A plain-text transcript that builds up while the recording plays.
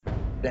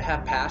To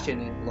have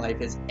passion in life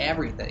is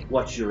everything.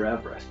 What's your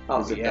Everest? Oh,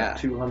 Is it yeah.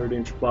 that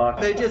 200-inch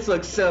box? They just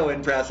look so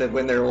impressive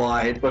when they're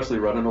wide. Especially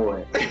running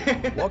away.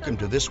 Welcome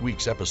to this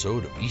week's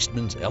episode of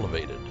Eastman's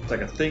Elevated. It's like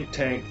a think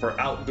tank for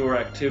outdoor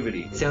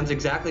activity. Sounds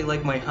exactly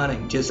like my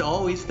hunting. Just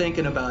always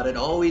thinking about it,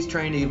 always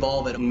trying to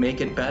evolve it and make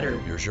it better.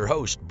 Here's your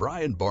host,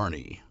 Brian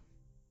Barney.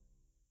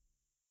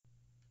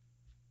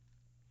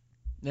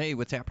 Hey,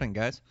 what's happening,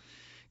 guys?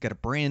 Got a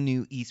brand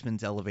new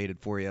Eastman's Elevated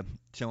for you.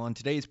 So on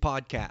today's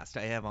podcast,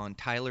 I have on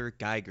Tyler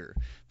Geiger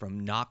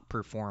from Nock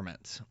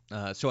Performance.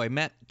 So I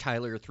met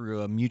Tyler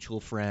through a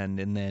mutual friend,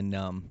 and then,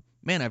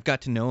 I've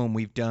got to know him.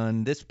 We've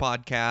done this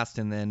podcast,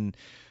 and then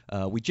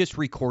we just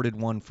recorded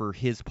one for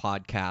his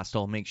podcast.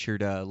 I'll make sure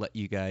to let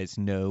you guys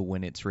know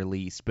when it's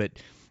released. But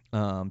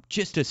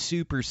just a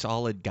super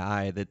solid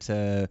guy that's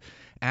a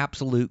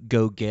absolute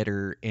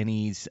go-getter, and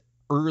he's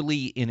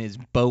early in his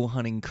bow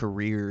hunting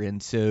career,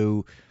 and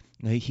so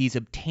he's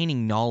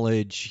obtaining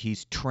knowledge,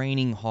 he's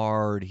training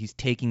hard, he's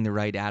taking the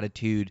right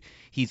attitude,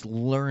 he's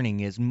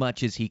learning as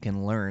much as he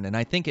can learn, and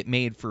I think it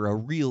made for a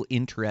real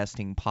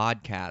interesting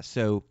podcast.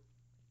 So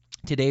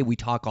today we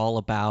talk all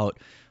about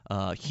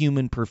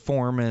human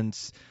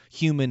performance,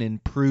 human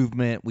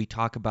improvement. We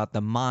talk about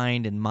the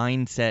mind and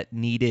mindset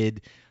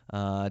needed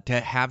to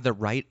have the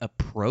right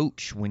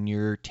approach when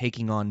you're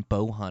taking on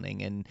bow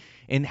hunting,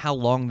 and how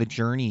long the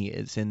journey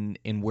is and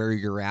where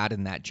you're at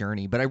in that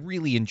journey. But I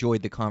really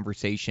enjoyed the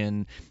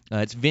conversation.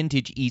 It's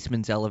vintage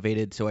Eastman's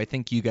Elevated, so I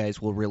think you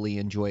guys will really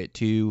enjoy it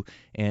too.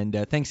 And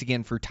thanks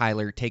again for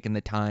Tyler taking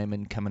the time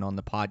and coming on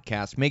the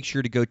podcast. Make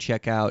sure to go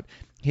check out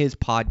his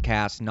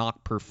podcast,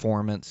 Nock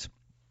Performance.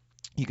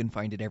 You can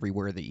find it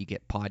everywhere that you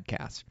get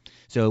podcasts.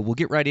 So we'll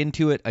get right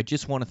into it. I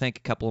just want to thank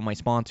a couple of my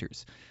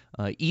sponsors.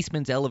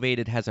 Eastman's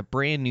Elevated has a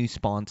brand new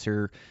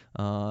sponsor,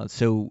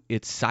 so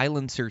it's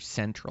Silencer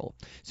Central.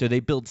 So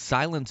they build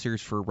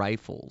silencers for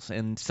rifles,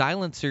 and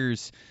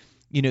silencers,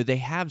 they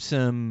have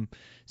some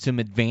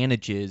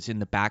advantages in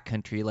the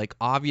backcountry. Like,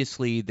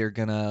 obviously, they're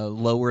going to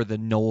lower the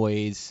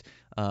noise.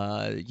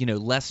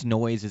 Less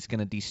noise is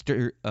going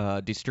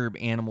to disturb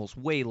animals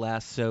way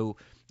less. So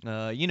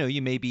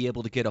you may be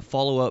able to get a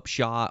follow-up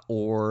shot,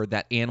 or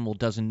that animal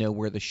doesn't know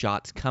where the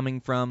shot's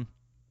coming from.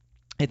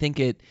 I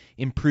think it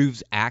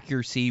improves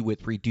accuracy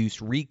with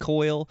reduced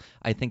recoil.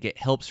 I think it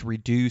helps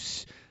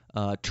reduce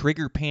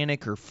trigger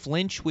panic or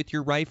flinch with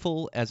your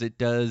rifle, as it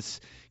does,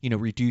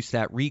 reduce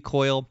that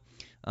recoil.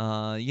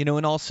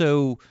 And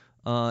also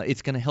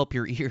it's going to help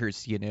your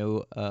ears.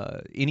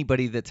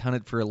 Anybody that's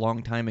hunted for a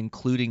long time,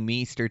 including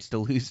me, starts to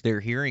lose their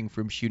hearing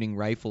from shooting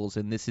rifles,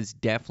 and this is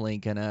definitely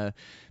going to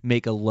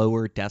make a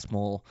lower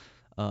decimal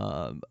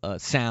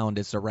sound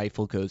as the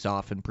rifle goes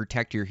off and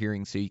protect your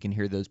hearing so you can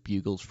hear those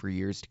bugles for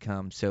years to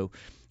come. So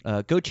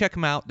go check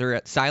them out. They're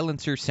at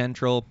Silencer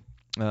Central.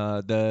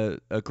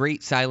 A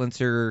great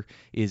silencer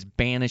is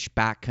Banish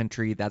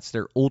Backcountry. That's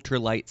their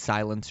ultralight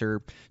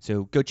silencer.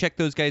 So go check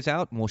those guys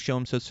out, and we'll show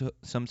them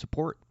some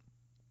support.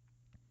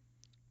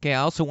 Okay,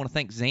 I also want to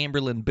thank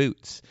Zamberlan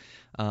Boots.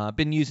 I've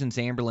been using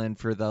Zamberlan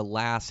for the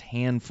last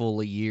handful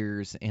of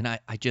years, and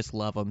I just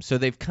love them. So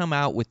they've come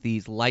out with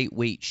these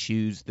lightweight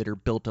shoes that are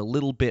built a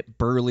little bit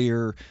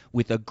burlier,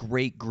 with a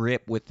great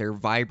grip with their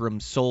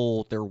Vibram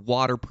sole. They're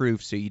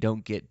waterproof, so you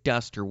don't get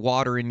dust or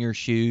water in your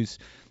shoes.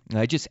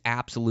 I just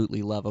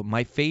absolutely love them.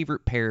 My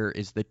favorite pair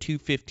is the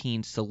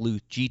 215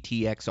 Salute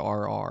GTX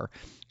RR.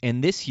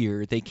 And this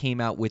year, they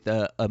came out with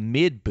a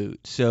mid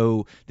boot.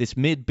 So this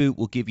mid boot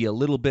will give you a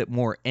little bit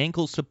more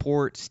ankle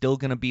support, still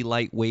going to be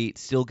lightweight,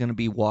 still going to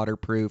be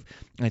waterproof.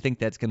 I think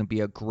that's going to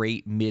be a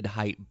great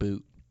mid-height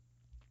boot.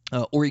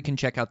 Or you can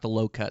check out the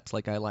low cuts,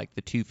 like I like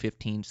the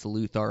 215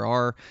 Salute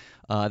RR.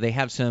 They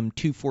have some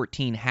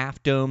 214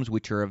 half domes,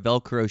 which are a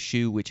Velcro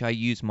shoe, which I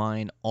use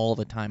mine all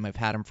the time. I've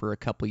had them for a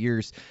couple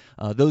years.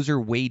 Those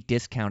are way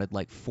discounted,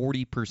 like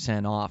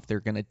 40% off. They're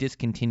going to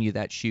discontinue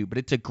that shoe, but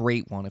it's a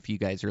great one if you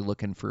guys are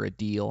looking for a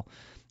deal.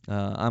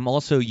 I'm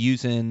also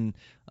using,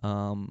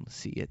 I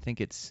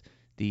think it's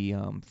the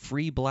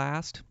Free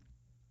Blast.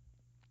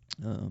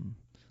 Let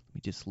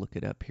me just look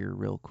it up here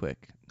real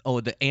quick. Oh,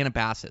 the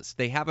Anabasis.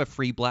 They have a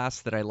Free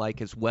Blast that I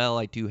like as well.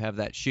 I do have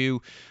that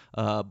shoe.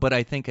 But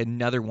I think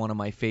another one of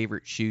my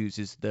favorite shoes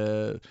is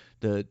the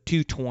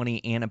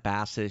 220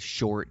 Anabasis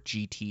Short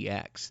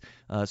GTX.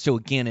 So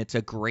again, it's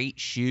a great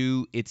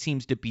shoe. It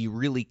seems to be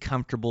really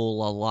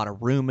comfortable, a lot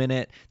of room in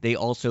it. They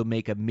also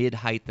make a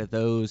mid-height of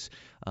those.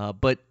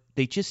 But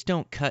they just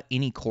don't cut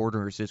any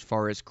corners as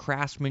far as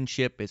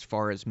craftsmanship, as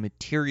far as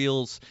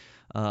materials.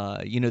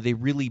 They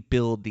really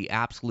build the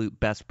absolute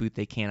best boot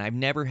they can. I've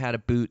never had a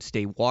boot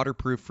stay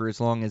waterproof for as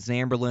long as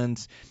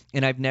Zamberlan's,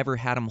 and I've never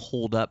had them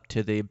hold up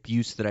to the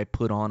abuse that I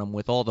put on them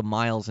with all the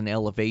miles and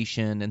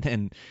elevation, and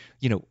then,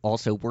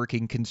 also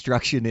working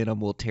construction in them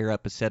will tear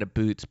up a set of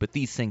boots, but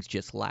these things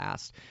just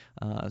last.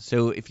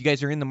 So if you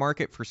guys are in the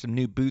market for some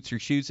new boots or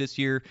shoes this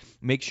year,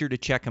 make sure to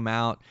check them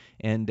out.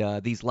 And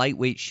these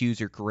lightweight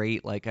shoes are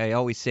great. Like I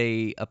always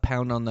say, a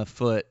pound on the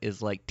foot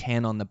is like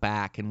 10 on the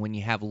back, and when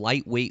you have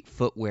lightweight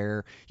footwear,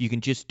 where you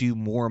can just do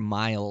more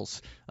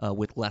miles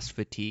with less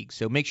fatigue.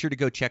 So make sure to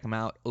go check them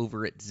out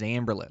over at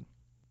Zamberlan.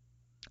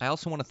 I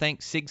also want to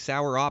thank Sig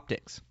Sauer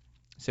Optics.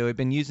 So I've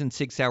been using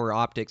Sig Sauer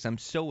Optics. I'm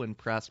so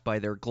impressed by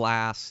their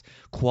glass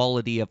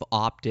quality of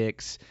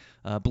optics.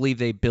 I believe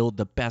they build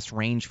the best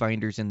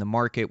rangefinders in the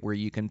market, where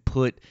you can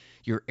put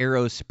your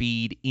arrow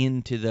speed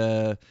into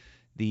the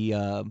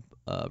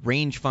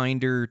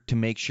rangefinder to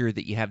make sure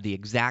that you have the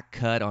exact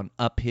cut on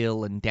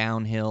uphill and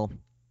downhill.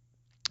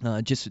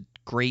 Just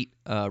great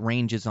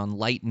ranges on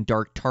light and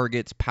dark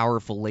targets,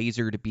 powerful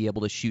laser to be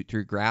able to shoot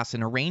through grass,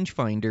 and a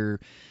rangefinder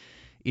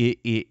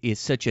it is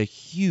such a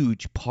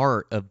huge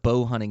part of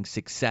bow hunting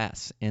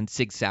success, and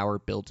Sig Sauer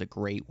builds a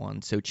great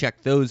one. So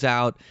check those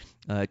out.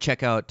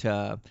 Check out,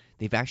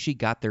 they've actually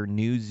got their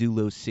new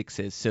Zulu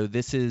 6s. So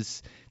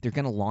they're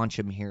going to launch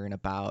them here in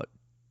about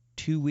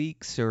 2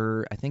 weeks,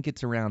 or I think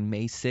it's around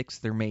May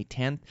 6th or May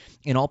 10th,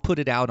 and I'll put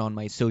it out on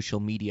my social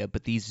media.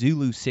 But these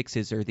Zulu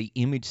 6s are the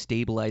image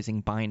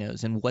stabilizing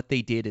binos, and what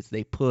they did is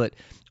they put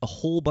a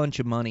whole bunch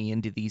of money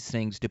into these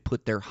things to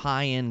put their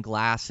high-end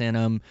glass in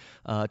them,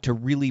 to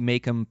really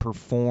make them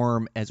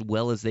perform as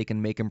well as they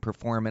can make them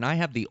perform. And I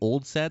have the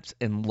old sets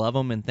and love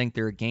them and think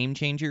they're a game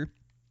changer.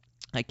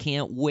 I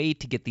can't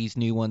wait to get these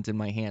new ones in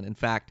my hand. In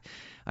fact,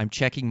 I'm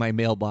checking my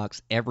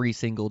mailbox every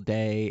single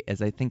day,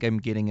 as I think I'm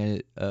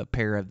getting a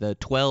pair of the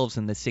 12s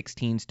and the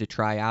 16s to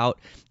try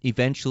out.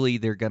 Eventually,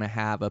 they're going to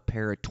have a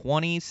pair of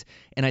 20s,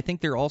 and I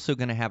think they're also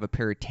going to have a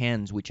pair of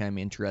 10s, which I'm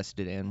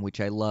interested in,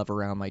 which I love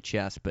around my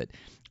chest. But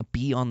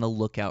be on the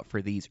lookout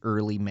for these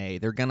early May.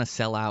 They're going to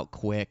sell out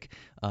quick.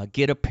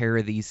 Get a pair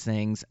of these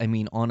things. I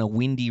mean, on a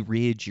windy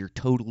ridge, you're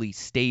totally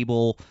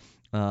stable.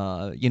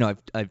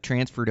 I've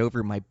transferred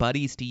over my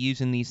buddies to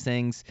using these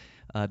things.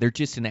 They're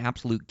just an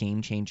absolute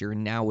game changer.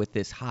 And now with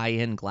this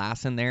high-end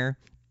glass in there,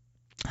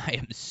 I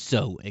am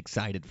so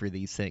excited for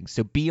these things.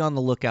 So be on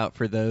the lookout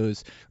for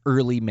those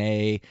early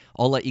May.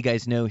 I'll let you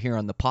guys know here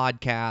on the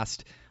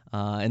podcast,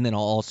 and then I'll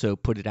also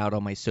put it out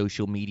on my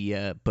social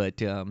media.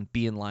 But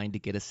be in line to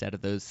get a set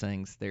of those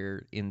things.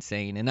 They're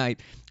insane. And I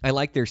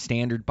like their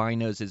standard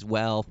binos as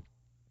well.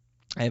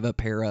 I have a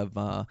pair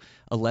of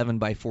 11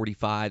 by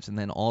 45s, and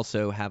then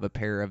also have a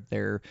pair of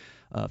their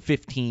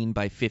 15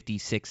 by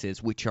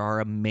 56s, which are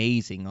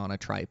amazing on a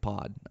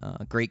tripod.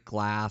 Great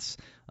glass.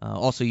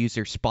 Also use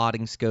their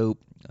spotting scope.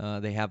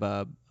 They have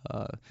I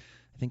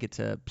think it's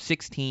a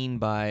 16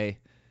 by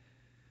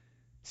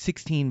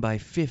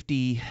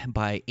 50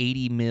 by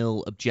 80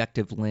 mil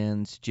objective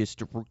lens.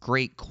 Just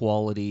great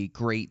quality,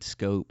 great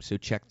scope. So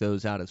check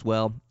those out as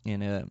well.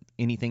 And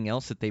anything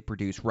else that they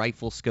produce,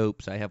 rifle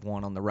scopes. I have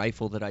one on the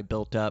rifle that I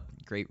built up.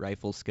 Great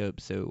rifle scope.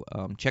 So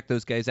check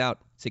those guys out.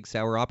 Sig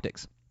Sauer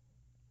Optics.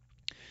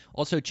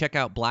 Also, check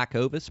out Black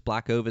Ovis.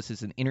 Black Ovis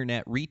is an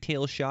internet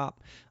retail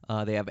shop.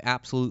 They have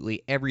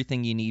absolutely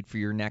everything you need for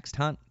your next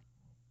hunt.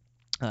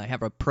 I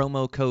have a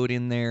promo code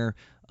in there.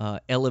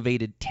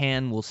 Elevated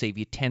 10 will save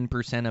you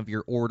 10% of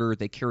your order.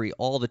 They carry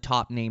all the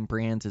top name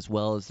brands as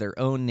well as their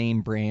own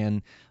name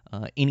brand.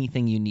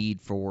 Anything you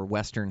need for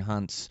Western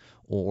hunts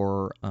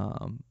or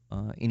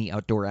any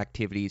outdoor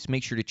activities,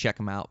 make sure to check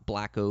them out,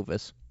 Black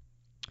Ovis.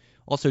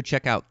 Also,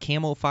 check out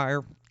Camo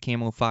Fire.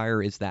 Camo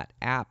Fire is that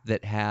app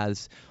that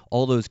has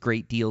all those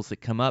great deals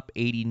that come up,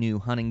 80 new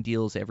hunting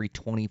deals every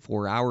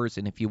 24 hours.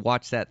 And if you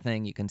watch that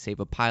thing, you can save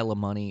a pile of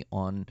money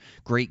on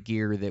great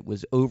gear that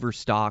was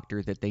overstocked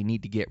or that they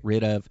need to get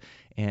rid of,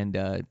 and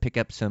pick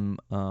up some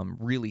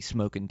really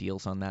smoking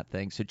deals on that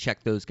thing. So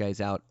check those guys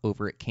out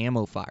over at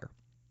Camo Fire.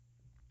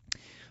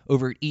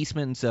 Over at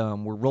Eastman's,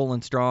 we're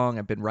rolling strong.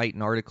 I've been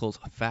writing articles.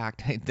 In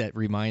fact, that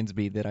reminds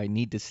me that I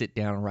need to sit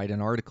down and write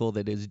an article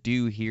that is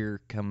due here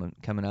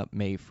coming up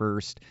May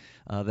 1st,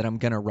 that I'm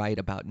going to write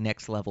about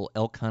next level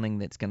elk hunting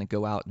that's going to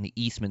go out in the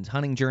Eastman's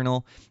Hunting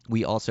Journal.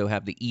 We also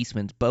have the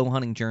Eastman's Bow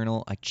Hunting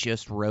Journal. I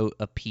just wrote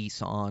a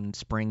piece on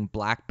spring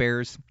black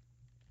bears.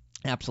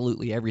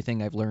 Absolutely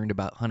everything I've learned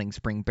about hunting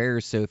spring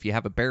bears. So if you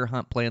have a bear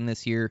hunt plan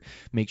this year,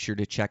 make sure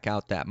to check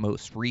out that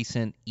most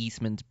recent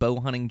Eastman's Bow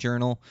Hunting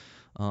Journal.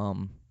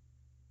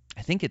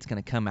 I think it's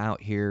going to come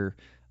out here.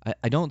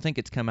 I don't think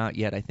it's come out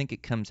yet. I think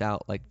it comes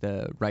out like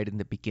right in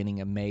the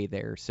beginning of May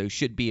there. So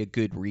should be a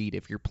good read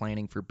if you're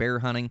planning for bear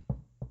hunting.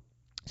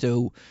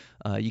 So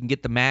you can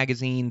get the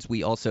magazines.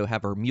 We also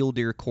have our mule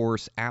deer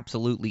course.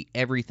 Absolutely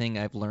everything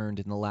I've learned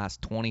in the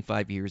last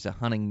 25 years of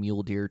hunting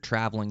mule deer,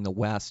 traveling the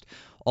West,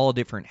 all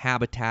different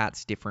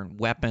habitats,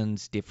 different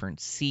weapons, different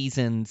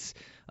seasons,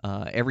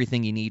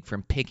 everything you need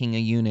from picking a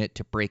unit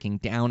to breaking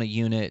down a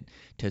unit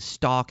to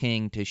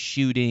stalking to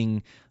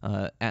shooting.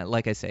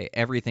 Like I say,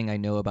 everything I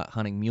know about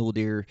hunting mule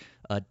deer.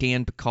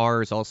 Dan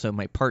Picard is also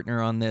my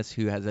partner on this,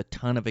 who has a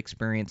ton of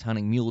experience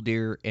hunting mule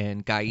deer,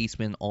 and Guy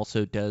Eastman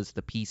also does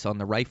the piece on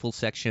the rifle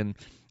section,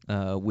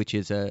 which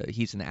is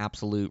he's an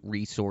absolute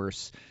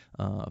resource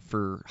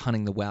for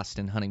hunting the West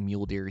and hunting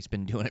mule deer. He's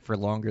been doing it for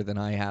longer than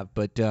I have.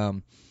 But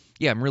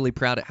yeah, I'm really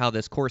proud of how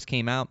this course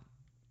came out.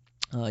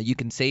 You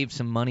can save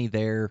some money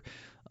there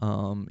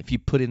if you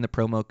put in the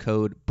promo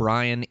code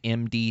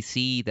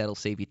BrianMDC. That'll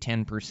save you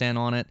 10%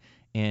 on it.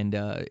 and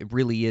it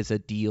really is a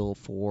deal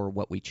for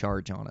what we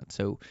charge on it.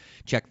 So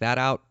check that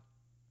out.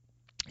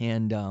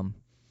 And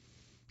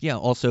yeah,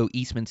 also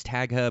Eastman's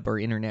Tag Hub, our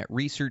internet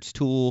research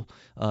tool.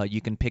 You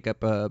can pick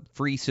up a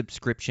free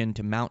subscription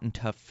to Mountain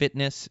Tough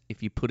Fitness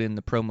if you put in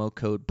the promo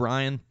code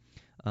Brian.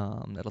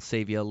 That'll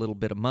save you a little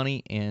bit of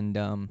money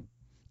and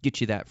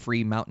get you that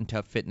free Mountain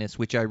Tough Fitness,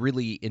 which I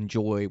really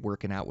enjoy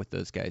working out with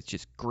those guys.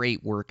 Just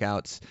great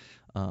workouts,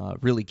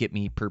 really get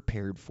me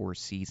prepared for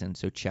season.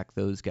 So check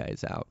those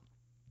guys out.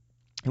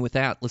 And with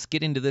that, let's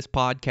get into this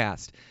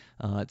podcast.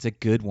 It's a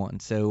good one.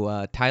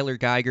 So Tyler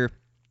Geiger.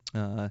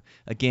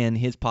 Again,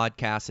 his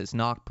podcast is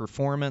Nock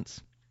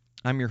Performance.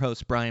 I'm your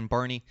host, Brian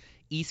Barney.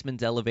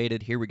 Eastman's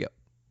Elevated. Here we go.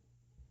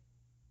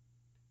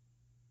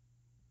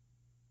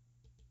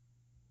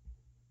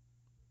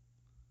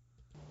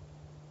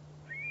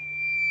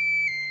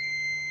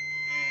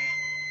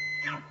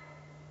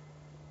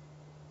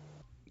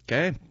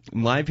 Okay,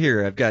 I'm live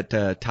here. I've got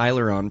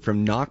Tyler on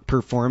from Nock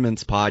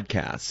Performance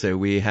Podcast. So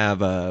we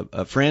have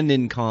a friend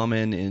in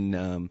common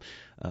in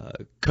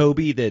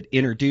Kobe that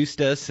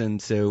introduced us,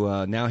 and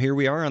so now here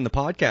we are on the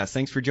podcast.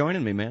 Thanks for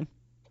joining me, man.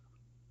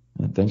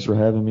 Thanks for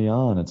having me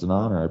on. It's an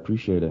honor. I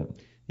appreciate it.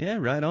 Yeah,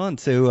 right on.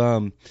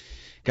 So,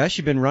 gosh,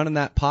 you've been running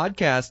that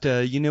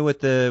podcast. You know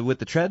what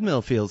the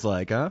treadmill feels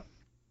like, huh?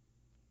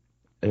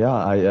 Yeah,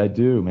 I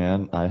do,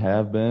 man. I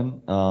have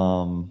been.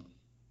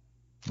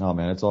 Oh,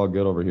 man, it's all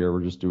good over here.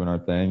 We're just doing our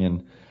thing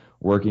and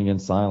working in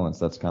silence.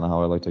 That's kind of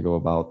how I like to go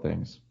about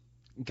things.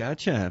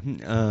 Gotcha.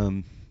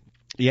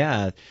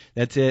 Yeah,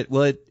 that's it.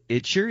 Well,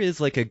 it sure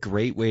is like a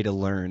great way to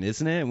learn,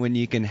 isn't it? When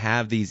you can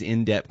have these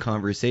in-depth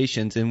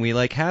conversations, and we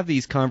like have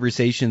these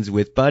conversations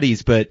with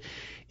buddies, but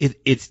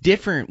it's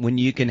different when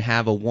you can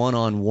have a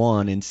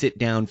one-on-one and sit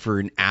down for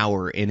an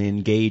hour and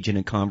engage in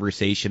a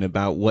conversation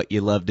about what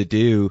you love to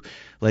do.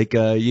 Like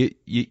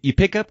you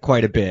pick up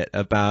quite a bit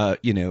about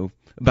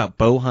about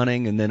bow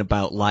hunting and then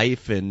about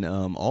life and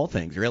all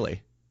things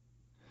really.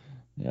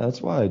 Yeah,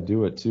 that's why I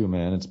do it too,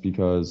 man. It's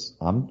because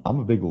I'm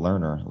a big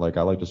learner. Like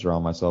I like to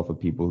surround myself with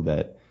people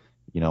that,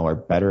 are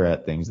better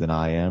at things than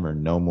I am or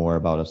know more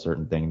about a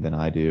certain thing than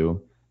I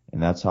do.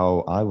 And that's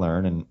how I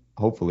learn. And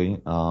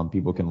hopefully,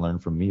 people can learn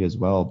from me as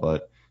well.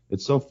 But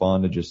it's so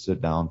fun to just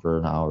sit down for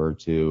an hour or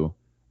two,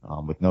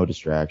 with no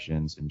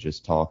distractions and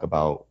just talk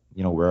about,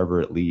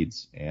 wherever it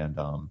leads. And,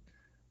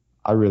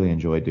 I really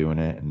enjoy doing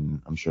it.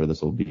 And I'm sure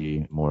this will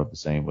be more of the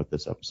same with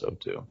this episode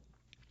too.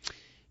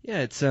 Yeah,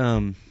 it's,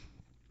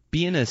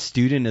 being a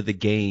student of the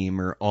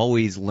game or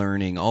always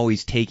learning,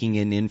 always taking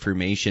in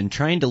information,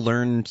 trying to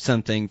learn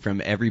something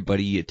from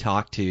everybody you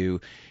talk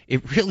to,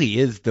 it really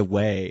is the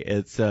way.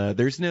 It's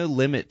there's no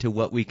limit to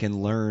what we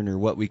can learn or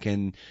what we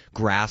can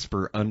grasp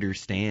or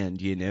understand,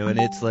 and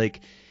it's like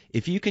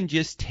if you can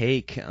just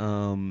take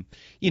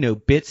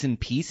bits and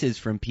pieces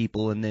from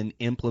people and then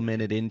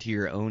implement it into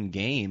your own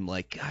game,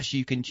 like gosh,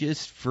 you can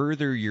just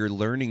further your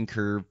learning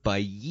curve by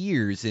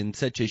years in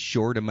such a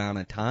short amount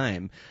of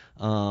time.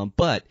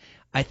 But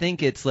I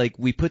think it's like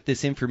we put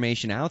this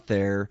information out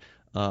there.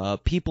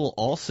 People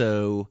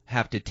also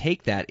have to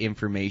take that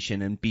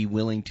information and be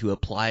willing to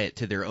apply it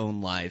to their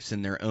own lives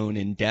and their own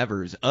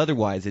endeavors.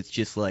 Otherwise, it's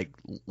just like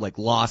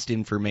lost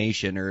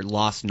information or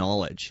lost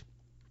knowledge.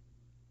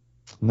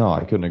 No,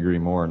 I couldn't agree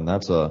more. And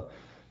that's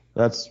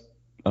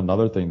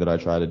another thing that I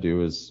try to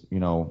do is,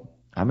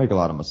 I make a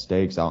lot of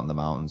mistakes out in the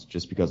mountains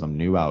just because I'm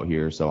new out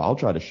here. So I'll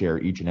try to share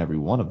each and every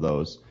one of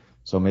those.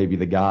 So maybe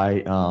the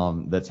guy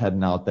that's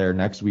heading out there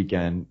next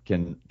weekend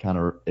can kind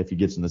of, if he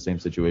gets in the same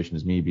situation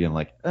as me, being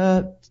like,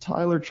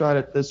 Tyler tried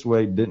it this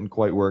way, didn't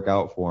quite work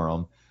out for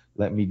him.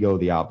 Let me go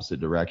the opposite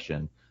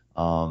direction.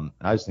 And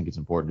I just think it's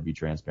important to be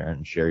transparent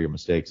and share your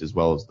mistakes as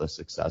well as the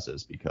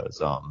successes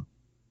because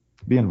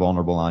being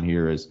vulnerable on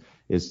here is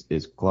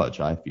clutch,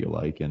 I feel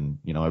like. And,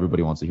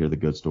 everybody wants to hear the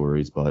good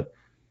stories, but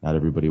not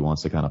everybody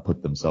wants to kind of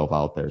put themselves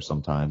out there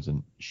sometimes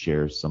and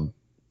share some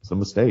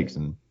mistakes.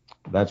 And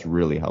that's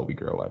really how we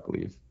grow, I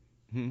believe.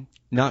 Mm-hmm.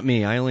 Not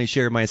me. I only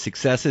share my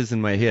successes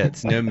and my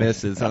hits. No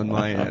misses on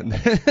my end.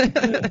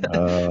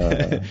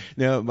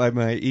 No,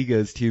 my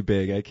ego's too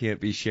big. I can't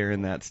be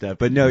sharing that stuff.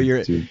 But no,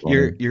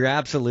 you're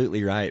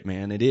absolutely right,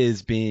 man. It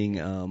is being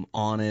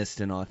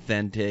honest and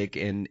authentic,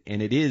 and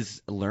it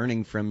is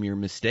learning from your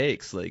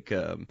mistakes. Like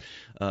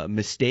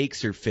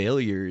mistakes or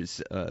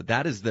failures,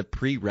 that is the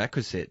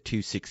prerequisite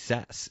to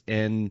success.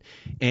 And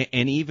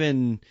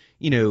even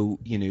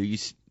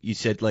you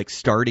said like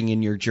starting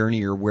in your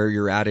journey or where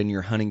you're at in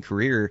your hunting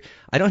career,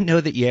 I don't know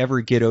that you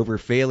ever get over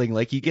failing.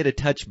 Like you get a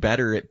touch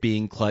better at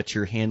being clutch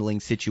or handling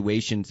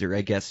situations or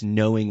I guess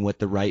knowing what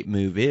the right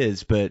move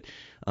is. But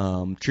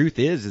truth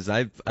is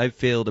I've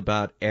failed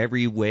about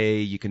every way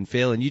you can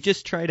fail, and you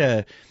just try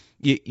to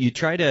you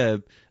try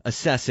to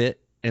assess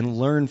it and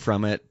learn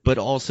from it, but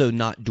also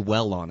not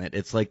dwell on it.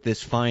 It's like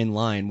this fine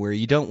line where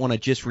you don't want to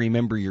just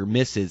remember your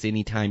misses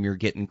anytime you're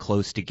getting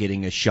close to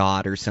getting a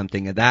shot or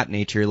something of that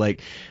nature.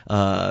 Like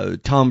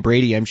Tom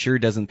Brady, I'm sure,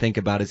 doesn't think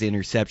about his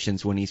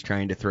interceptions when he's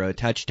trying to throw a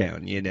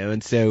touchdown,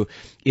 and so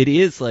it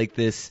is like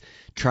this.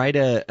 Try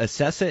to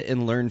assess it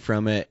and learn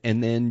from it,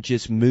 and then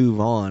just move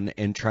on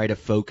and try to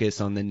focus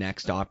on the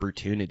next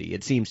opportunity,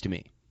 it seems to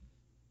me.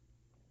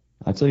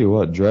 I tell you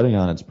what, dreading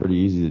on it's pretty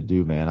easy to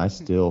do, man. I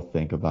still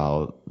think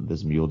about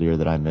this mule deer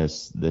that I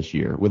missed this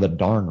year with a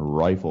darn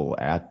rifle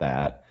at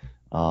that.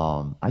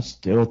 I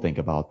still think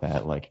about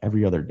that like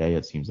every other day.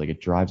 It seems like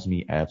it drives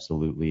me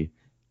absolutely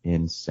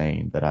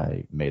insane that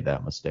I made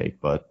that mistake,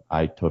 but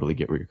I totally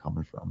get where you're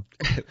coming from.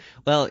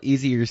 Well,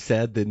 easier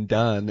said than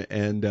done,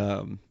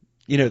 and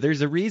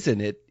there's a reason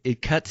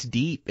it cuts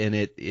deep and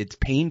it's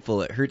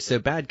painful. It hurts so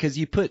bad because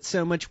you put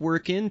so much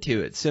work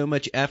into it, so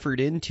much effort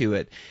into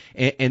it,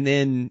 and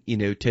then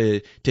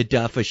to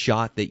duff a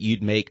shot that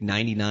you'd make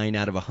 99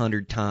 out of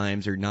 100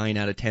 times or 9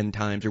 out of 10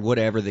 times or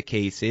whatever the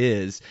case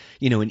is,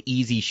 an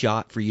easy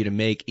shot for you to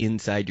make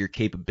inside your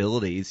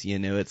capabilities.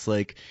 It's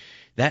like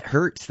that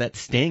hurts, that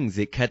stings,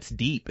 it cuts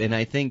deep, and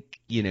I think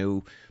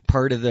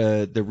part of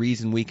the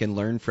reason we can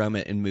learn from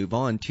it and move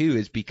on too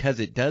is because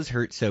it does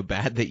hurt so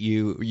bad that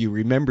you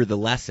remember the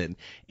lesson.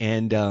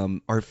 And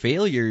our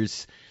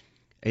failures,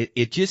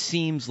 it just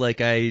seems like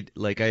I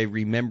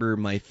remember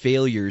my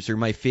failures, or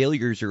my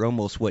failures are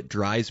almost what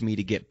drives me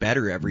to get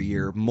better every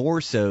year,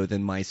 more so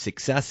than my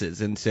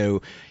successes. And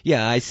so,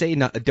 yeah, I say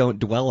don't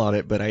dwell on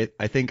it, but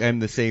I think I'm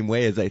the same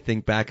way. As I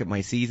think back at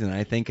my season,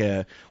 I think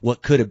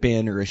what could have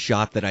been, or a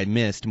shot that I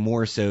missed,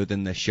 more so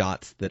than the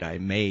shots that I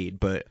made.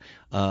 But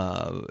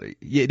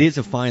it is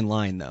a fine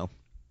line, though.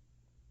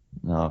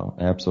 No,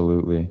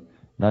 absolutely.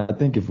 And I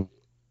think if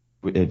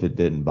it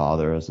didn't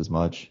bother us as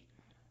much,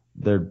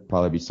 there'd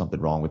probably be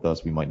something wrong with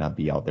us. We might not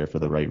be out there for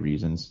the right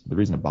reasons. The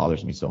reason it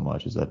bothers me so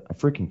much is that I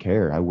freaking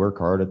care. I work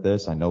hard at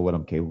this. I know what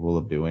I'm capable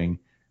of doing.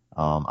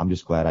 I'm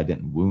just glad I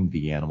didn't wound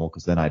the animal,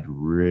 because then I'd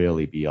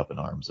really be up in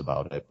arms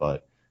about it.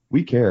 But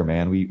we care,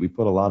 man. We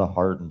put a lot of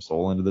heart and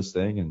soul into this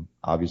thing, and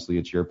obviously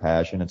it's your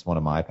passion. It's one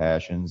of my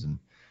passions. And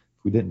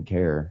if we didn't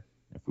care,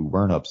 if we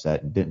weren't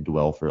upset and didn't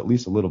dwell for at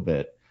least a little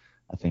bit,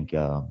 I think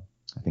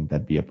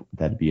that'd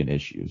be an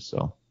issue.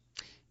 So.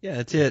 Yeah,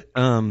 that's it.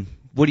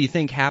 What do you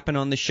think happened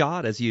on the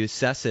shot as you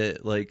assess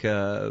it? Like,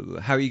 how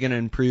are you going to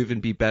improve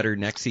and be better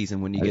next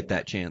season when you get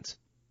that chance?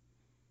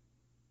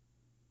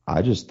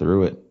 I just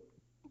threw it.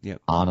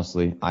 Yep.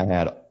 Honestly,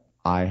 I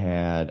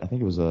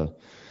think it was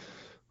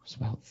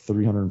about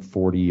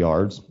 340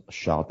 yards, a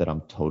shot that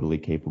I'm totally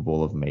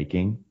capable of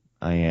making.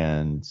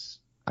 And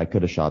I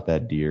could have shot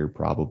that deer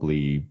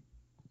probably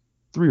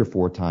 3 or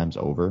 4 times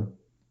over.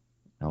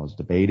 I was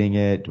debating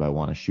it. Do I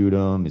want to shoot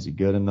him? Is he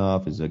good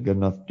enough? Is it a good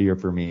enough deer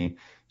for me?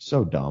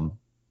 So dumb.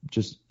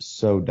 Just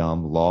so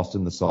dumb. Lost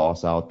in the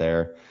sauce out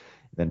there.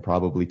 Then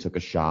probably took a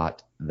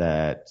shot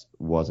that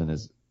wasn't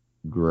as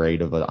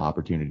great of an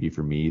opportunity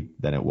for me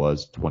than it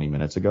was 20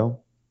 minutes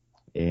ago.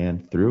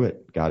 And threw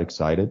it. Got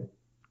excited.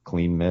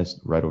 Clean missed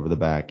right over the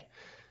back.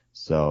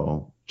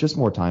 So just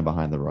more time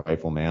behind the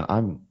rifle, man.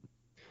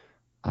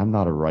 I'm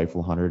not a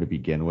rifle hunter to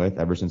begin with.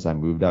 Ever since I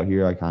moved out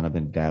here, I kind of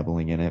been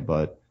dabbling in it,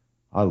 but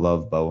I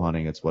love bow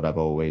hunting. It's what I've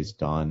always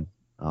done.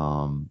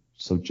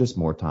 So just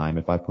more time.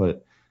 If I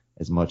put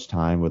as much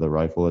time with a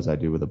rifle as I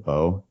do with a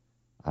bow,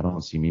 I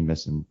don't see me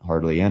missing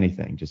hardly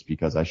anything, just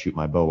because I shoot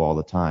my bow all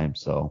the time.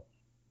 So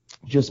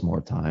just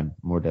more time,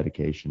 more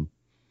dedication.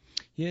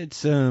 Yeah,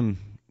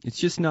 it's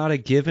just not a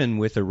given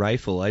with a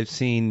rifle. I've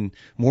seen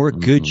more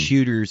good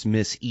shooters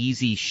miss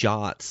easy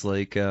shots.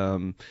 Like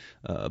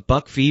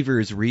buck fever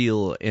is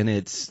real, and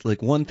it's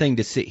like one thing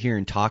to sit here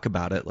and talk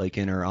about it, like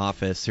in our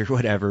office or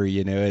whatever.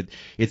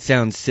 It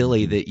sounds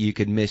silly that you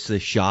could miss a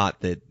shot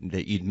that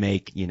you'd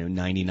make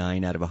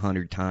 99 out of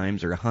 100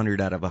 times or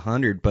 100 out of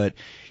 100, but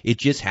it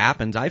just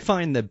happens. I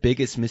find the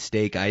biggest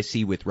mistake I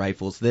see with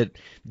rifles that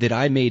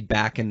I made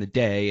back in the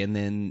day, and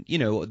then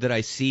that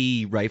I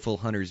see rifle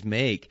hunters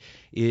make,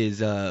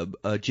 is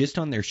just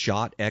on their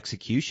shot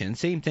execution.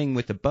 Same thing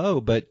with the bow,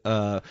 but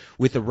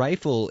with the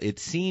rifle, it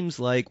seems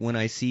like when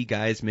I see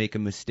guys make a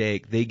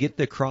mistake, they get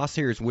the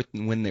crosshairs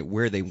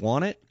where they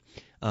want it,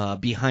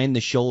 behind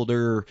the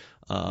shoulder,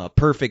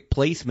 perfect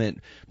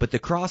placement, but the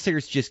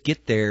crosshairs just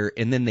get there,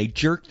 and then they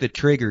jerk the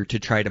trigger to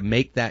try to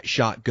make that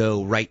shot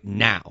go right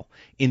now,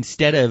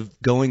 instead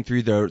of going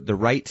through the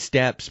right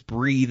steps,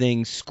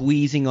 breathing,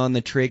 squeezing on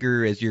the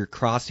trigger as your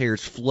crosshairs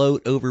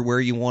float over where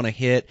you want to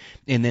hit,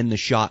 and then the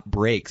shot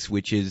breaks,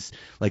 which is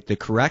like the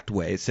correct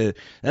way. So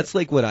that's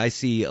like what I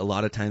see a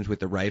lot of times with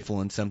the rifle,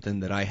 and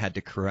something that I had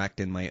to correct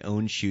in my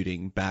own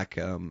shooting back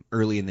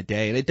early in the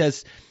day. And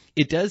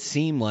it does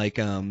seem like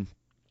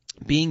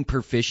being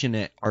proficient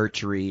at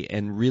archery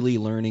and really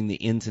learning the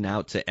ins and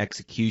outs of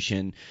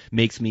execution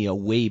makes me a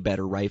way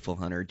better rifle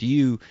hunter. Do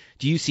you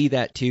see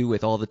that too,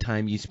 with all the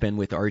time you spend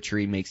with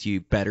archery makes you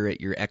better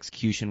at your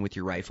execution with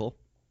your rifle?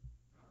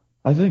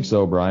 I think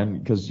so, Brian,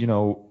 because,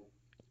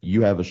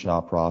 you have a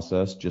shot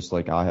process, just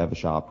like I have a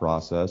shot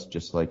process,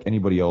 just like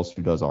anybody else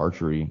who does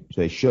archery.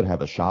 They should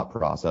have a shot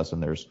process,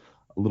 and there's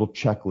a little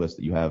checklist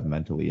that you have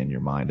mentally in your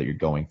mind that you're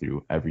going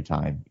through every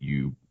time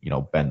you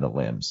bend the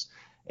limbs.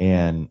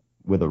 And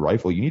with a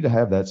rifle, you need to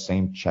have that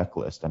same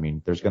checklist. I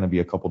mean, there's going to be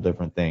a couple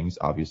different things,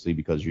 obviously,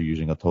 because you're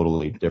using a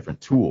totally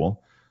different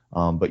tool.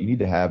 But you need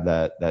to have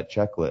that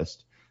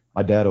checklist.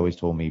 My dad always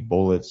told me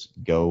bullets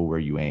go where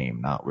you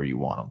aim, not where you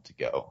want them to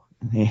go.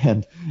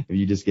 And if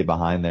you just get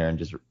behind there and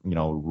just,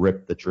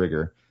 rip the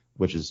trigger,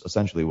 which is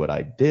essentially what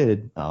I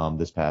did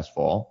this past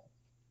fall,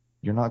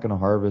 you're not going to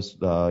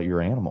harvest your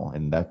animal.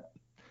 And that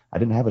I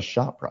didn't have a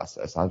shot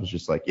process. I was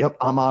just like, yep,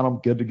 I'm on them,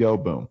 good to go,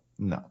 boom.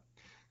 No,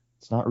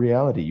 it's not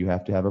reality. You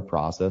have to have a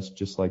process,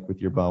 just like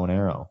with your bow and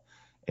arrow.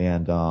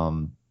 And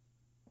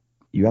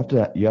you have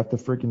to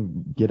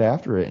freaking get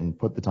after it and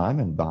put the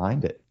time in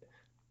behind it.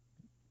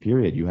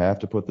 Period. You have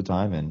to put the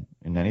time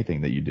in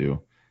anything that you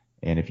do.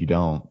 And if you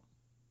don't,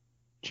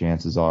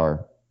 chances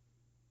are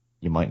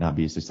you might not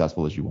be as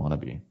successful as you want to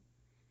be.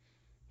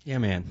 Yeah,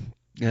 man.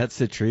 That's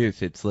the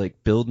truth. It's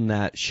like building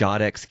that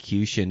shot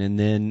execution, and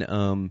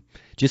then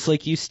just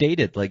like you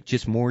stated, like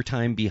just more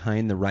time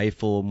behind the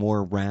rifle,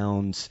 more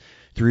rounds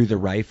through the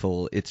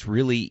rifle. It's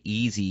really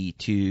easy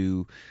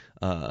to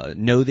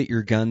know that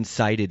your gun's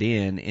sighted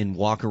in and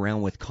walk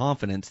around with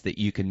confidence that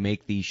you can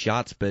make these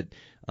shots. But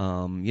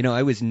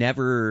I was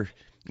never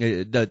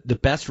the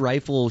best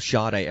rifle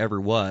shot I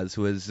ever was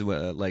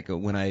like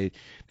when I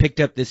picked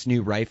up this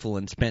new rifle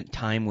and spent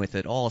time with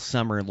it all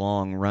summer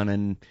long,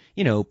 running,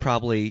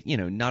 probably,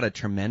 not a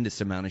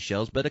tremendous amount of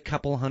shells, but a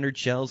couple hundred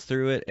shells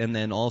through it, and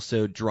then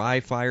also dry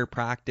fire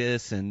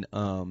practice, and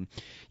and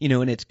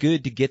it's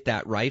good to get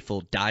that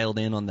rifle dialed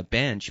in on the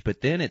bench,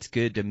 but then it's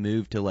good to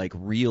move to like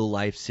real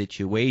life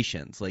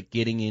situations, like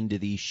getting into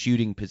these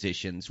shooting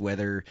positions,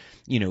 whether,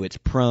 it's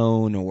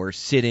prone or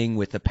sitting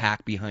with the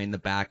pack behind the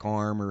back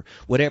arm or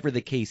whatever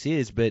the case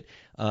is. But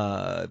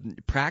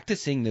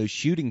practicing those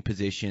shooting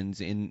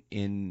positions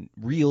in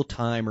real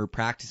time, or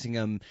practicing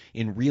them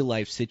in real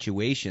life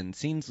situations,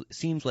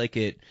 seems like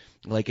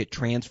it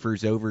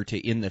transfers over to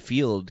in the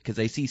field, because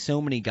I see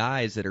so many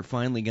guys that are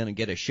finally going to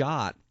get a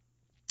shot,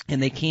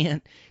 and they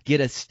can't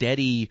get a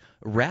steady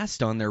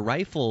rest on their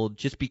rifle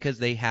just because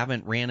they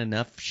haven't ran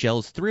enough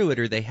shells through it,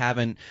 or they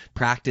haven't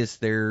practiced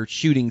their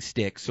shooting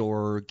sticks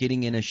or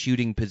getting in a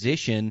shooting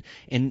position.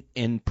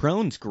 And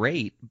prone's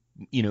great,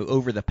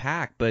 over the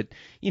pack, but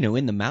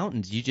in the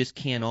mountains you just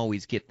can't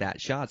always get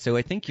that shot. So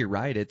I think you're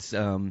right. It's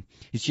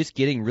just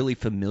getting really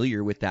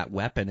familiar with that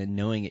weapon and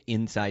knowing it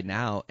inside and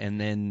out,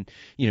 and then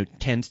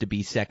tends to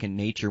be second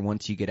nature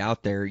once you get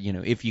out there,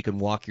 if you can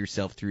walk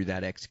yourself through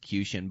that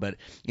execution. But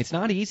it's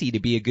not easy to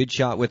be a good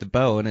shot with a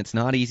bow, and it's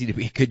not easy to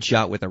be a good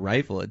shot with a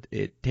rifle.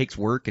 It takes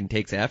work and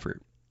takes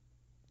effort.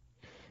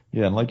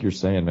 Yeah, and like you're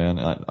saying, man,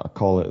 I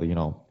call it,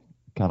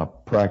 kind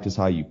of practice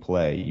how you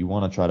play. You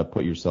want to try to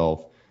put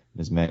yourself in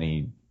as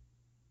many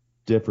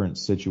different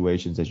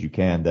situations as you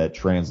can that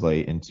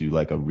translate into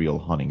like a real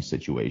hunting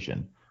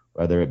situation,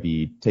 whether it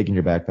be taking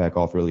your backpack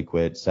off really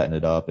quick, setting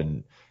it up,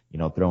 and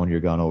throwing your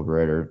gun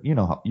over it, or you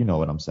know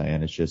what I'm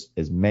saying. It's just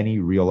as many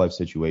real life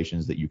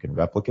situations that you can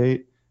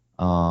replicate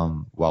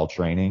while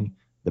training,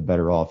 the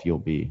better off you'll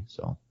be.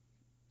 So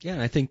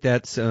yeah, I think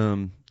that's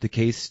the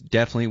case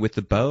definitely with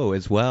the bow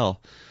as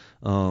well.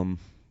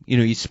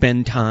 You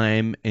spend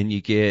time and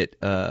you get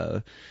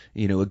a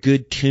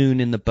good tune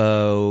in the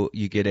bow.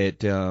 You get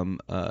it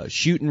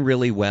shooting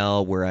really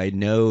well, where I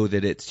know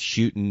that it's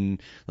shooting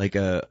like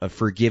a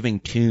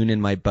forgiving tune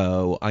in my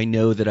bow. I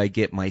know that I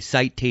get my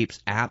sight tapes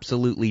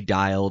absolutely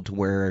dialed,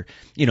 where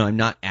I'm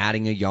not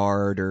adding a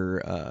yard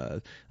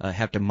or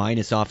have to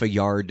minus off a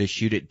yard to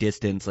shoot at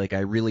distance. Like I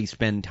really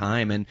spend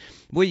time, and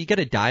you got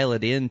to dial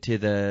it in to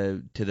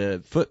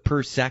the foot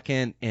per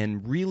second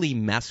and really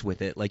mess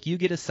with it. Like you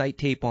get a sight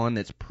tape on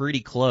that's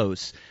pretty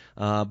close.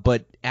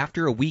 But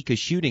after a week of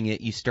shooting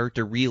it, you start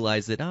to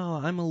realize that,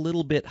 I'm a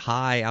little bit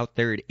high out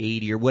there at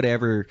 80 or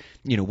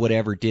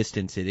whatever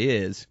distance it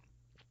is.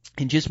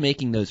 And just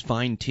making those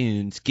fine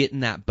tunes, getting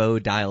that bow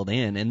dialed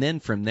in. And then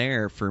from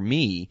there, for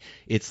me,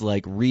 it's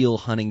like real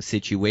hunting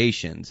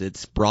situations.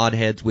 It's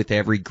broadheads with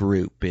every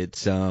group.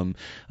 It's,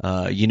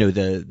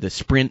 the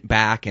sprint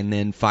back and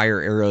then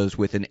fire arrows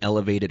with an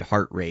elevated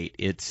heart rate.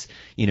 It's,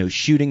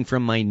 shooting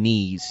from my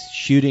knees,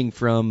 shooting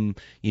from,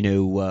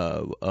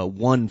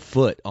 1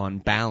 foot on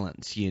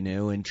balance,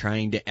 and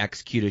trying to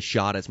execute a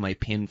shot as my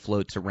pin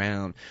floats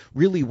around.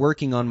 Really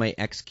working on my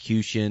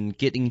execution,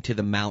 getting to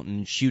the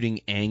mountain,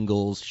 shooting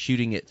angles,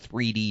 shooting at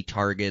 3D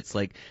targets,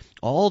 like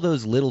all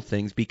those little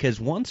things. Because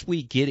once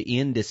we get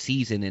into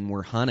season and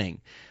we're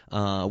hunting,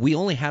 we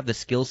only have the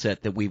skill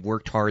set that we've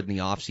worked hard in the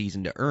off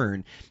season to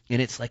earn.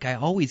 And it's like I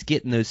always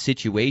get in those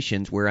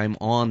situations where I'm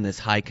on this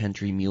high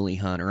country muley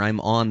hunt, or I'm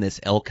on this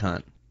elk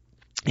hunt,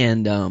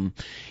 And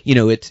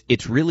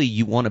it's really,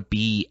 you want to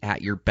be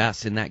at your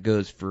best, and that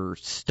goes for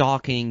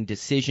stalking,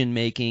 decision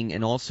making,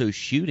 and also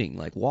shooting.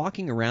 Like,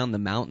 walking around the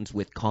mountains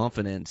with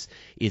confidence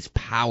is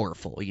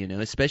powerful,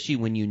 especially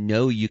when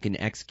you can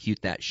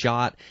execute that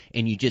shot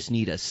and you just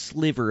need a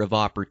sliver of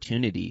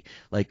opportunity.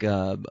 Like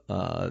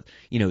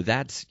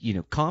that's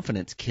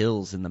confidence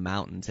kills in the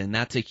mountains, and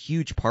that's a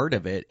huge part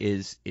of it.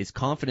 Is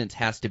confidence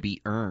has to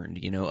be earned,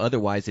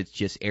 otherwise it's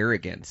just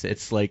arrogance.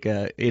 It's like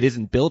it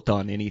isn't built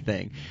on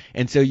anything.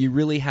 And so you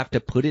really have to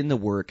put in the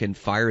work and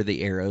fire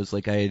the arrows.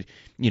 Like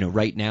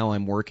right now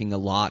I'm working a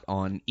lot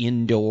on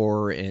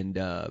indoor and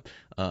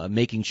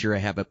making sure I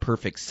have a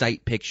perfect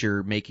sight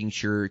picture, making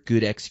sure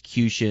good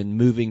execution,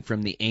 moving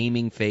from the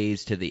aiming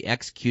phase to the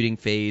executing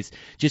phase,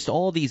 just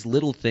all these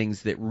little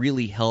things that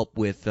really help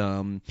with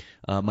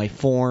my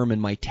form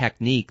and my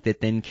technique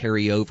that then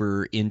carry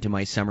over into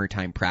my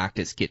summertime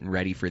practice getting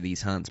ready for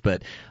these hunts.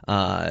 But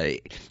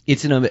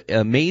it's an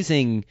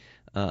amazing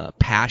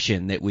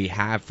passion that we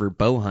have for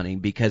bow hunting,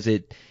 because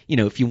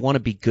if you want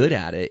to be good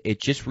at it, it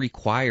just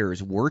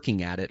requires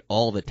working at it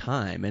all the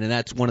time. And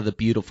that's one of the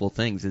beautiful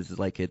things, is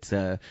like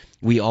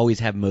we always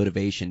have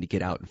motivation to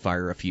get out and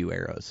fire a few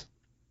arrows.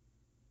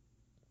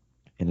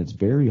 And it's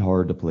very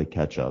hard to play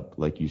catch up.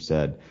 Like you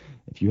said,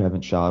 if you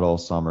haven't shot all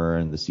summer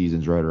and the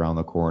season's right around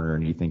the corner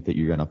and you think that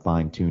you're going to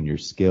fine tune your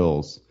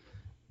skills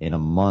in a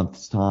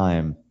month's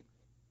time,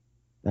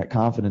 that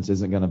confidence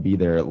isn't going to be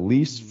there, at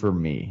least for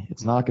me.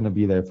 It's not going to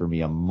be there for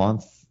me. A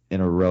month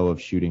in a row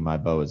of shooting my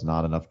bow is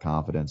not enough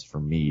confidence for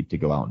me to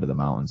go out into the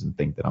mountains and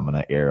think that I'm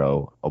going to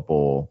arrow a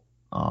bull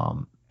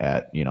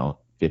at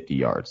 50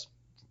 yards.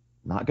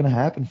 Not going to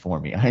happen for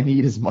me. I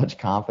need as much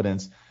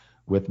confidence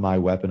with my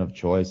weapon of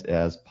choice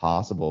as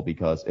possible,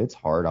 because it's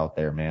hard out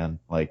there, man.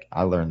 Like,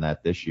 I learned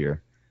that this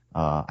year.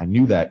 I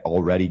knew that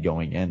already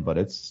going in, but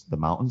the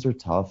mountains are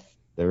tough.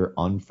 They're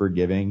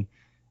unforgiving.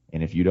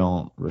 And if you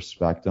don't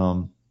respect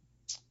them,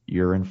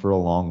 you're in for a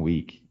long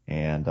week.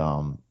 And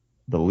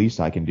the least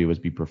I can do is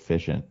be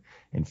proficient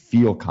and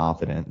feel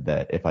confident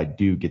that if I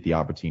do get the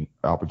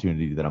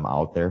opportunity that I'm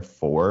out there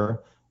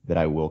for, that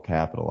I will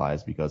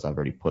capitalize, because I've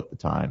already put the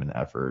time and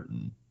effort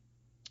and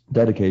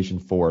dedication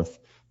forth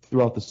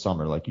throughout the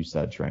summer, like you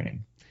said,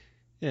 training.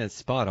 Yeah,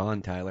 spot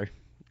on, Tyler.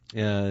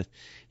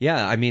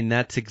 Yeah, I mean,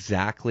 that's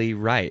exactly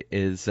right.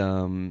 Is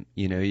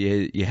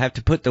you have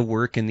to put the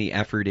work and the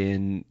effort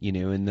in,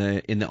 in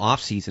the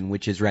off season,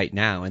 which is right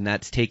now, and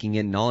that's taking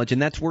in knowledge,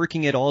 and that's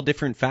working at all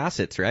different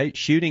facets, right?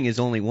 Shooting is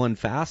only one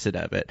facet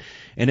of it,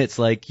 and it's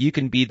like, you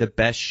can be the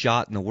best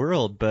shot in the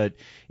world, but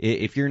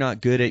if you're not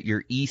good at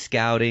your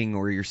e-scouting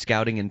or your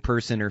scouting in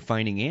person or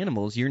finding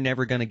animals, you're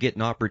never going to get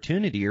an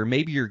opportunity. Or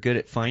maybe you're good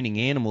at finding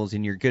animals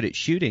and you're good at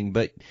shooting,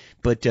 but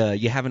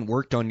you haven't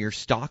worked on your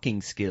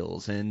stalking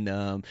skills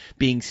and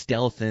being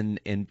stealth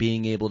and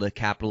being able to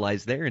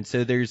capitalize there. And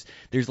so there's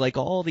like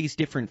all these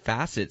different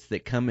facets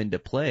that come into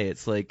play.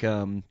 It's like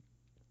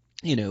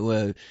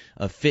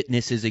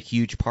fitness is a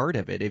huge part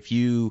of it. If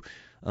you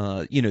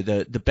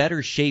the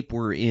better shape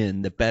we're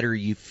in, the better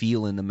you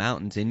feel in the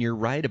mountains. And you're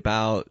right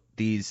about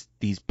these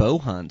bow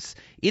hunts.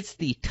 It's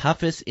the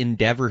toughest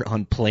endeavor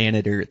on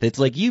planet Earth. It's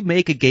like, you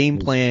make a game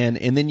plan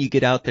and then you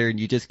get out there and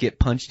you just get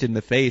punched in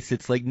the face.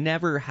 It's like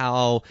never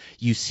how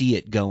you see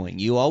it going.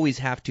 You always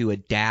have to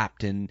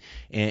adapt and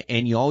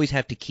you always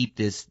have to keep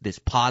this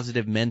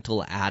positive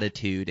mental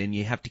attitude, and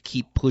you have to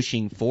keep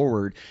pushing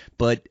forward.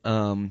 But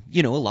a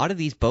lot of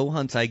these bow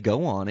hunts I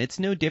go on, it's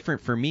no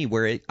different for me,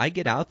 where I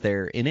get out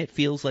there and it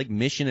feels like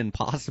mission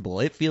impossible.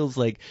 It feels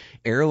like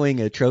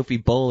arrowing a trophy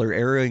bull or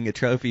arrowing a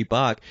trophy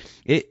buck.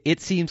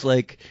 It seems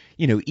like,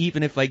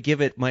 even if I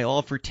give it my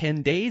all for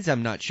 10 days,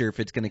 I'm not sure if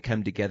it's going to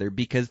come together,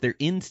 because their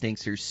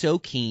instincts are so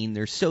keen.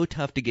 They're so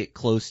tough to get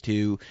close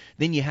to.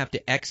 Then you have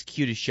to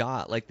execute a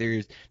shot. Like,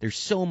 there's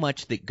so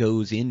much that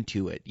goes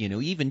into it.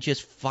 Even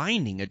just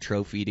finding a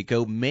trophy to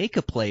go make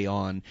a play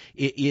on,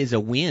 it is a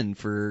win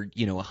for,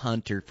 a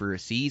hunt or for a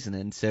season.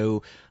 And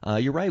so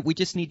you're right. We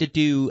just need to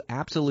do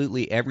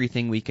absolutely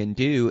everything we can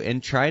do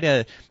and try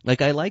to,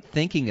 like, I like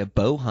thinking of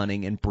bow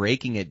hunting and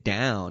breaking it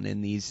down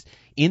in these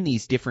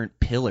different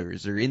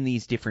pillars, or in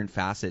these different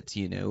facets,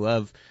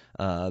 of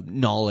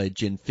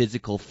knowledge and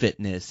physical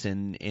fitness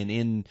and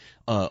in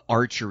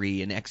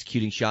archery and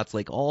executing shots.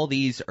 Like, all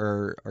these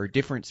are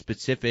different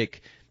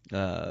specific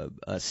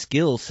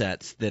skill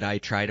sets that I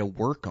try to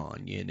work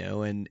on,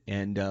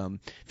 and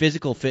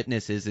physical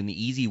fitness is an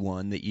easy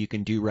one that you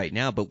can do right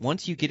now. But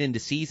once you get into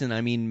season,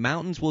 I mean,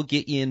 mountains will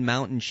get you in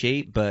mountain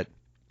shape, but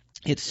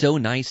it's so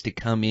nice to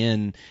come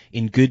in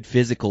good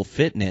physical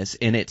fitness,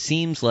 and it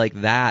seems like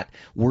that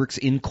works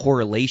in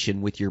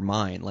correlation with your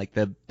mind. Like,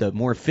 the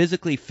more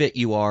physically fit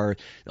you are,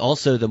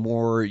 also the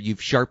more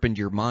you've sharpened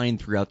your mind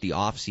throughout the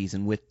off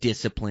season with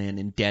discipline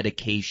and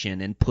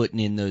dedication and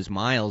putting in those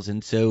miles.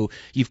 And so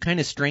you've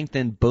kind of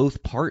strengthened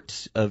both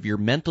parts of your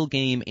mental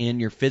game and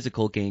your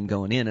physical game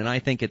going in. And I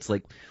think it's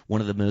like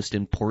one of the most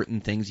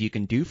important things you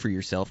can do for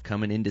yourself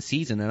coming into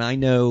season. And I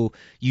know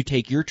you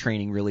take your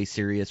training really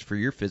serious for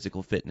your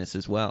physical fitness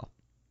as well.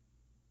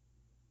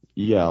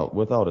 Yeah,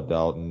 without a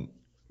doubt. And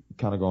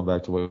kind of going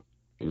back to what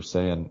you're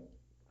saying,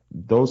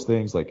 those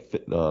things like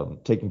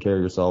taking care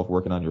of yourself,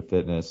 working on your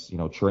fitness,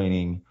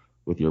 training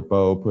with your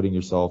bow, putting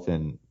yourself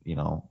in,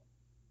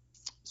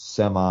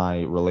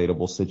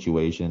 semi-relatable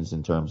situations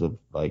in terms of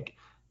like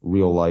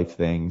real life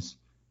things,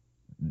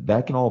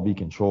 that can all be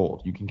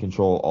controlled. You can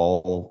control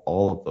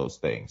all of those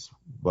things.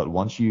 But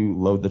once you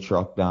load the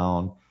truck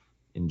down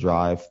and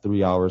drive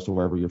 3 hours to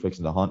wherever you're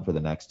fixing to hunt for the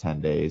next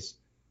 10 days,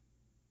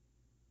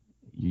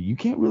 you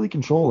can't really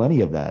control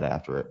any of that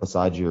after it,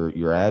 besides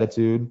your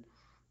attitude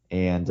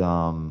and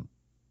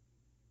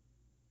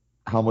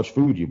how much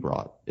food you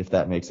brought, if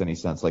that makes any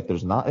sense. Like,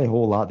 there's not a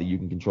whole lot that you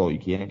can control. You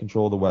can't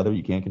control the weather.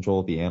 You can't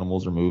control if the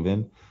animals are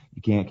moving.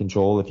 You can't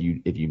control if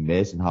you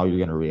miss and how you're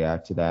going to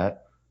react to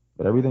that.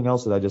 But everything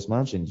else that I just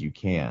mentioned, you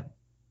can.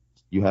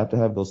 You have to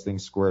have those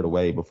things squared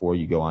away before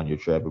you go on your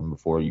trip and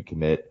before you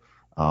commit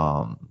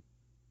to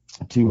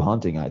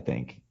hunting, I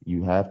think.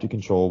 You have to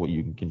control what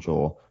you can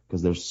control,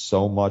 because there's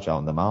so much out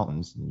in the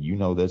mountains, and you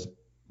know this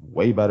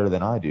way better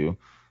than I do,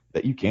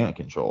 that you can't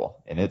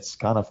control. And it's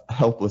kind of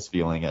helpless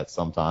feeling at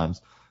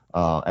times,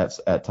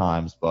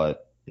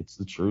 but it's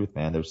the truth,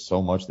 man. There's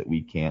so much that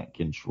we can't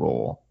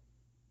control,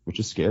 which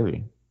is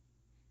scary.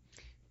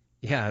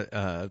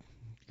 Yeah,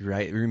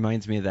 right. It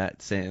reminds me of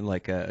that saying,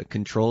 like,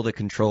 control the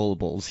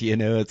controllables.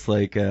 It's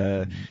like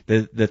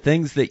the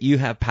things that you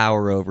have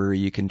power over,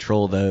 you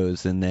control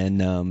those, and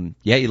then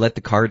you let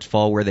the cards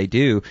fall where they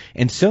do.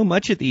 And so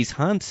much of these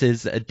hunts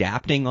is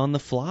adapting on the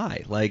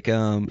fly. Like,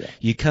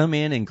 you come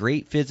in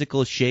great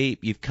physical shape.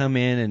 You've come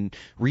in and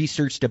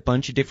researched a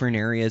bunch of different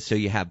areas, so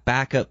you have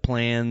backup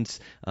plans.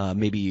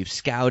 Maybe you've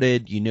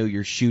scouted.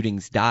 Your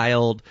shooting's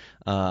dialed.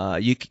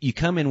 You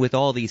come in with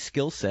all these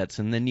skill sets,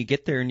 and then you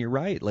get there and you're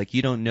right. Like,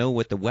 you don't know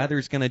what the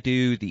weather's going to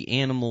do, the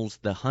animals,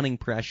 the hunting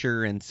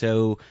pressure. And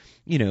so,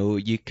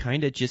 you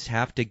kind of just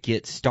have to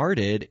get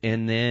started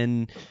and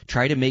then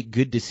try to make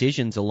good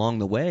decisions along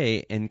the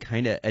way and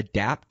kind of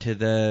adapt to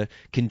the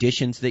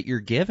conditions that you're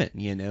given.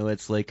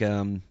 It's like,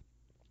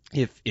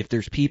 if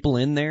there's people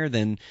in there,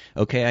 then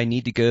okay, I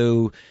need to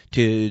go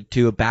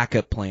to a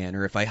backup plan.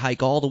 Or if I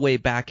hike all the way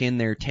back in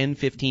there 10,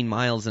 15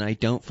 miles and I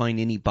don't find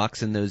any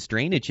bucks in those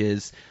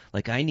drainages,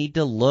 like, I need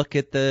to look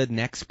at the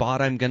next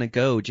spot I'm going to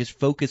go, just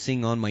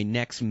focusing on my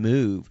next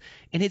move.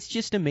 And it's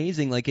just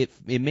amazing. Like, it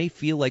may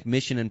feel like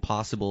Mission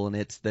Impossible and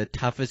it's the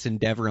toughest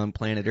endeavor on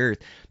planet Earth,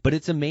 but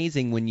it's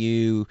amazing when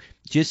you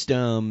just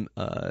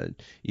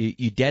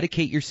you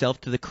dedicate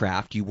yourself to the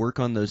craft, you work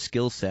on those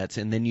skill sets,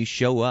 and then you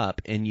show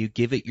up and you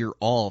give it your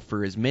all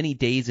for as many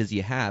days as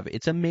you have.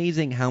 It's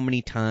amazing how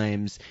many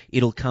times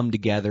it'll come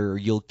together, or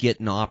you'll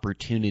get an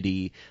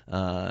opportunity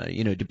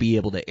to be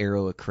able to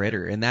arrow a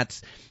critter. And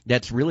that's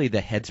really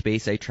the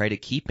headspace I try to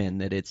keep in,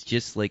 that it's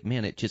just like,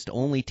 man, it just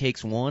only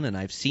takes one. And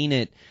I've seen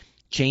it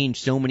change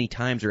so many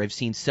times, or I've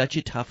seen such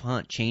a tough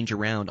hunt change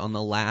around on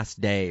the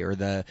last day or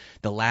the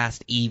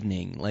last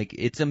evening. Like,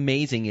 it's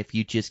amazing if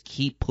you just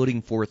keep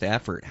putting forth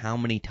effort, how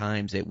many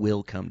times it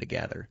will come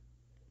together.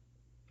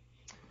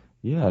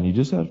 Yeah, and you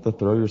just have to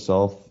throw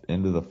yourself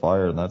into the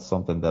fire, and that's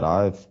something that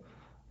I've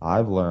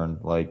learned.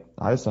 Like,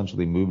 I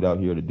essentially moved out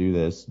here to do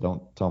this.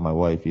 Don't tell my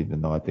wife,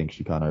 even though I think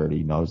she kind of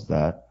already knows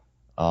that.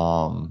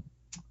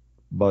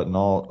 But in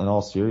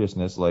all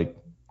seriousness, like,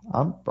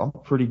 I'm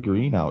pretty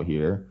green out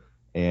here,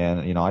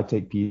 and I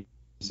take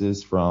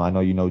pieces from, I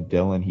know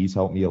Dylan, he's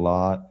helped me a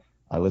lot.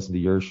 I listen to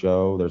your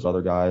show. There's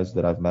other guys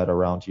that I've met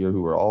around here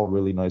who are all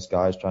really nice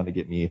guys trying to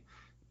get me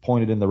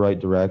pointed in the right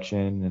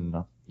direction. And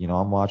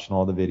I'm watching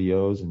all the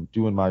videos and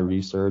doing my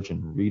research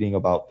and reading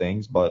about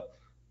things, but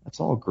that's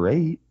all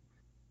great.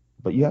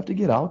 But you have to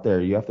get out there.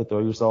 You have to throw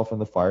yourself in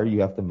the fire.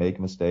 You have to make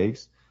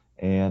mistakes,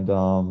 and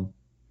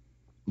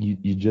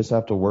you just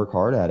have to work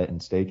hard at it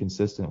and stay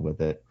consistent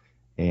with it,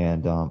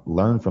 and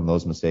learn from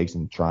those mistakes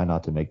and try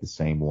not to make the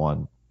same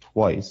one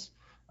twice.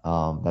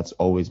 That's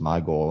always my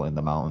goal in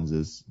the mountains,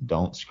 is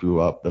don't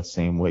screw up the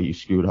same way you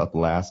screwed up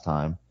last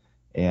time.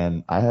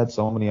 And I had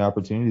so many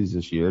opportunities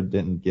this year,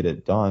 didn't get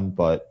it done,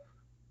 but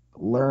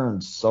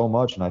learned so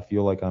much, and I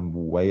feel like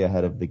I'm way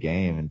ahead of the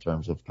game in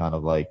terms of kind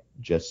of like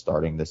just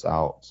starting this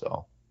out.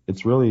 So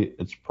it's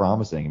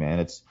promising, man.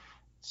 It's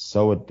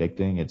so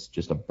addicting. It's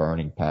just a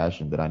burning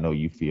passion that I know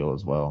you feel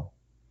as well.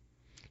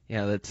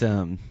 Yeah,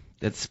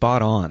 that's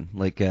spot on.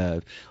 Like,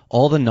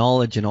 all the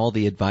knowledge and all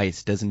the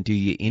advice doesn't do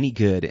you any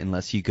good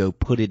unless you go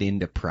put it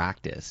into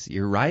practice.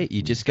 You're right.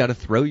 You just got to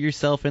throw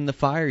yourself in the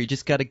fire. You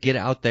just got to get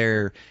out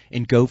there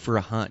and go for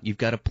a hunt. You've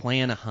got to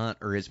plan a hunt,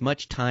 or as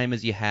much time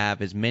as you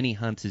have, as many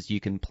hunts as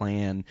you can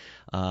plan.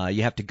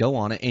 You have to go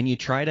on it, and you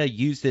try to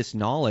use this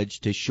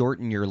knowledge to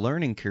shorten your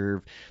learning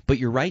curve. But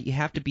you're right. You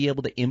have to be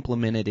able to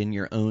implement it in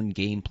your own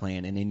game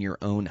plan and in your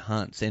own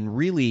hunts. And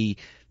really,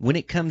 when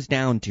it comes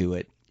down to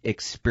it,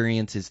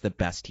 experience is the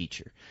best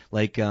teacher.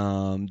 Like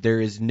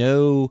there is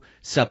no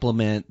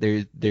supplement,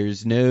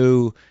 there's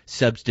no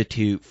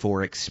substitute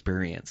for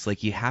experience.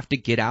 Like you have to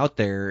get out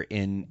there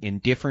in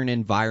different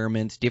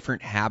environments,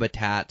 different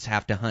habitats,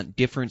 have to hunt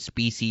different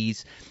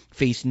species,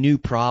 face new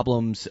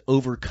problems,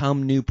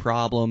 overcome new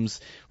problems.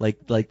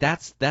 Like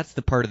that's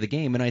the part of the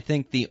game. And I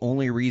think the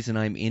only reason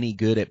I'm any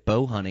good at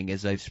bow hunting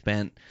is I've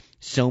spent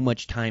so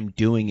much time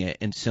doing it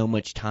and so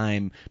much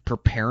time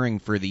preparing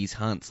for these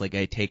hunts. Like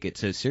I take it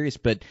so serious,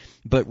 but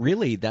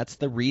really that's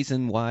the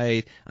reason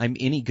why I'm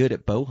any good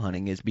at bow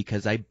hunting, is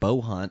because I bow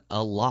hunt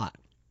a lot.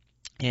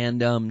 And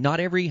not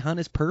every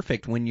hunt is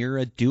perfect. When you're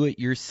a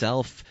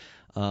do-it-yourself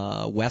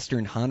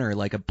Western hunter,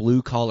 like a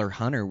blue-collar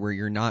hunter, where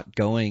you're not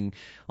going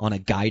on a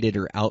guided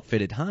or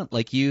outfitted hunt,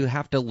 like you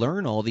have to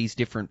learn all these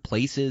different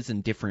places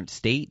and different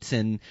states.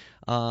 And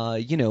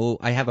I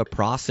have a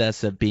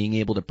process of being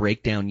able to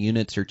break down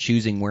units or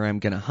choosing where I'm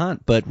going to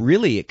hunt, but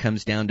really it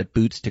comes down to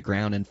boots to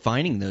ground and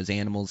finding those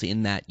animals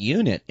in that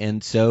unit.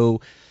 And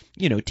so,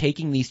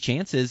 taking these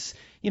chances,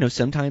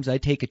 sometimes I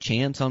take a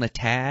chance on a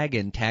tag,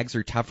 and tags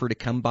are tougher to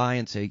come by,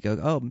 and so you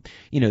go,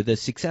 the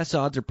success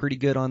odds are pretty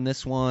good on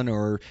this one,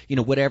 or,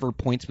 whatever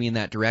points me in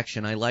that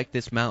direction. I like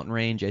this mountain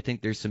range. I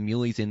think there's some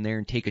muleys in there,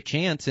 and take a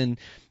chance. And,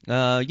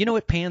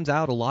 it pans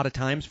out a lot of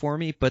times for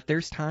me, but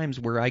there's times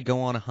where I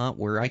go on a hunt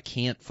where I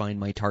can't find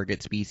my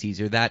target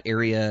species, or that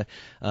area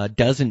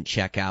doesn't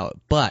check out.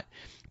 But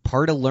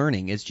part of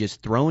learning is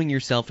just throwing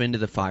yourself into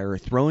the fire,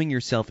 throwing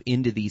yourself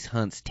into these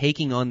hunts,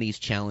 taking on these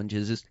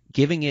challenges, is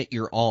giving it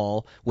your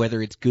all,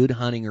 whether it's good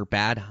hunting or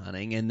bad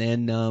hunting. And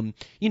then,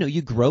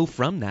 you grow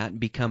from that and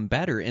become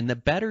better. And the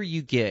better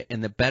you get,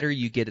 and the better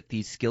you get at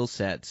these skill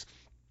sets,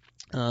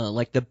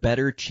 like the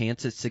better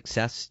chance of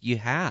success you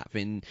have.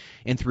 And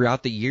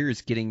throughout the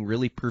years, getting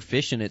really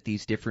proficient at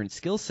these different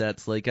skill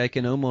sets, like I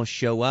can almost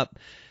show up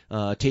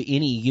to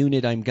any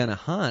unit I'm gonna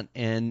hunt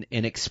and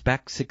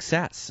expect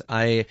success.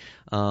 I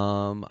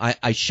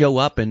show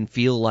up and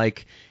feel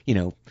like,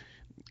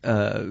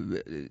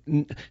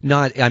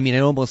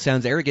 it almost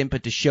sounds arrogant,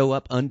 but to show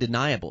up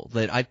undeniable,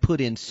 that I've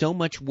put in so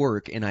much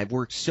work and I've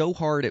worked so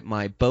hard at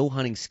my bow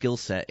hunting skill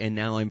set, and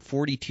now I'm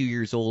 42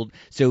 years old.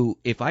 So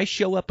if I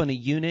show up on a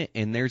unit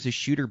and there's a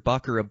shooter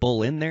buck or a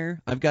bull in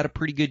there, I've got a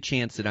pretty good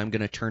chance that I'm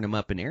going to turn them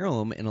up and arrow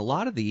them. And a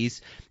lot of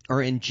these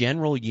are in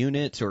general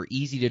units or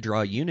easy to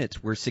draw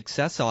units where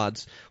success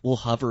odds will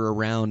hover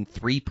around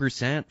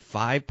 3%,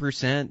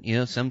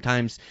 5%,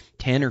 sometimes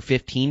 10 or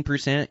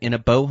 15% in a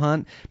bow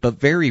hunt, but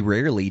very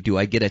rarely do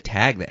I get a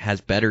tag that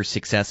has better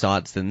success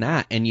odds than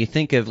that. And you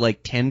think of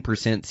like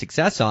 10%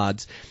 success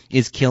odds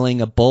is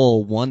killing a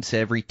bull once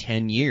every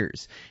 10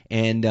 years.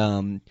 And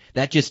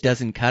that just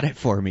doesn't cut it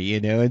for me,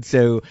 And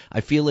so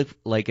I feel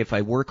like if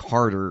I work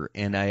harder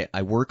and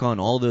I work on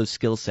all those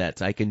skill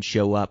sets, I can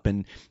show up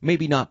and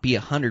maybe not be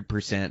 100%,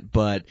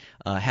 but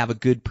have a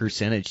good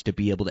percentage to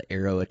be able to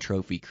arrow a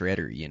trophy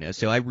critter,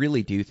 So I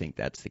really do think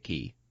that's the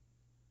key.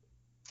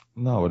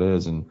 No, it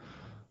is. And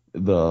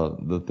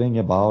the thing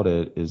about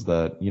it is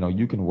that,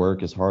 you can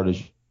work as hard as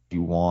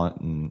you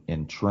want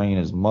and train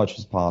as much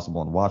as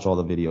possible and watch all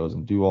the videos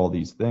and do all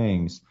these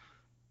things.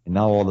 And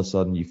now all of a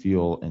sudden you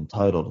feel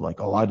entitled,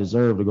 like, oh, I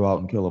deserve to go out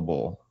and kill a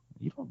bull.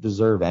 You don't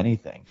deserve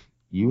anything.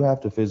 You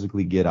have to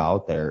physically get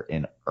out there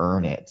and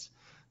earn it.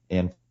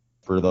 And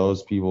for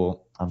those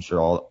people, I'm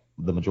sure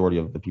the majority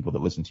of the people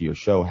that listen to your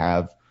show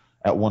have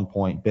at one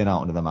point been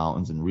out into the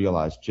mountains and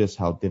realized just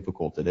how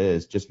difficult it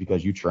is. Just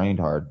because you trained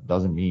hard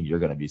doesn't mean you're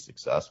going to be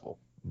successful.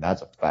 And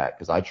that's a fact,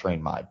 because I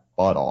trained my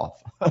butt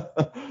off.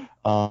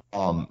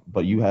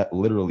 But you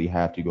literally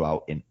have to go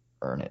out and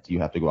earn it. You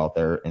have to go out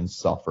there and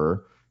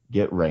suffer,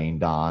 get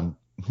rained on,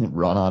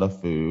 run out of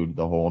food,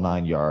 the whole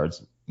 9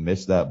 yards,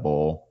 miss that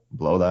bull,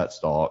 blow that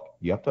stalk.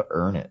 You have to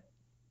earn it.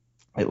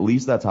 At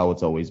least that's how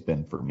it's always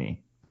been for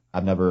me.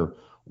 I've never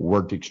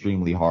worked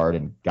extremely hard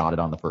and got it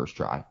on the first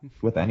try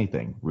with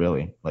anything,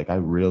 really. Like I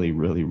really,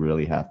 really,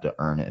 really have to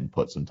earn it and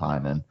put some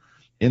time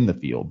in the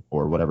field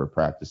or whatever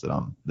practice that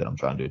I'm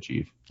trying to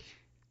achieve.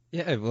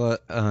 Yeah, well,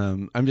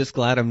 I'm just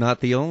glad I'm not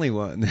the only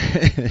one. Me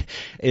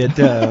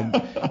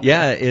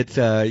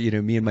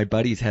and my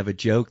buddies have a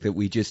joke that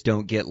we just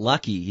don't get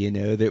lucky,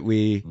 that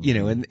we,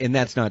 and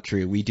that's not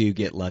true. We do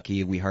get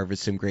lucky. We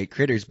harvest some great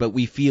critters, but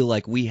we feel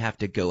like we have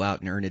to go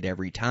out and earn it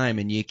every time,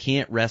 and you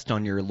can't rest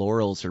on your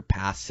laurels or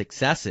past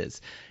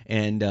successes.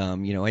 And,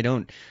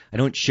 I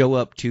don't show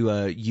up to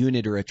a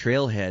unit or a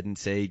trailhead and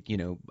say,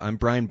 I'm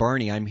Brian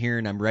Barney, I'm here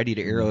and I'm ready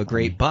to arrow a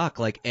great buck.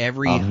 Like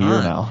every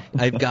hunt,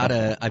 I've got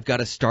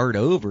to start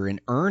over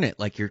and earn it,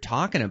 like you're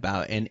talking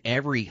about. And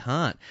every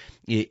hunt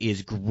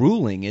is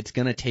grueling. It's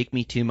going to take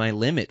me to my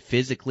limit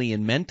physically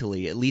and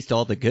mentally, at least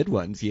all the good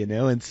ones,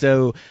 And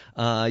so,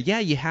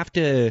 you have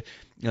to,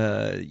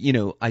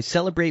 I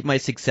celebrate my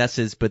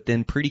successes, but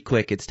then pretty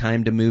quick it's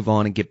time to move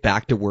on and get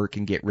back to work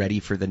and get ready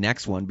for the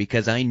next one,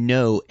 because I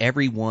know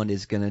everyone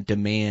is going to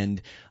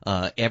demand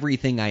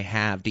everything I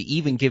have to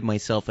even give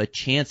myself a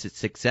chance at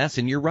success.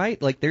 And you're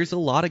right, like there's a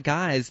lot of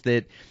guys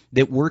that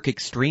work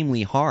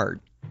extremely hard.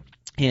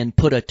 and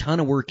put a ton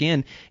of work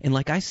in. And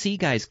like I see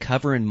guys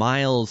covering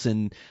miles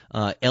and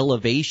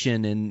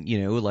elevation,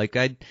 and like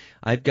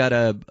I've got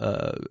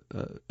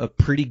a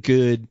pretty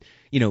good,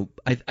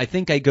 I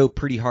think I go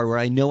pretty hard, where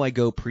I know I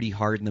go pretty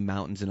hard in the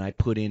mountains and I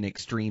put in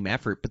extreme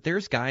effort. But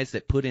there's guys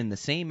that put in the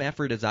same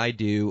effort as I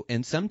do,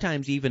 and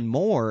sometimes even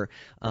more.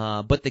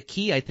 But the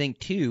key, I think,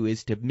 too,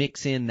 is to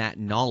mix in that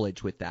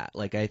knowledge with that.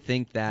 Like I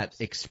think that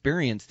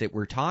experience that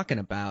we're talking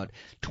about,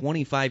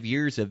 25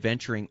 years of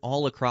venturing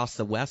all across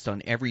the West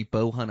on every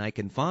bow hunt I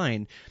can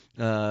find,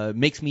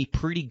 makes me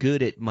pretty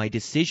good at my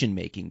decision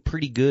making,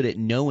 pretty good at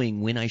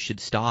knowing when I should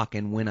stalk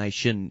and when I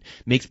shouldn't,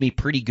 makes me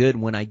pretty good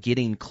when I get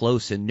in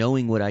close and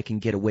knowing what I can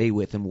get away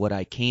with and what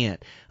I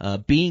can't.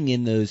 Being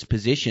in those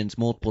positions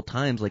multiple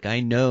times, like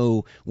I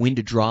know when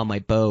to draw my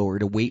bow or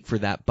to wait for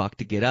that buck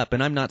to get up.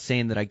 And I'm not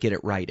saying that I get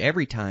it right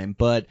every time,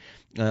 but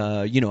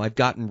I've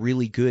gotten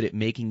really good at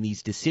making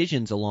these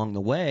decisions along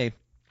the way.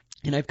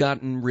 And I've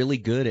gotten really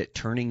good at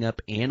turning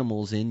up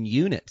animals in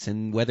units,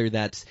 and whether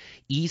that's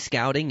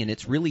e-scouting, and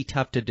it's really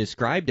tough to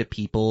describe to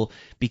people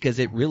because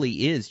it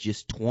really is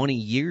just 20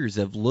 years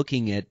of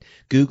looking at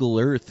Google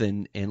Earth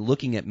and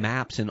looking at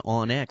maps and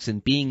OnX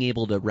and being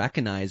able to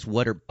recognize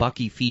what our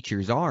bucky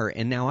features are.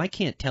 And now I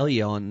can't tell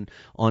you on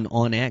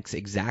OnX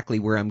exactly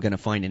where I'm going to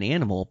find an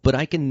animal, but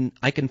I can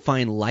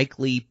find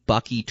likely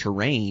bucky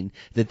terrain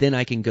that then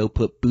I can go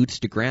put boots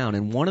to ground.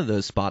 And one of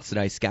those spots that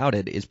I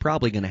scouted is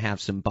probably going to have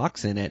some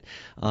bucks in it.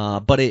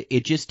 But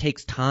it just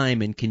takes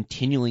time and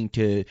continuing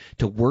to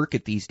work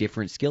at these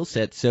different skill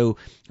sets. So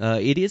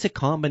it is a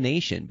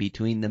combination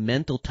between the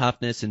mental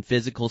toughness and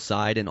physical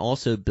side, and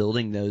also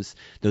building those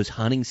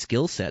hunting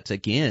skill sets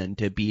again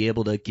to be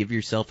able to give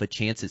yourself a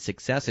chance at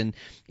success. And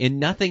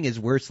nothing is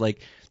worse.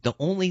 Like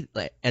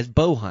as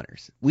bow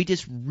hunters, we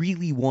just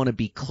really want to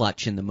be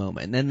clutch in the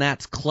moment. And then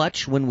that's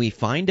clutch when we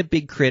find a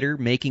big critter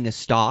making a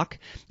stalk.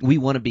 We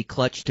want to be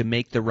clutch to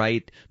make the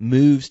right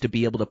moves to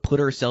be able to put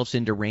ourselves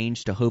into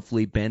range to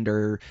hopefully bend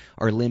our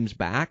limbs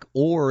back,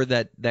 or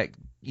that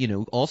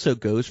also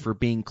goes for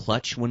being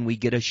clutch when we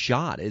get a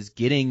shot, is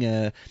getting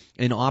an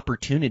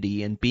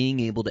opportunity and being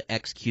able to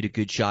execute a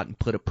good shot and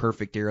put a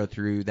perfect arrow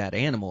through that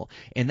animal.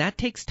 And that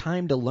takes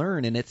time to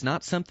learn, and it's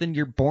not something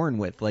you're born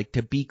with. Like,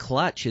 to be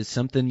clutch is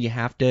something you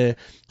have to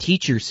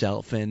teach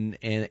yourself and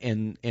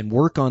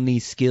work on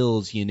these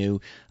skills.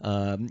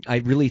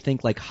 I really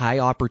think like high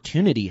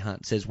opportunity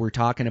hunts, as we're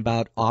talking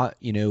about,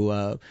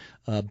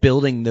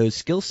 building those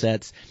skill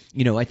sets,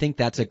 I think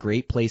that's a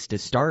great place to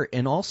start.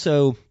 And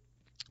also,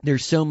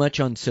 there's so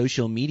much on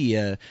social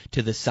media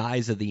to the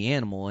size of the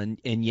animal. And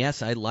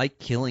yes, I like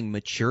killing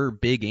mature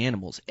big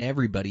animals.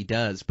 Everybody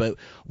does. But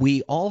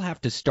we all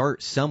have to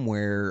start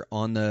somewhere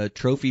on the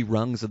trophy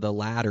rungs of the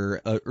ladder,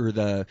 or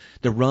the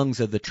rungs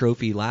of the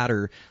trophy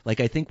ladder. Like,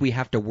 I think we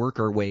have to work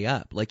our way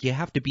up. Like, you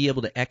have to be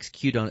able to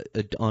execute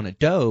on a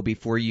doe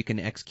before you can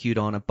execute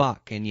on a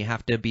buck. And you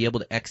have to be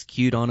able to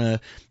execute on a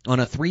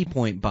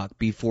 3-point buck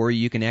before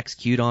you can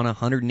execute on a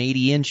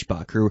 180-inch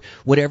buck, or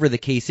whatever the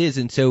case is.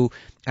 And so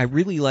I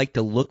really like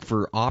to look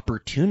for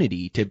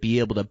opportunity to be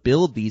able to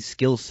build these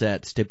skill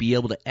sets, to be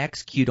able to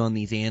execute on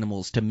these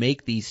animals, to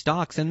make these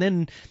stalks. And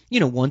then,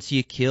 once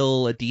you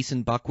kill a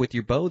decent buck with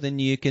your bow, then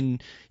you can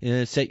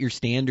set your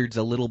standards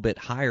a little bit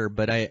higher.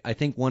 But I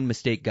think one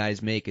mistake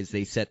guys make is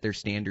they set their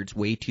standards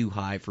way too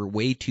high for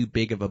way too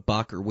big of a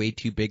buck or way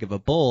too big of a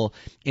bull,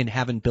 and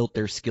haven't built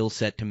their skill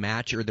set to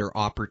match, or their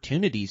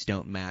opportunities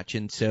don't match.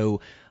 And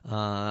so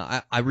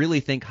I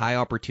really think high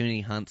opportunity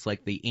hunts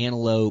like the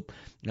antelope,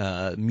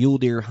 mule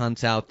deer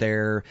hunts out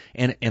there,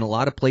 and a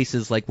lot of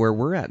places like where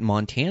we're at in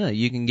Montana,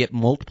 you can get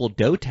multiple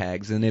doe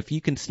tags. And if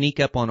you can sneak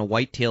up on a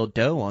white-tailed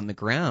doe on the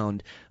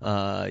ground,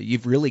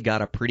 you've really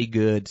got a pretty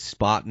good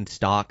spot and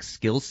stalk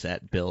skill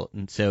set built.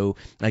 And so,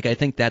 like, I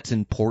think that's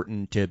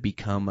important to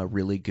become a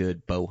really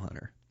good bow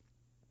hunter.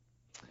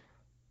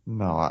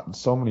 No,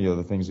 so many of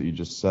the things that you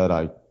just said,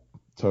 I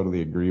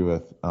totally agree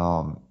with.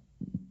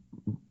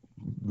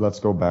 Let's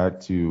go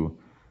back to,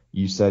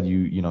 you said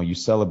you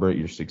celebrate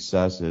your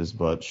successes,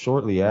 but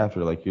shortly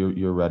after, like,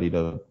 you're ready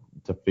to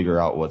figure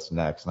out what's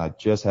next. And I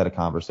just had a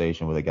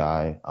conversation with a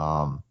guy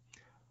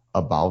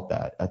about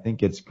that. I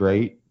think it's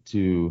great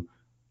to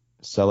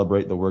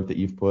celebrate the work that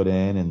you've put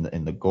in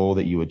and the goal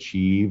that you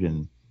achieved,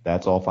 and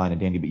that's all fine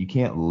and dandy, but you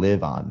can't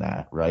live on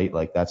that, right?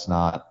 Like, that's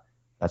not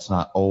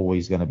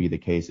always going to be the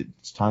case.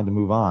 It's time to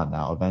move on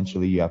now.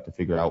 Eventually you have to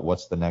figure out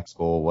what's the next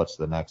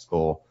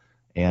goal.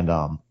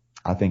 And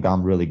I think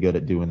I'm really good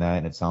at doing that,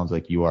 and it sounds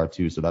like you are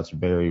too. So that's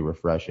very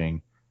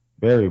refreshing,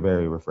 very,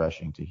 very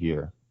refreshing to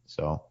hear.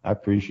 So I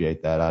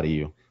appreciate that out of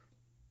you.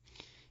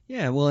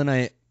 Yeah, well, and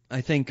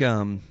I think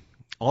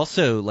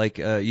also, like,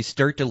 you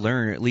start to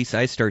learn, or at least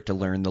I start to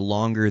learn the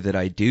longer that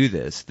I do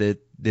this, that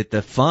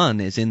the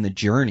fun is in the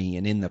journey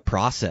and in the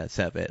process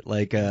of it.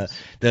 Like,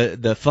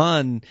 the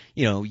fun,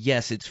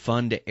 yes, it's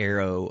fun to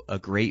arrow a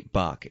great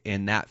buck,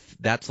 and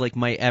that's like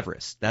my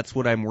Everest. That's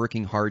what I'm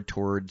working hard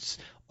towards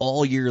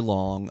all year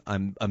long.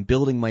 I'm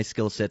building my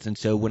skill sets, and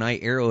so when I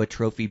arrow a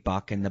trophy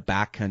buck in the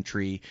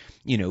backcountry,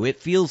 it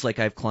feels like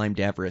I've climbed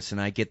Everest, and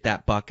I get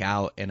that buck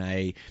out and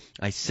I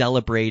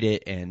celebrate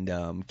it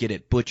and get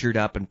it butchered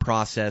up and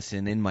processed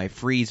and in my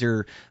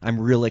freezer.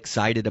 I'm real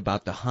excited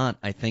about the hunt.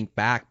 I think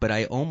back, but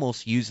I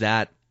almost use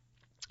that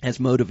as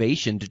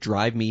motivation to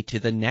drive me to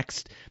the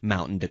next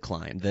mountain to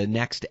climb, the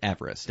next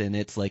Everest. And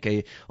it's like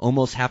I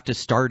almost have to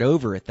start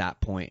over at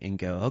that point and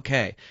go,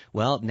 okay,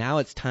 well, now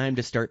it's time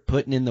to start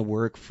putting in the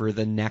work for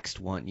the next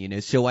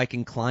one, so I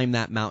can climb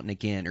that mountain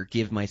again or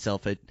give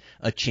myself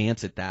a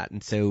chance at that.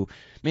 And so,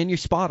 man, you're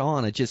spot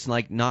on. It's just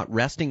like not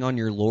resting on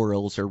your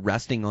laurels or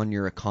resting on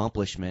your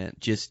accomplishment,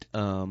 just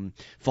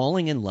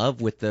falling in love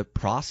with the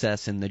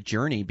process and the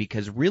journey,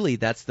 because really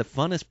that's the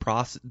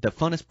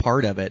funnest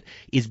part of it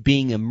is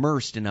being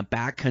immersed in a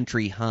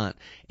backcountry hunt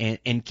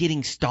and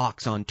getting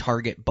stalks on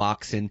target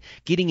bucks and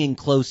getting in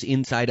close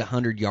inside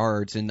 100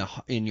 yards and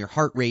your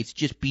heart rate's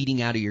just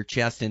beating out of your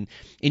chest, and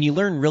you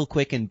learn real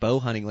quick in bow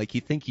hunting, like you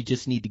think you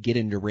just need to get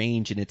into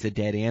range and it's a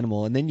dead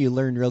animal, and then you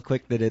learn real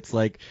quick that it's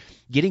like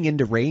getting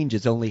into range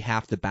is only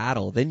half the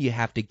battle. Then you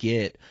have to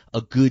get a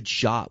good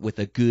shot with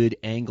a good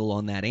angle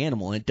on that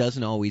animal. It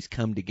doesn't always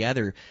come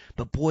together.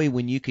 But boy,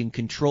 when you can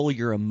control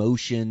your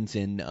emotions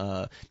and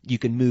you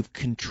can move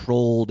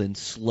controlled and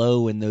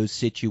slow in those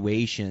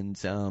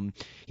situations,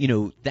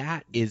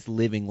 that is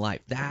living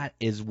life. That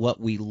is what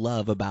we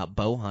love about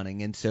bow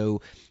hunting. And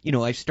so,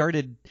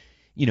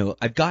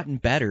 I've gotten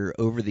better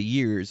over the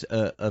years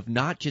of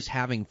not just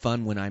having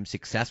fun when I'm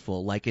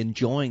successful, like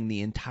enjoying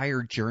the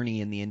entire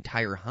journey and the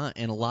entire hunt.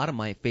 And a lot of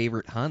my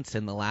favorite hunts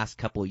in the last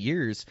couple of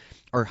years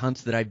are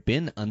hunts that I've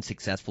been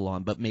unsuccessful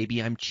on, but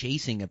maybe I'm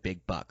chasing a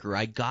big buck or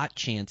I got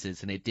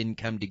chances and it didn't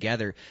come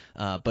together.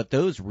 But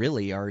those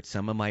really are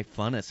some of my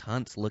funnest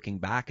hunts looking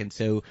back. And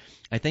so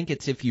I think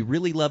it's, if you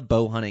really love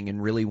bow hunting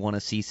and really want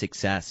to see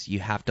success, you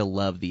have to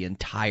love the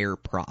entire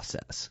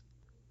process.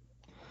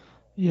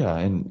 Yeah,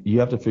 and you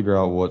have to figure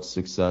out what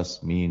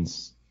success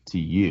means to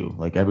you.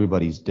 Like,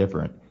 everybody's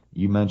different.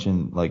 You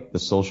mentioned like the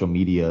social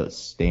media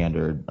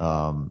standard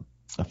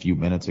a few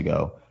minutes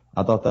ago.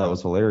 I thought that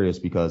was hilarious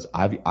because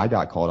I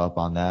got caught up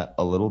on that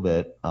a little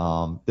bit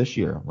this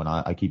year when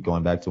I keep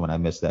going back to when I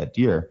missed that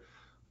deer.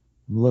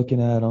 I'm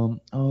looking at him,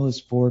 oh, his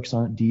forks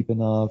aren't deep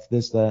enough,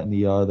 this, that, and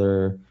the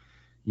other.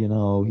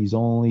 He's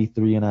only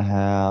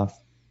 3.5.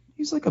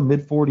 He's like a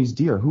mid-40s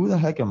deer. Who the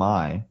heck am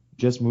I,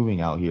 just moving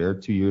out here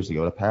 2 years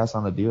ago, to pass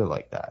on a deer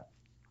like that?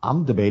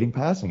 I'm debating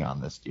passing on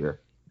this deer.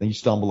 Then you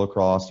stumble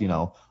across,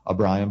 a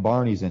Brian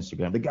Barney's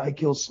Instagram. The guy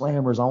kills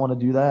slammers. I want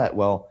to do that.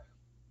 Well,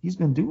 he's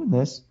been doing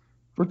this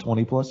for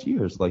 20 plus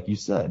years, like you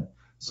said.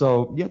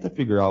 So you have to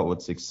figure out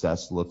what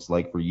success looks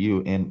like for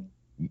you. And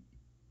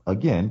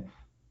again,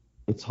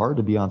 it's hard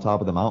to be on top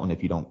of the mountain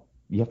if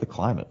you have to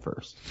climb it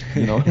first.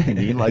 You know what I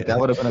mean? Like, that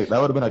would have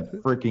been a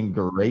freaking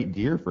great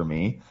deer for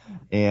me.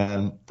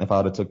 And if I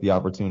would have took the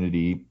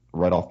opportunity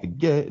right off the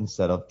get,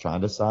 instead of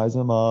trying to size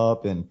him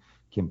up and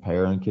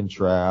compare and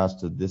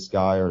contrast to this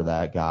guy or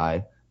that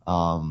guy,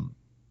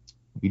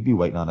 we'd be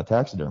waiting on a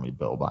taxidermy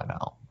bill by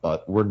now,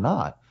 but we're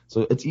not.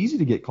 So it's easy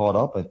to get caught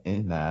up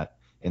in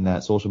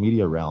that social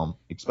media realm,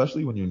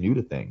 especially when you're new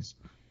to things.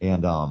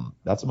 And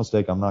that's a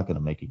mistake I'm not going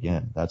to make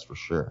again. That's for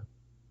sure.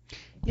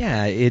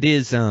 Yeah, it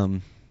is.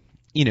 I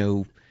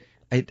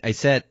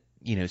set,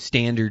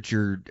 standards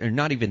or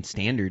not even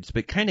standards,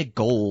 but kind of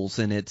goals.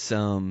 And it's,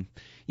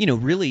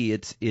 really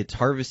it's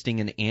harvesting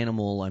an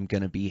animal I'm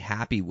going to be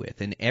happy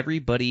with. And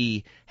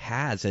everybody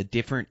has a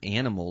different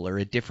animal or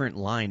a different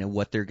line of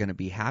what they're going to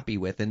be happy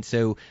with. And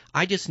so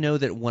I just know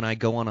that when I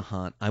go on a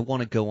hunt, I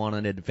want to go on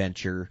an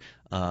adventure.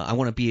 I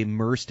want to be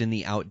immersed in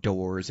the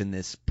outdoors in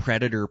this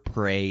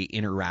predator-prey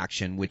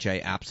interaction, which I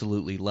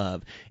absolutely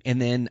love.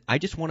 And then I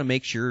just want to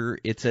make sure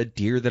it's a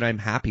deer that I'm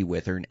happy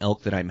with or an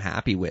elk that I'm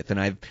happy with. And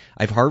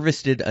I've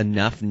harvested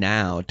enough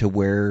now to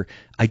where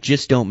I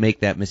just don't make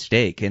that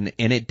mistake. And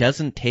it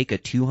doesn't take a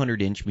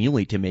 200-inch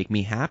muley to make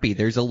me happy.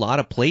 There's a lot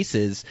of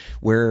places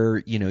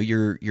where,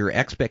 your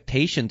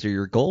expectations or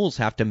your goals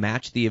have to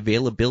match the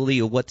availability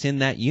of what's in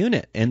that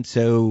unit. And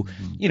so,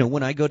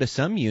 when I go to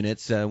some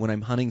units, when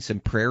I'm hunting some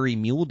prairie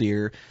mule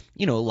deer,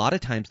 a lot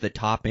of times the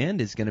top end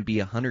is going to be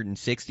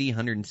 160,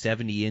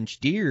 170 inch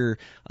deer,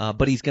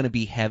 but he's going to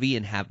be heavy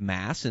and have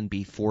mass and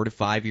be 4 to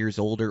 5 years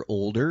old or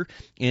older.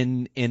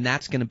 And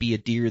that's going to be a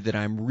deer that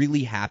I'm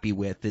really happy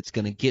with. That's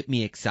going to get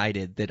me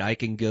excited that I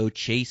can go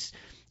chase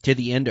to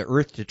the end of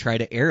earth to try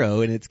to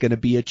arrow, and it's going to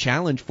be a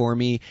challenge for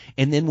me.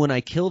 And then when I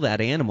kill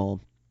that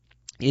animal,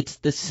 it's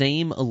the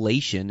same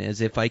elation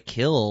as if I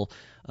kill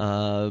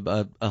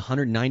a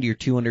 190 or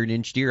 200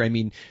 inch deer. I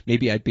mean,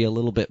 maybe I'd be a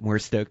little bit more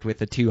stoked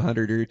with a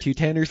 200 or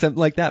 210 or something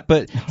like that.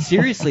 But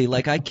seriously,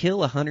 like, I kill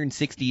a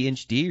 160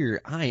 inch deer,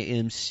 I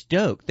am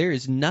stoked. There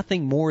is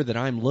nothing more that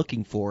I'm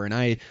looking for. And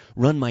I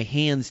run my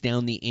hands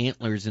down the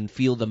antlers and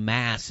feel the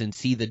mass and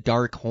see the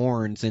dark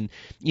horns. And,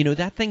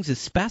 that thing's a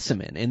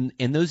specimen.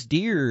 And those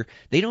deer,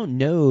 they don't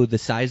know the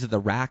size of the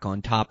rack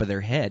on top of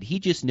their head. He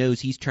just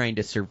knows he's trying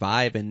to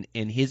survive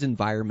in his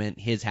environment,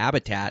 his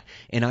habitat.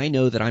 And I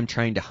know that I'm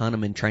trying to hunt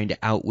him and trying to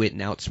outwit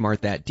and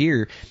outsmart that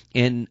deer.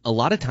 And a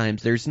lot of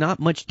times there's not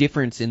much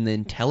difference in the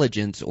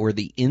intelligence or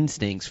the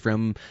instincts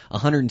from a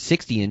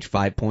 160-inch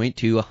 5-point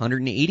to a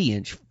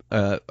 180-inch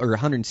or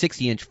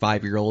 160-inch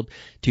 5-year-old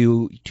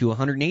to a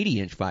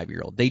 180-inch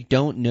 5-year-old. They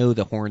don't know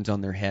the horns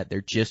on their head. They're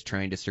just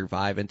trying to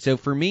survive. And so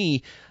for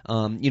me,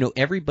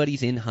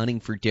 everybody's in hunting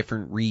for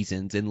different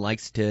reasons and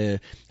likes to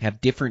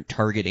have different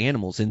target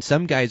animals. And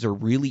some guys are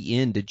really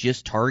into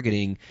just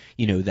targeting,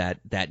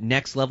 that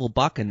next level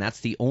buck, and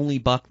that's the only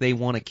buck they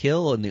want to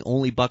kill and the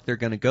only buck they're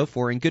going to go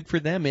for. And good for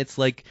them. It's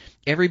like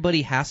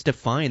everybody has to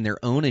find their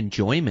own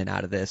enjoyment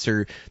out of this,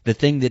 or the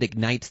thing that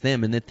ignites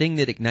them. And the thing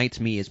that ignites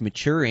me is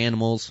mature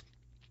animals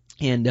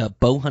and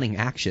bow hunting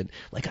action.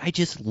 Like, I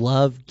just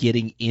love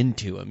getting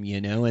into them,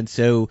 and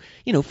so,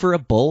 for a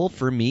bull,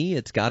 for me,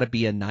 it's got to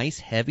be a nice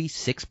heavy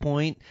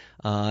 6-point.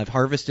 I've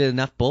harvested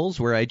enough bulls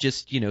where I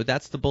just,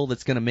 that's the bull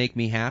that's going to make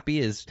me happy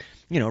is,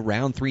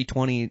 around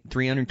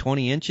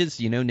 320 inches.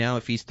 Now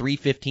if he's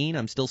 315,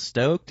 I'm still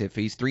stoked. If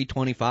he's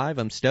 325,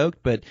 I'm stoked.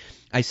 But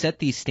I set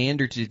these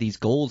standards or these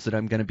goals that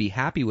I'm going to be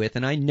happy with.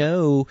 And I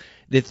know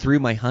that through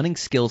my hunting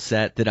skill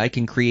set that I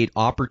can create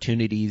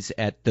opportunities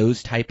at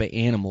those type of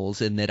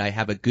animals, and that I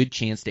have a good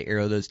chance to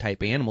arrow those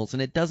type of animals.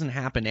 And it doesn't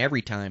happen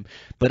every time,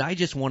 but I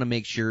just want to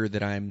make sure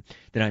that I'm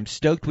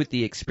stoked with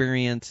the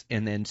experience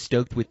and then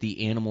stoked with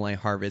the animal I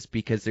harvest,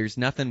 because there's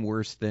nothing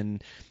worse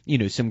than,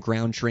 some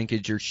ground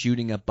shrinkage or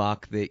shooting a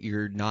buck that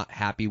you're not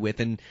happy with.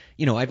 And,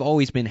 I've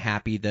always been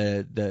happy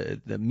the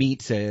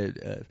meat's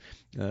the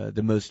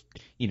most,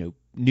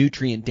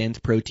 nutrient dense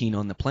protein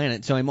on the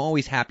planet. So I'm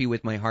always happy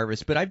with my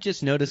harvest, but I've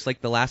just noticed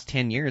like the last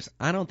 10 years,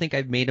 I don't think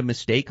I've made a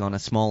mistake on a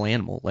small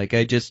animal. Like,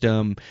 I just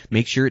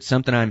make sure it's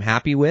something I'm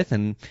happy with.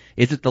 And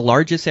is it the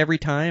largest every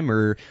time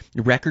or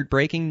record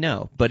breaking?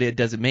 No. But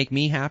does it make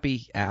me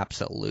happy?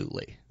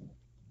 Absolutely.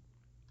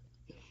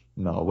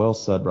 No, well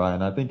said,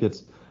 Brian. I think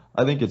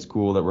it's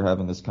cool that we're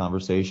having this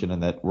conversation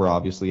and that we're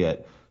obviously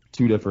at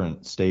two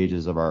different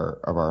stages of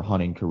our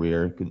hunting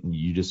career.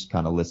 You just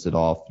kind of listed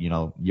off,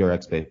 your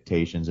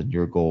expectations and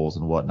your goals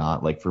and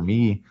whatnot. Like, for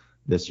me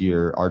this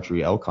year,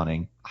 archery elk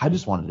hunting, I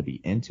just wanted to be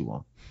into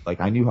them.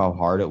 Like, I knew how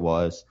hard it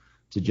was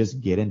to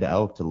just get into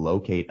elk, to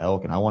locate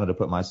elk, and I wanted to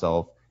put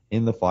myself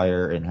in the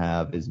fire and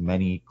have as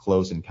many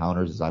close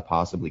encounters as I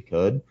possibly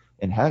could.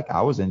 And heck,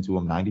 I was into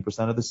them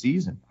 90% of the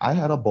season. I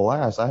had a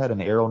blast. I had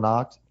an arrow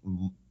knocked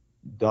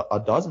a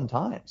dozen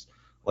times.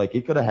 Like,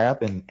 it could have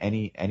happened at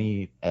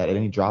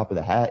any drop of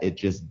the hat. It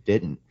just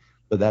didn't.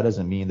 But that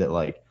doesn't mean that,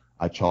 like,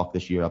 I chalk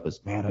this year up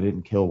as, man, I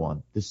didn't kill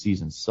one. This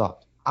season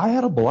sucked. I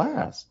had a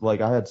blast.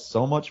 Like, I had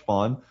so much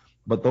fun,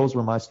 but those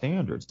were my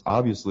standards.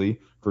 Obviously,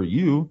 for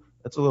you,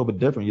 that's a little bit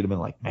different. You'd have been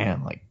like,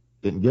 man, like,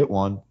 didn't get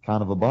one.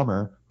 Kind of a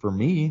bummer. For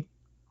me,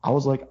 I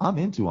was like, I'm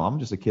into them. I'm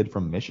just a kid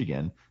from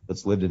Michigan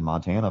that's lived in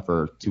Montana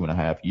for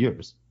 2.5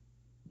 years.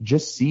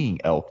 Just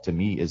seeing elk to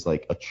me is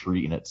like a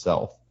treat in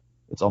itself.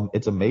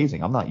 It's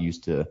amazing. I'm not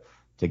used to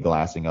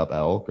glassing up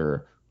elk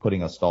or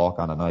putting a stalk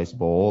on a nice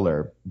bull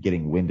or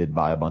getting winded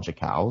by a bunch of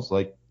cows.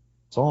 Like,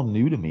 it's all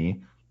new to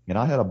me, and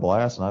I had a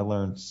blast and I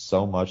learned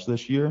so much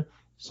this year.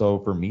 So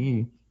for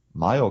me,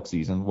 my elk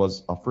season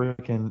was a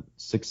freaking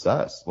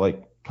success.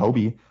 Like,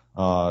 Kobe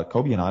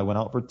and I went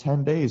out for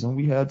 10 days and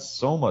we had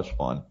so much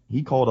fun.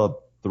 He called a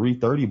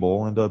 330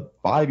 bull into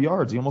 5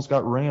 yards. He almost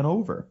got ran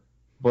over.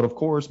 But of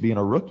course, being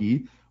a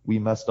rookie, we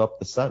messed up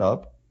the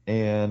setup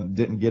and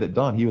didn't get it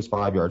done. He was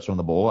 5 yards from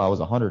the bull. I was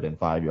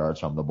 105 yards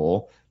from the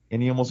bull,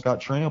 and he almost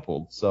got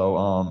trampled.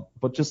 So,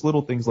 but just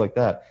little things like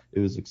that. It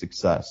was a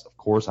success. Of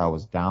course, I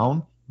was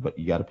down, but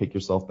you got to pick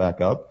yourself back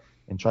up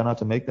and try not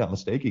to make that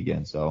mistake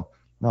again. So,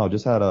 no,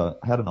 just had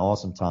an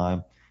awesome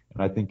time.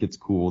 And I think it's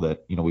cool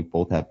that, we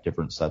both have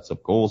different sets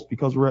of goals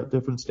because we're at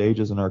different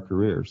stages in our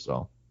careers.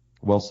 So,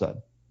 well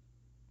said.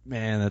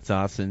 Man, that's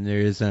awesome.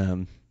 There's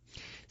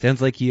sounds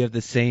like you have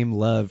the same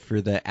love for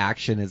the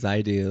action as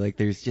I do. Like,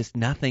 there's just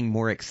nothing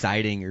more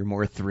exciting or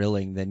more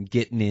thrilling than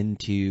getting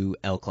into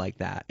elk like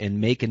that and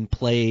making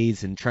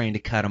plays and trying to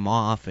cut them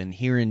off and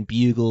hearing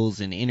bugles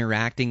and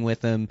interacting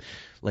with them.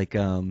 Like,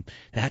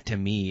 that to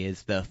me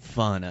is the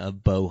fun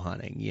of bow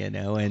hunting,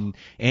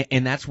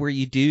 and that's where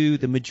you do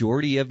the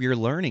majority of your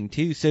learning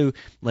too. So,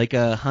 like,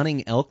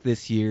 hunting elk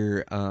this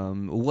year,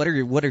 what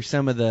are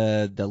some of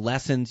the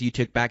lessons you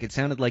took back? It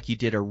sounded like you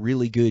did a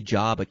really good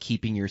job of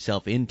keeping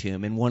yourself into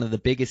them, and one of the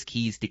biggest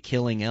keys to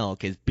killing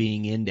elk is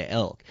being into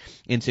elk.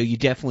 And so you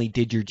definitely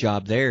did your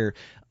job there.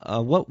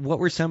 What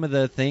were some of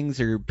the things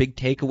or big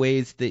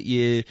takeaways that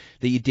you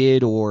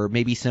did, or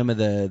maybe some of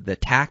the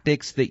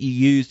tactics that you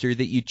used or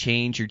that you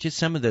changed, or just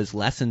some of those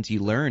lessons you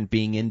learned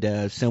being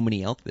into so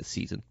many elk this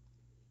season?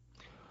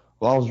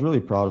 Well, I was really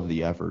proud of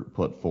the effort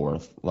put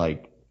forth.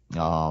 Like,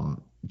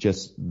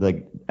 just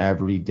the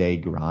everyday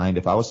grind.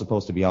 If I was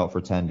supposed to be out for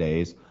 10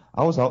 days,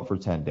 I was out for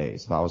 10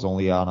 days. If I was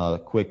only on a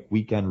quick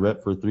weekend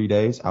rip for 3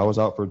 days, I was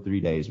out for 3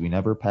 days. We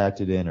never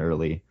packed it in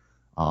early.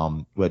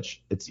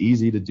 Which it's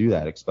easy to do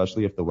that,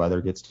 especially if the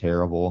weather gets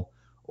terrible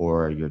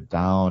or you're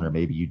down, or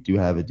maybe you do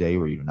have a day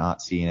where you're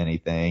not seeing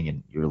anything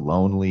and you're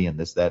lonely and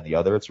this, that, and the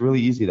other. It's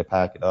really easy to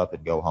pack it up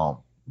and go home.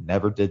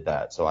 Never did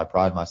that. So I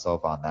pride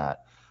myself on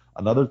that.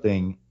 Another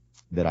thing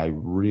that I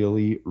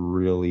really,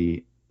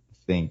 really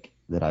think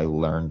that I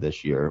learned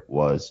this year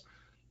was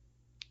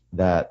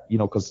that,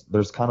 because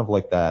there's kind of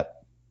like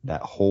that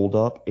hold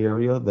up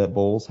area that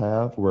bulls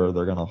have where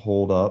they're going to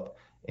hold up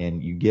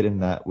and you get in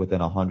that within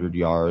 100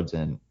 yards.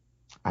 And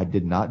I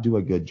did not do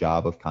a good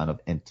job of kind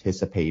of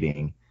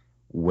anticipating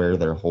where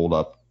their hold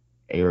up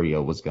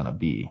area was going to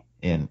be,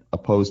 and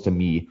opposed to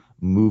me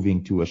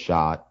moving to a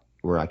shot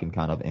where I can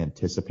kind of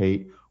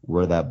anticipate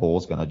where that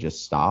bull's going to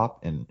just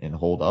stop and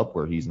hold up,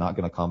 where he's not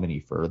going to come any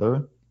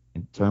further.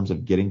 In terms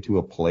of getting to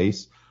a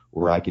place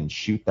where I can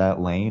shoot that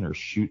lane or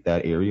shoot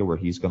that area where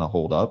he's going to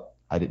hold up,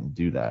 I didn't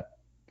do that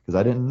because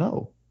I didn't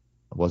know.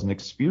 I wasn't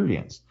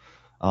experienced.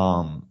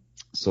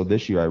 So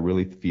this year I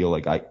really feel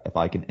like if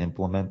I can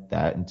implement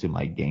that into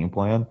my game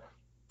plan,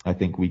 I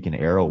think we can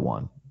arrow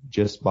one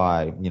just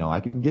by, I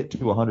can get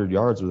to 100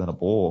 yards within a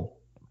bull.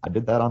 I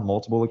did that on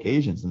multiple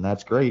occasions, and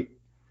that's great.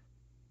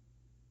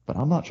 But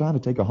I'm not trying to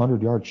take a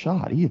 100-yard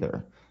shot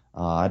either.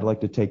 I'd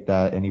like to take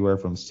that anywhere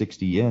from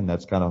 60 in.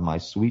 That's kind of my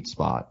sweet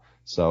spot.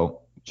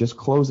 So just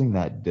closing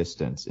that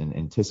distance and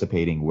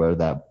anticipating where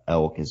that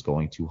elk is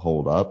going to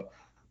hold up,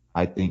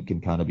 I think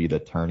can kind of be the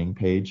turning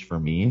page for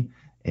me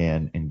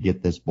and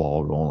get this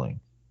ball rolling.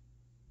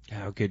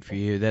 Oh, good for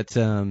you.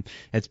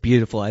 That's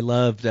beautiful. I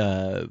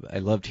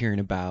loved hearing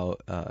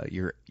about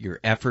your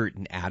effort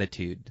and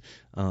attitude.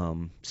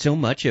 So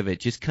much of it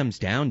just comes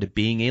down to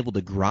being able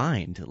to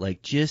grind,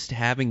 like just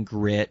having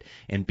grit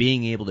and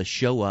being able to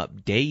show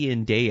up day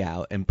in, day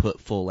out and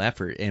put full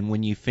effort. And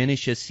when you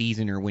finish a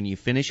season or when you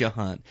finish a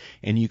hunt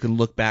and you can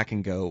look back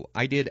and go,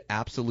 I did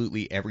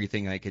absolutely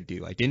everything I could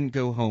do. I didn't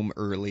go home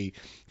early.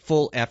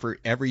 Full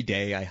effort every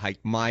day. I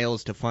hiked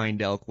miles to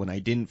find elk when I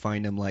didn't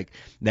find them. Like,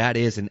 that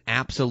is an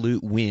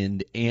absolute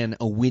win and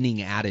a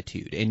winning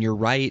attitude. And you're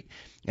right,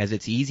 as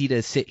it's easy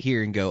to sit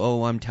here and go,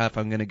 oh, I'm tough,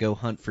 I'm going to go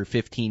hunt for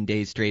 15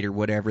 days straight or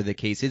whatever the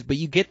case is. But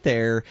you get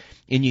there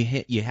and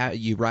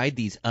you ride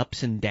these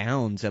ups and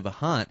downs of a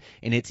hunt,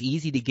 and it's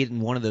easy to get in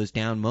one of those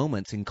down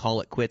moments and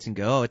call it quits and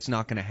go, oh, it's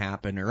not going to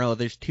happen, or oh,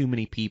 there's too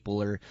many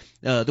people, or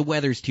the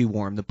weather's too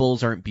warm, the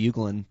bulls aren't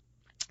bugling.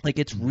 Like,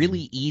 it's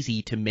really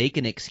easy to make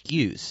an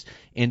excuse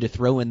and to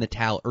throw in the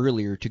towel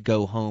earlier to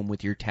go home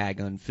with your tag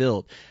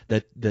unfilled.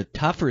 The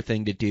tougher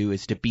thing to do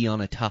is to be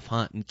on a tough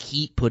hunt and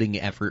keep putting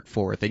effort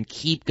forth and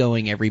keep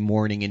going every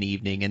morning and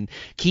evening and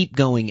keep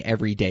going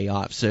every day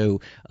off.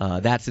 So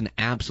that's an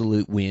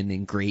absolute win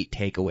and great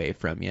takeaway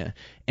from you.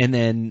 And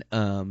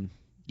then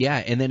yeah,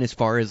 and then as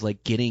far as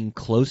like getting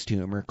close to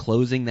him or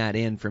closing that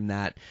in from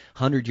that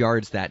 100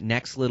 yards, that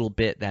next little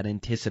bit, that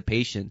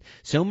anticipation,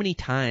 so many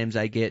times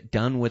I get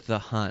done with the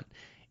hunt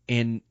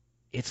and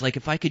it's like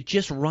if I could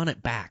just run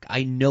it back,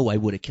 I know I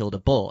would have killed a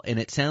bull. And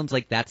it sounds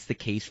like that's the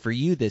case for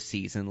you this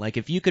season. Like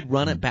if you could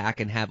run it back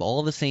and have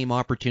all the same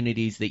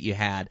opportunities that you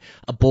had,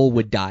 a bull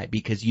would die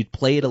because you'd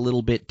play it a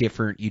little bit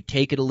different. You'd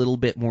take it a little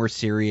bit more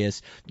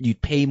serious.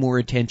 You'd pay more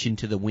attention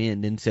to the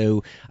wind. And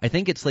so I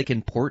think it's like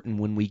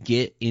important when we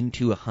get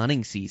into a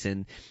hunting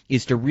season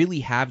is to really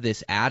have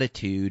this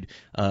attitude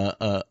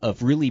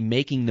of really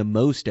making the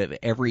most of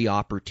every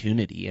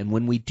opportunity. And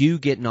when we do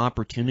get an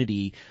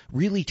opportunity,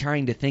 really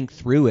trying to think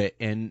through it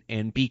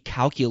and be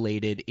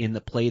calculated in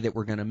the play that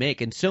we're going to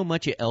make. And so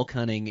much of elk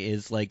hunting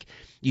is like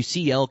you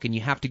see elk and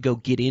you have to go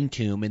get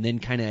into them and then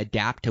kind of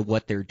adapt to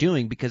what they're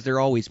doing because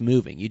they're always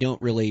moving. You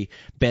don't really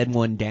bed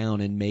one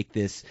down and make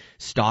this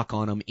stalk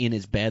on them in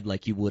his bed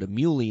like you would a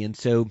muley. And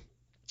so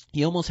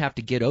you almost have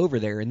to get over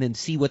there and then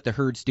see what the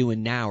herd's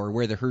doing now or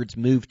where the herd's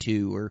moved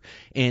to, or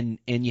and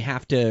you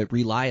have to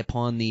rely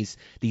upon these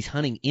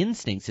hunting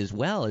instincts as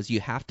well, as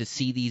you have to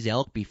see these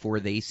elk before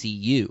they see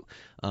you.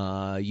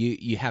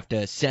 You have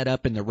to set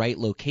up in the right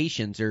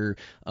locations or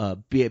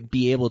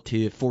be able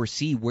to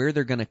foresee where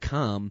they're going to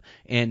come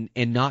and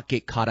not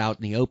get caught out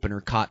in the open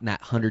or caught in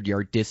that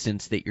 100-yard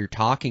distance that you're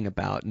talking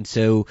about. And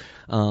so,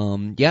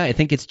 yeah, I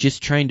think it's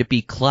just trying to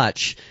be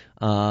clutch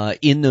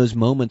in those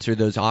moments or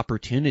those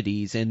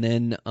opportunities, and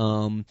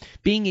then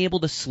being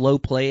able to slow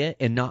play it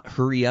and not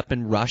hurry up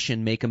and rush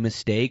and make a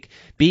mistake,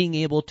 being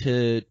able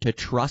to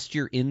trust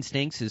your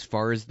instincts as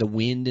far as the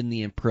wind and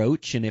the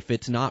approach, and if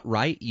it's not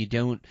right, you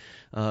don't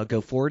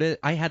go forward it.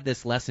 I had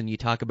this lesson, you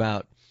talk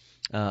about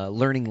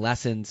learning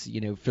lessons,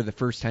 for the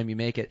first time you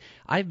make it.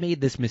 I've made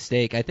this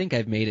mistake. I think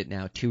I've made it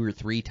now 2 or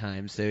 3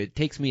 times, so it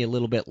takes me a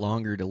little bit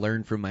longer to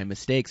learn from my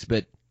mistakes,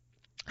 but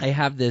I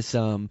have this,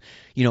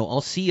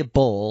 I'll see a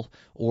bull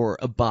or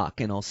a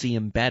buck and I'll see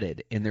him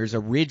bedded, and there's a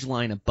ridge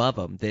line above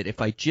him that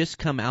if I just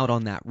come out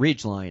on that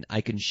ridge line,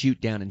 I can shoot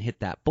down and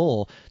hit that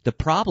bull. The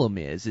problem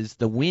is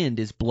the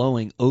wind is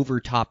blowing over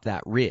top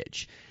that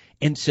ridge.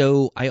 And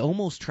so I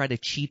almost try to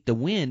cheat the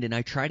wind, and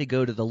I try to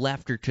go to the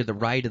left or to the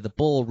right of the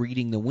bull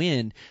reading the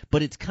wind,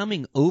 but it's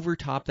coming over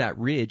top that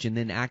ridge and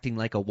then acting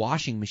like a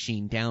washing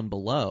machine down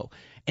below.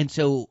 And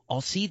so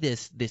I'll see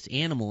this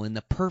animal in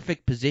the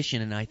perfect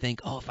position, and I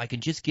think, oh, if I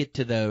can just get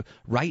to the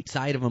right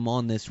side of him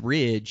on this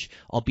ridge,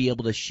 I'll be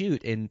able to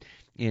shoot. And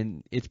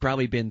and it's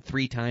probably been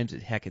 3 times.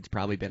 Heck, it's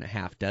probably been a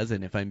half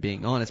dozen if I'm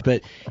being honest.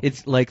 But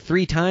it's like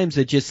 3 times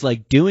of just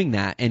like doing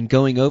that and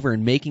going over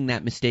and making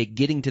that mistake,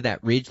 getting to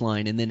that ridge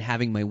line, and then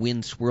having my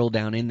wind swirl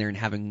down in there and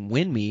having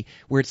wind me.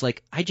 Where it's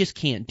like I just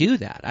can't do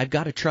that. I've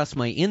got to trust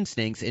my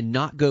instincts and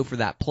not go for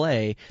that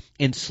play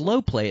and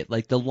slow play it.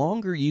 Like the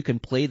longer you can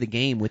play the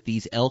game with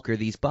these elk or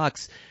these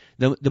bucks,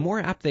 the more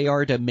apt they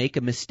are to make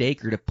a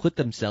mistake or to put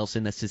themselves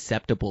in a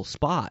susceptible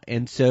spot.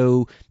 And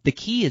so the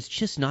key is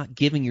just not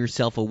giving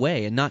yourself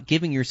away, and not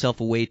giving yourself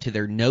away to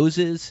their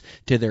noses,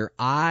 to their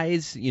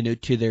eyes,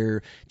 to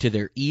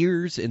their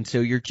ears. And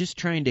so you're just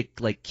trying to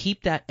like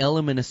keep that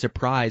element of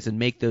surprise and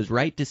make those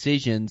right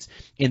decisions.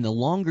 And the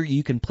longer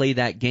you can play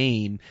that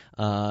game,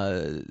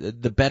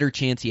 the better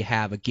chance you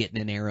have of getting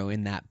an arrow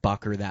in that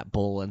buck or that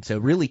bull. And so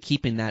really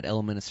keeping that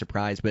element of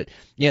surprise. But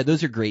yeah,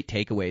 those are great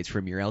takeaways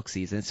from your elk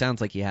season. It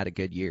sounds like you had a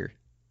good year.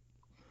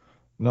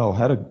 No,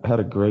 had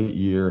a great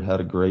year, had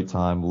a great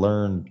time,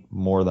 learned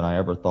more than I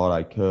ever thought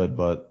I could.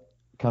 But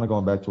kind of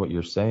going back to what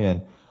you're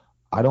saying,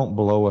 I don't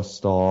blow a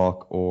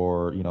stalk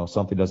or,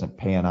 something doesn't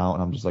pan out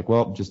and I'm just like,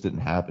 well, it just didn't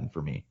happen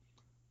for me.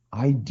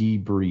 I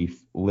debrief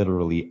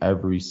literally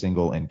every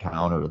single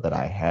encounter that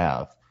I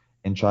have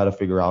and try to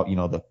figure out,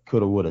 the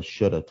coulda, woulda,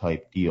 shoulda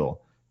type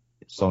deal.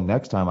 So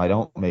next time I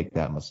don't make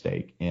that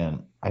mistake.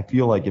 And I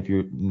feel like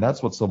and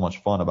that's what's so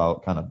much fun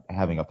about kind of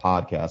having a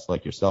podcast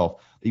like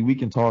yourself. We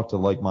can talk to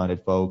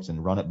like-minded folks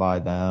and run it by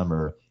them,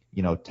 or,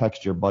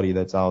 text your buddy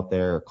that's out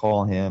there, or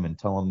call him and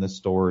tell him this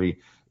story.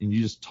 And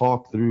you just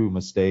talk through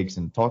mistakes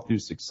and talk through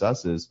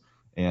successes.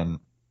 And,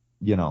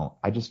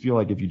 I just feel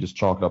like if you just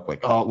chalk it up like,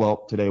 oh,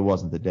 well, today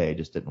wasn't the day, it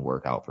just didn't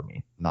work out for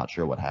me. Not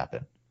sure what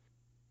happened.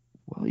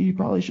 Well, you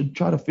probably should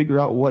try to figure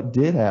out what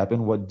did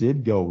happen, what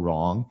did go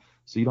wrong,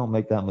 so you don't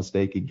make that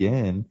mistake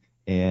again.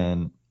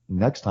 And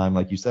next time,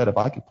 like you said, if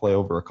I could play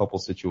over a couple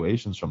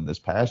situations from this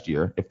past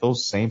year, if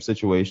those same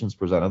situations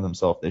presented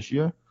themselves this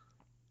year,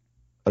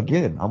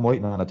 again, I'm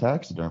waiting on a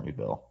taxidermy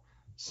bill.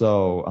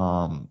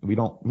 So we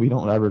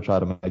don't ever try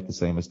to make the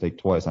same mistake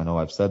twice. I know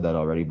I've said that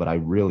already, but I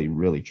really,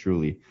 really,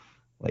 truly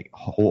like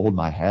hold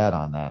my hat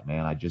on that,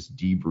 man. I just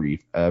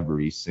debrief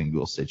every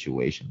single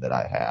situation that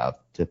I have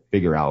to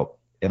figure out,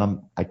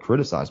 and I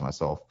criticize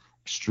myself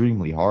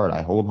extremely hard.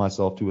 I hold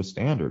myself to a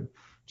standard,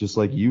 just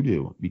like you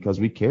do,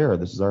 because we care.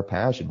 This is our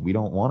passion. We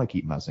don't want to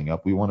keep messing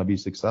up. We want to be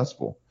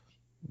successful.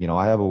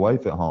 I have a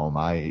wife at home.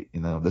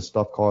 This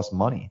stuff costs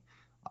money.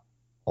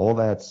 All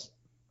that's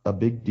a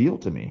big deal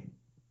to me.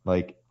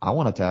 Like, I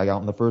want to tag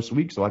out in the first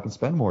week so I can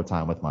spend more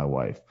time with my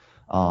wife.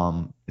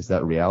 Is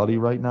that reality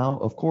right now?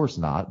 Of course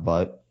not,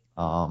 but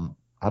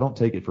I don't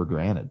take it for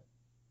granted.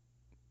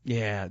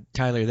 Yeah,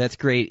 Tyler, that's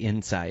great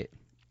insight.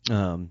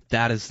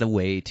 That is the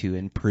way to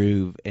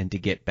improve and to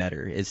get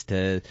better, is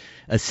to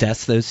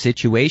assess those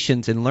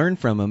situations and learn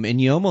from them. And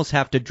you almost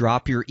have to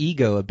drop your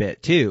ego a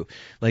bit too.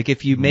 Like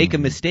if you make a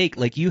mistake,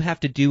 like you have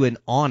to do an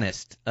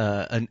honest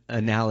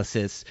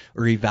analysis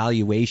or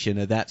evaluation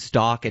of that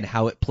stock and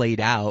how it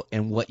played out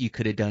and what you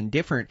could have done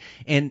different.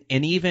 And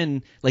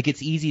even like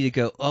it's easy to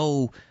go,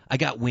 oh, I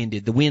got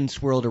winded. The wind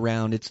swirled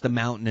around. It's the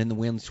mountain and the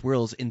wind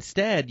swirls.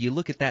 Instead, you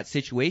look at that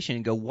situation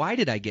and go, why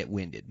did I get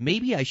winded?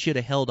 Maybe I should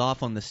have held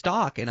off on the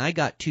stock and I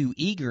got too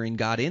eager and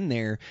got in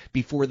there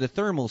before the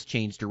thermals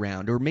changed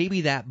around. Or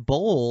maybe that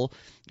bull,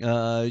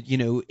 those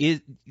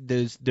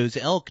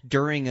elk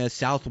during a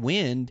south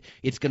wind,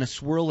 it's going to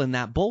swirl in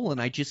that bowl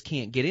and I just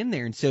can't get in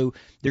there. And so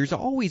there's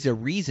always a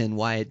reason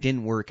why it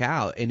didn't work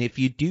out. And if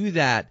you do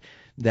that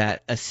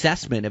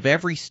assessment of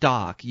every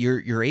stock,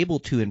 you're able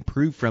to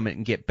improve from it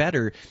and get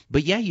better.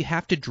 But yeah, you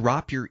have to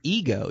drop your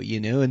ego,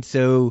 and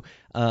so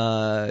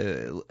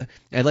I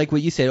like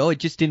what you said. Oh, it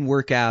just didn't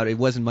work out. It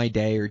wasn't my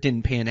day, or it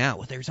didn't pan out.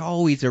 Well, there's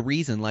always a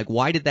reason. Like,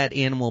 why did that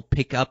animal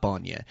pick up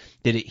on you?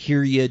 Did it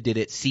hear you? Did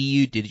it see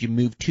you? Did you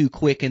move too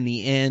quick in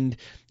the end?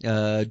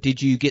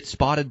 Did you get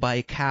spotted by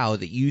a cow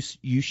that you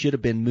should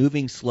have been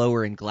moving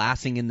slower and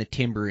glassing in the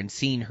timber and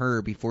seeing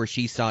her before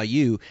she saw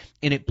you,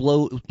 and it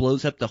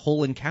blows up the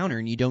whole encounter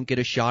and you don't get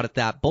a shot at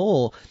that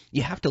bull?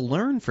 You have to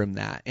learn from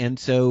that. And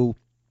so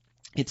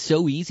it's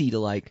so easy to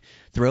like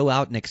throw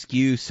out an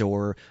excuse,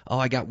 or, oh,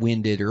 I got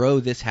winded, or, oh,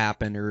 this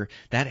happened or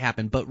that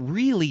happened. But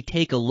really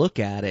take a look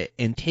at it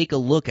and take a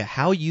look at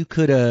how you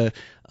could have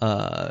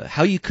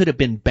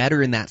been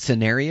better in that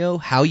scenario,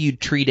 how you'd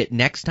treat it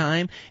next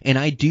time. And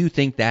I do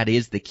think that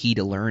is the key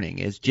to learning,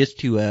 is just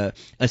to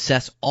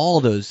assess all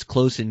those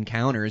close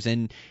encounters.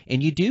 And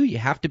you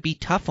have to be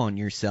tough on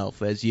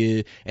yourself as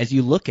you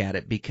look at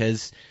it,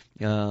 because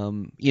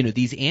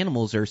these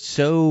animals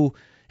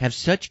have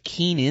such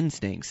keen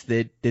instincts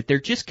that they're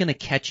just going to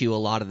catch you a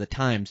lot of the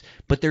times.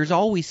 But there's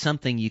always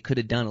something you could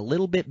have done a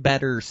little bit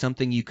better, or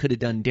something you could have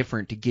done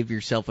different to give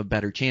yourself a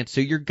better chance. So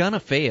you're going to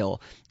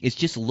fail. It's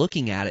just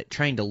looking at it,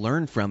 trying to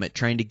learn from it,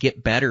 trying to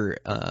get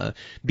better,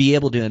 be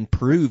able to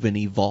improve and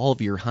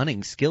evolve your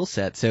hunting skill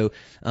set. So,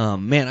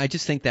 man, I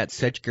just think that's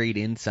such great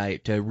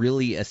insight to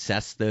really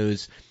assess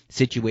those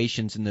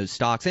situations in those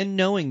stalks, and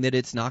knowing that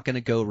it's not going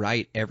to go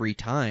right every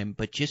time,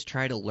 but just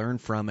try to learn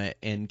from it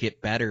and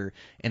get better.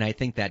 And I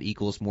think that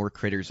equals more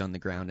critters on the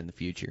ground in the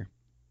future.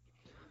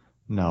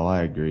 No,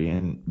 I agree.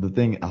 And the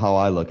thing, how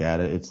I look at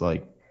it, it's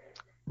like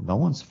no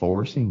one's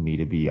forcing me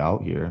to be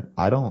out here.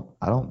 I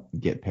don't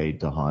get paid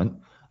to hunt.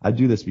 I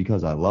do this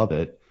because I love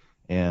it.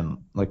 And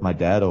like my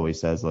dad always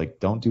says,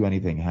 like, don't do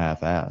anything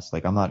half-assed.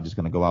 Like I'm not just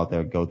gonna go out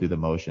there, go through the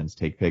motions,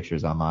 take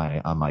pictures on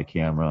my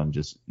camera and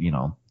just,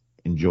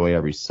 enjoy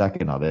every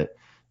second of it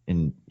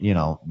and,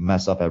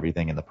 mess up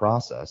everything in the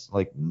process.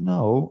 Like,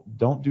 no,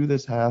 don't do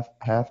this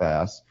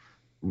half-ass.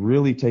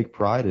 Really take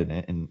pride in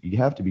it, and you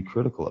have to be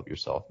critical of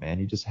yourself, man.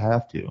 You just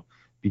have to.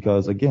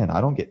 Because again,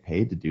 I don't get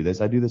paid to do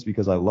this. I do this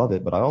because I love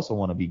it, but I also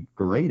want to be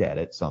great at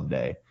it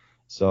someday.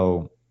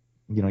 So,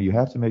 you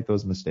have to make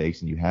those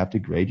mistakes and you have to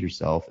grade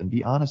yourself and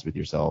be honest with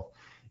yourself.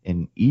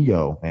 And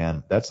ego,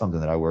 man, that's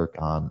something that I work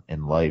on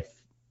in life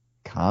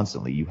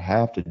constantly. You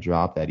have to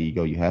drop that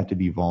ego. You have to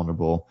be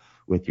vulnerable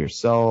with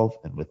yourself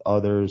and with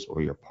others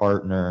or your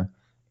partner.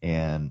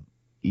 And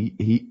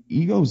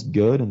ego's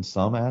good in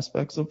some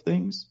aspects of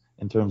things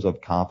in terms of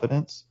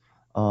confidence.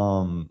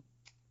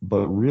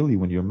 But really,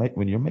 when you're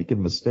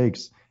making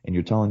mistakes and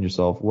you're telling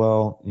yourself,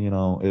 well,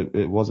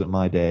 it wasn't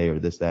my day or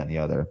this, that, and the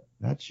other,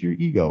 that's your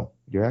ego.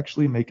 You're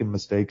actually making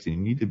mistakes, and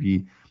you need to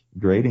be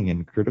grading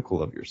and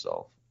critical of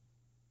yourself.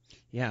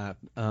 Yeah,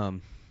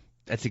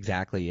 that's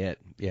exactly it.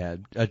 Yeah,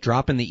 a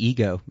drop in the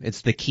ego.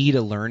 It's the key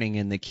to learning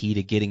and the key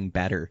to getting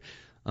better.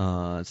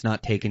 It's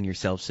not taking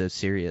yourself so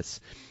serious.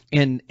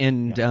 And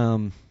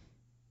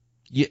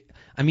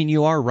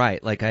you are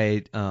right. Like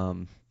it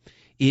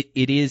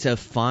is a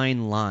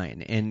fine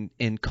line,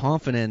 and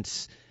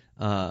confidence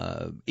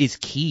is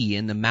key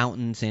in the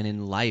mountains and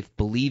in life.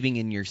 Believing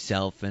in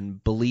yourself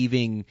and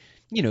believing,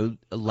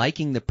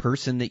 liking the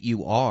person that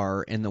you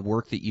are and the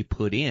work that you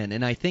put in.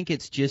 And I think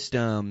it's just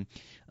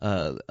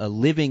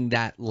living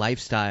that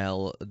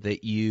lifestyle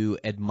that you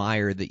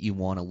admire, that you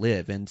want to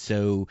live. And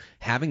so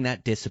having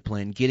that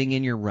discipline, getting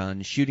in your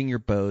runs, shooting your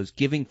bows,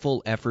 giving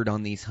full effort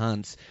on these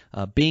hunts,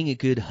 being a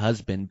good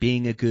husband,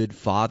 being a good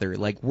father,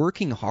 like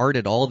working hard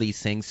at all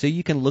these things so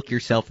you can look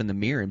yourself in the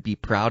mirror and be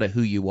proud of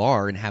who you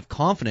are and have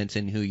confidence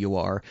in who you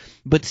are,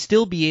 but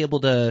still be able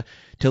to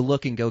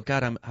look and go,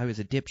 God, I was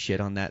a dipshit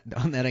on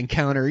that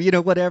encounter,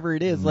 whatever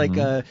it is. Mm-hmm.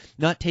 Like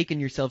not taking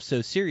yourself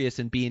so serious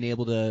and being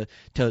able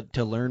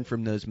to learn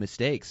from those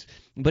mistakes.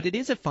 But it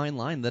is a fine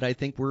line that I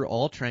think we're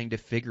all trying to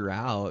figure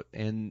out,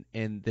 and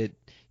that,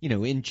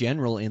 in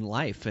general in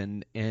life.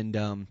 And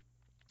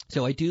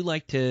so I do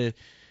like to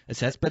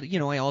assess, but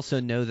I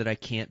also know that I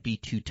can't be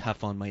too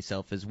tough on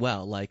myself as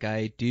well. Like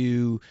I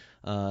do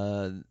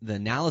the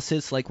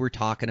analysis like we're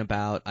talking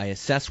about. I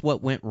assess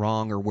what went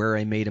wrong or where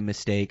I made a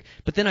mistake,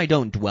 but then I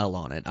don't dwell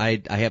on it. I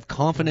have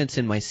confidence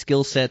in my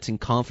skill sets and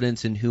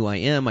confidence in who I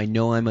am. I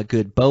know I'm a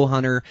good bow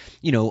hunter.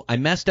 I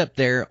messed up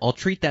there. I'll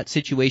treat that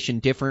situation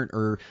different,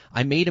 or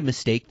I made a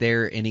mistake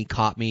there and he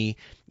caught me.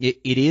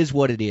 It is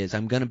what it is.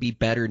 I'm going to be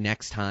better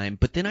next time.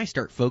 But then I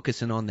start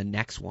focusing on the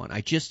next one.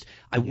 I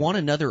want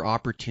another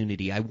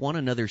opportunity. I want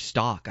another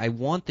stock. I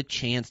want the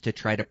chance to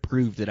try to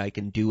prove that I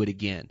can do it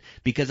again,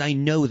 because I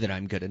know that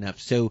I'm good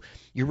enough. So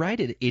you're right.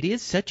 It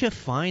is such a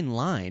fine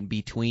line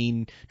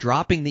between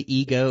dropping the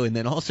ego and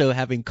then also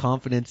having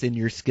confidence in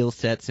your skill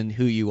sets and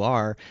who you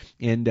are.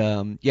 And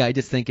I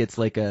just think it's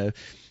like a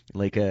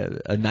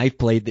knife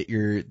blade that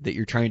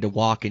you're trying to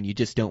walk, and you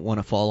just don't want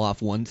to fall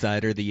off one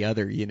side or the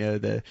other.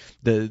 The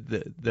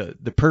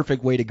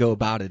perfect way to go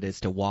about it is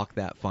to walk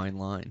that fine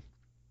line.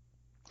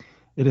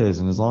 It is,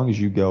 and as long as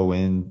you go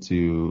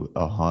into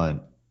a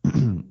hunt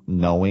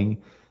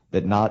knowing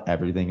that not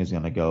everything is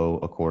going to go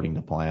according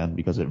to plan,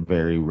 because it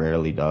very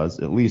rarely does,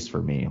 at least for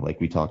me,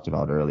 like we talked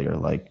about earlier.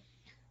 Like,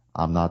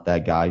 I'm not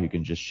that guy who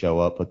can just show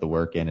up, put the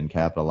work in, and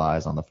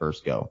capitalize on the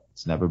first go.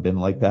 It's never been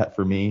like that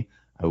for me.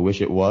 I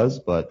wish it was,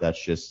 but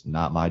that's just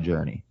not my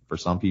journey. For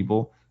some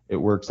people, it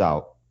works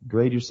out.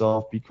 Grade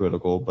yourself, be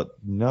critical, but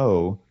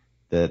know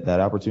that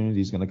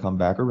opportunity is going to come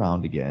back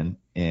around again,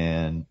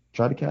 and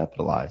try to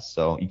capitalize.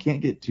 So you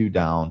can't get too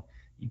down.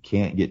 You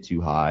can't get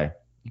too high.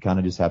 You kind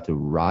of just have to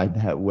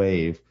ride that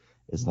wave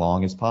as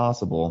long as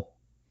possible.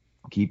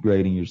 Keep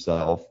grading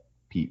yourself.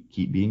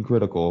 Keep being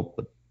critical,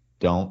 but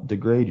don't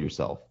degrade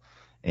yourself.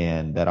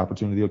 And that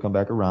opportunity will come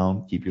back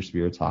around. Keep your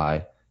spirits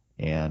high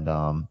and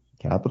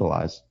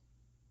capitalize.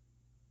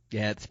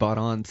 Yeah, it's spot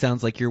on.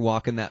 Sounds like you're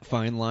walking that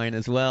fine line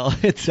as well.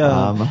 It's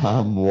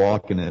I'm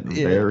walking it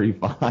very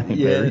fine,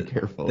 very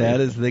carefully.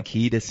 That is the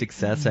key to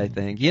success, I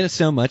think.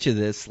 So much of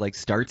this like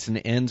starts and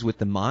ends with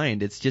the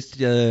mind. It's just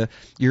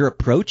your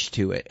approach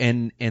to it,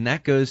 and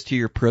that goes to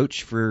your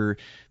approach for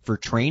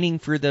training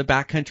for the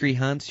backcountry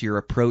hunts, your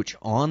approach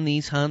on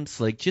these hunts,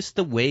 like just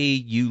the way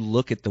you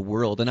look at the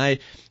world. And I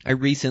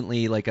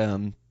recently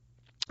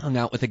hung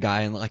out with a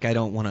guy, and like I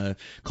don't want to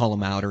call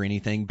him out or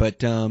anything,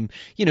 but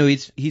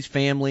he's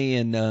family,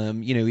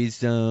 and he's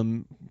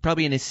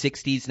probably in his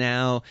 60s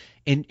now,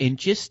 and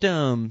just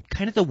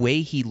kind of the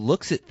way he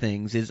looks at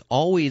things is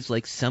always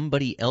like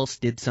somebody else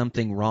did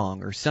something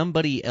wrong, or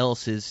somebody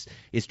else is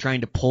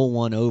trying to pull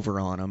one over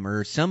on him,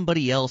 or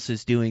somebody else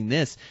is doing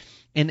this.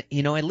 And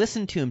I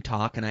listen to him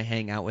talk, and I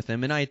hang out with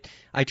him, and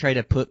I try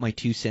to put my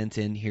 2 cents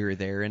in here or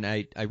there, and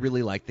I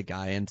really like the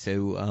guy, and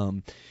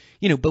so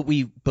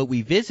but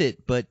we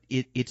visit, but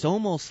it's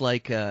almost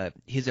like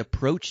his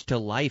approach to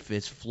life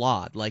is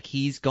flawed. Like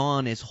he's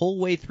gone his whole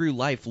way through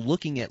life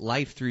looking at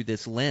life through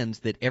this lens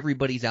that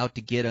everybody's out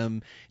to get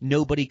him,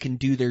 nobody can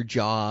do their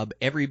job,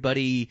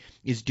 everybody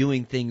is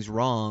doing things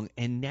wrong,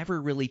 and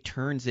never really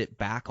turns it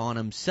back on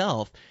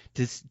himself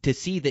to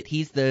see that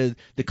he's the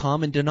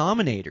common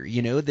denominator,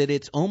 that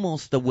it's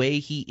almost the way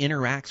he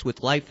interacts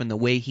with life and the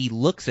way he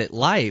looks at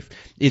life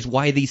is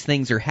why these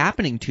things are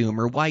happening to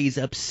him, or why he's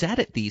upset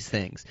at these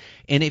things.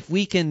 And if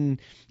we can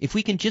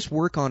just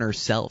work on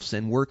ourselves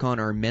and work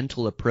on our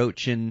mental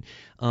approach, and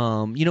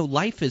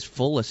life is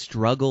full of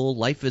struggle,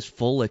 life is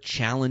full of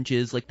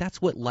challenges, like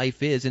that's what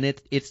life is, and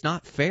it's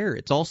not fair.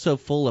 It's also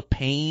full of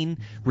pain,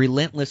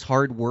 relentless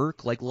hard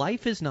work. Like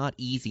life is not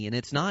easy, and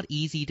it's not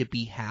easy to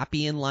be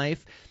happy in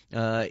life.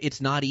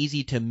 It's not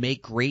easy to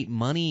make great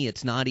money.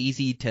 It's not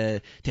easy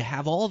to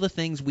have all the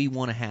things we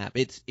want to have.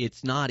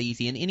 It's not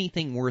easy, and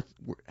anything worth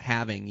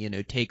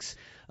having, takes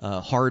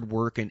hard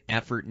work and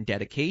effort and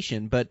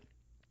dedication. But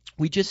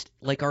we just,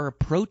 like, our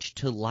approach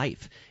to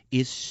life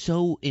is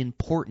so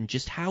important,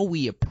 just how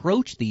we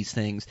approach these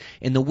things,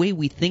 and the way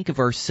we think of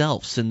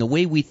ourselves, and the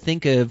way we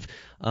think of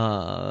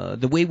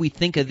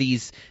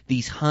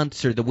these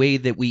hunts, or the way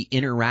that we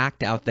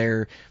interact out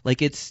there.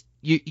 Like it's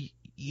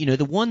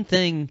the one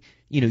thing.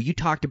 You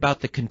talked about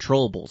the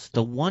controllables.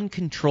 The one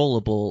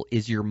controllable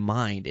is your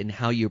mind and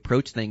how you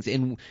approach things,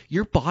 and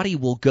your body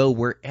will go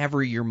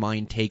wherever your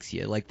mind takes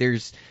you. Like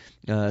there's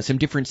some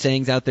different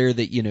sayings out there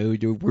that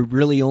we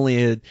really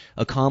only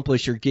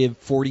accomplish or give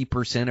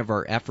 40% of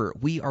our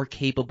effort. We are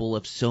capable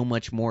of so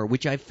much more,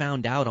 which I've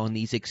found out on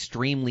these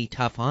extremely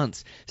tough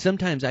hunts.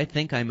 Sometimes I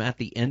think I'm at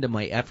the end of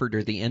my effort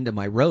or the end of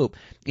my rope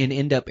and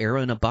end up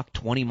arrowing a buck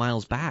 20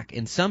 miles back,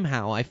 and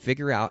somehow I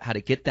figure out how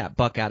to get that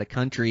buck out of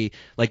country.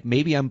 Like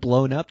maybe I'm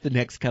blown up the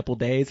next couple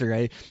days,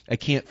 or I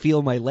can't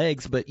feel my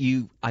legs, but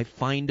I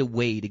find a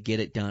way to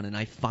get it done, and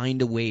I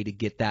find a way to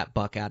get that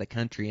buck out of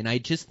country. And I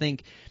just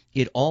think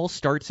it all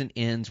starts and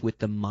ends with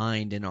the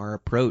mind and our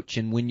approach.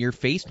 And when you're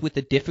faced with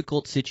a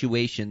difficult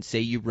situation, say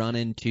you run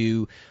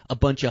into a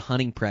bunch of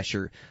hunting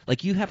pressure,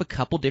 like you have a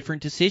couple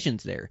different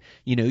decisions there.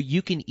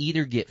 You can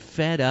either get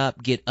fed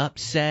up, get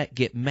upset,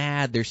 get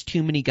mad, there's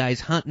too many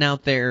guys hunting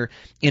out there,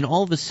 and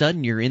all of a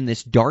sudden you're in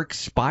this dark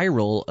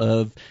spiral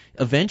of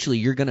eventually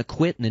you're going to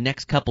quit in the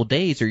next couple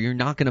days, or you're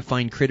not going to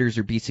find critters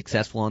or be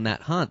successful on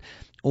that hunt.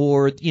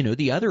 Or,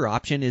 the other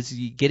option is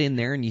you get in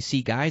there and you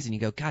see guys and you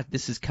go, God,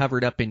 this is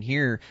covered up in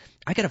here.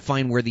 I got to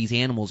find where these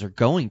animals are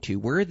going to.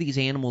 Where are these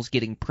animals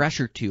getting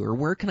pressure to? Or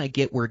where can I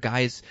get where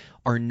guys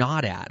are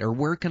not at? Or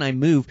where can I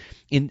move?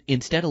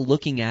 Instead of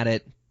looking at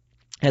it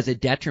as a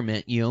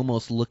detriment, you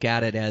almost look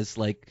at it as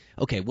like,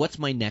 okay, what's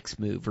my next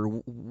move? Or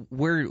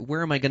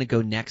where am I going to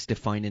go next to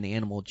find an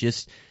animal?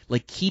 Just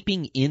like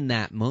keeping in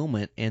that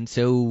moment. And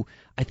so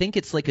I think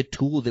it's like a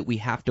tool that we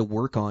have to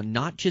work on,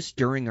 not just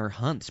during our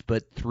hunts,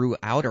 but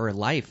throughout our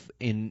life,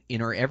 in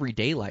our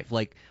everyday life.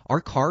 Like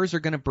our cars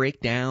are going to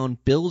break down,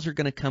 bills are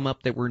going to come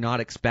up that we're not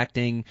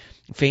expecting,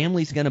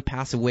 family's going to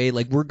pass away,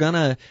 like we're going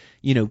to,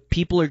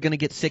 people are going to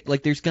get sick,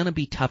 like there's going to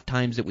be tough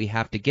times that we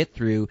have to get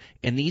through,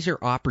 and these are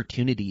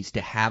opportunities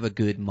to have a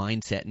good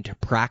mindset and to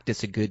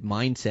practice a good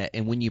mindset.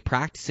 And when you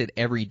practice it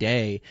every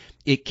day,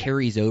 it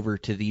carries over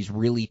to these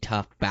really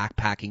tough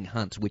backpacking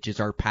hunts, which is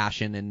our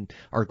passion and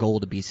our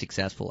goal to be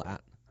successful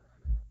at.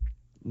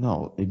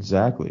 No,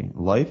 exactly.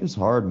 Life is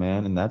hard,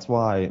 man. And that's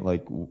why,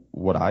 like,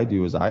 what I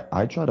do is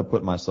I try to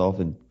put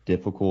myself in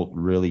difficult,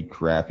 really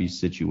crappy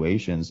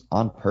situations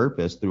on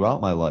purpose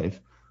throughout my life.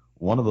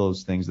 One of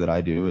those things that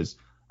I do is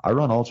I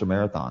run ultra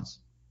marathons.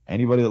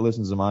 Anybody that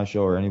listens to my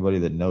show, or anybody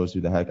that knows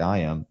who the heck I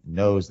am,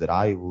 knows that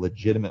I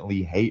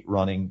legitimately hate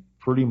running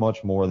pretty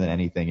much more than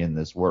anything in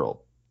this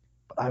world.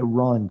 But I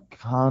run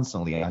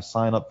constantly. I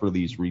sign up for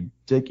these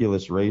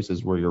ridiculous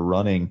races where you're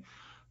running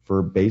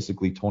for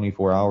basically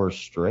 24 hours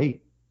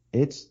straight.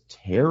 It's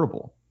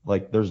terrible.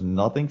 Like, there's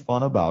nothing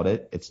fun about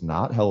it. It's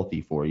not healthy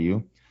for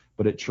you,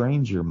 but it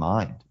trains your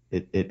mind.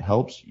 It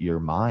helps your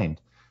mind.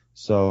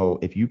 So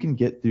if you can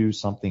get through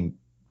something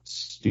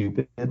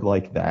stupid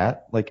like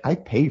that, like, I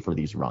pay for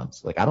these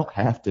runs. Like, I don't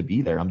have to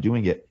be there. I'm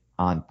doing it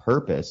on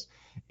purpose.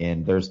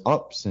 And there's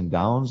ups and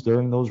downs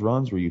during those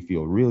runs where you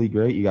feel really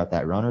great. You got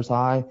that runner's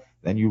high,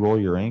 then you roll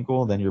your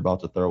ankle, then you're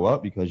about to throw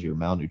up because you're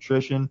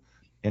malnutrition.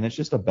 And it's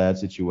just a bad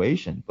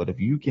situation. But if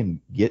you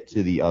can get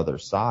to the other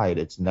side,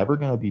 it's never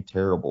going to be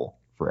terrible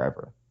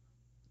forever.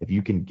 If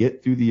you can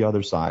get through the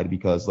other side,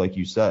 because like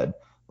you said,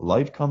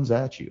 life comes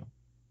at you.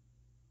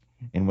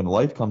 And when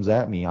life comes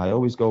at me, I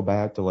always go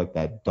back to like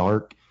that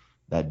dark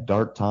that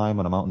dark time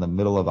when I'm out in the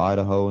middle of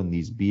Idaho in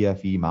these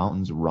BFE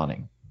mountains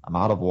running. I'm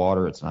out of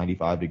water. It's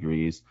 95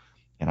 degrees,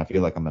 and I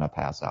feel like I'm going to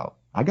pass out.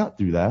 I got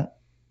through that.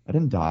 I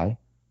didn't die.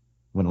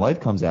 When life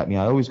comes at me,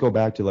 I always go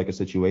back to like a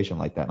situation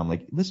like that. And I'm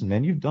like, listen,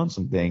 man, you've done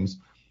some things.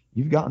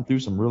 You've gotten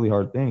through some really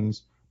hard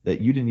things that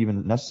you didn't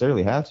even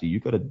necessarily have to. You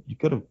could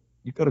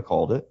have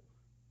called it.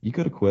 You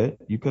could have quit.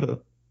 You could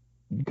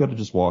have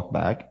just walked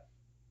back.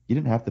 You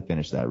didn't have to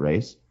finish that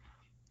race.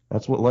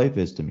 That's what life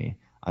is to me.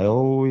 I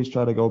always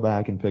try to go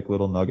back and pick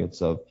little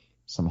nuggets of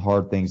some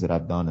hard things that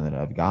I've done and that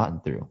I've gotten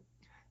through.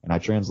 And I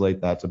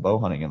translate that to bow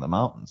hunting in the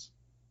mountains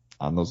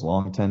on those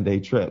long 10-day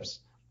trips.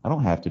 I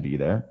don't have to be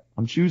there.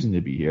 I'm choosing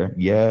to be here.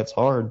 Yeah, it's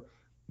hard.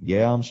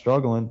 Yeah, I'm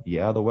struggling.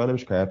 Yeah, the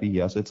weather's crappy.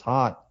 Yes, it's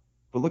hot.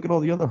 But look at all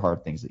the other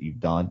hard things that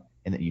you've done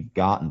and that you've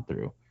gotten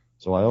through.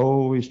 So I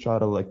always try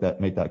to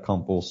make that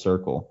come full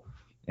circle.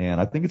 And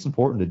I think it's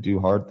important to do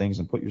hard things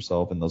and put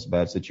yourself in those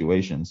bad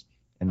situations.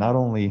 And not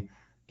only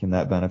can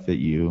that benefit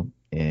you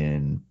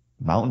in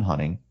mountain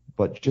hunting,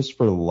 but just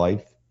for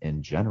life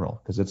in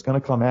general, because it's going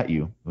to come at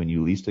you when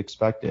you least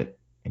expect it,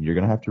 and you're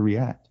going to have to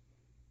react.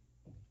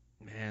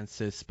 Man,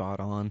 so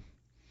spot on.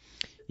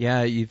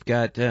 Yeah, you've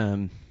got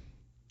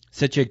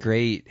such a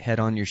great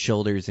head on your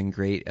shoulders and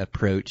great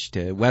approach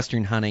to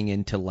Western hunting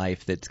and to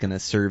life that's going to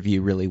serve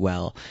you really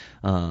well.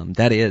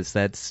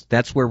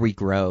 That's where we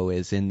grow,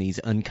 is in these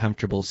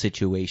uncomfortable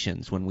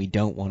situations when we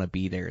don't want to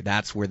be there.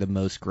 That's where the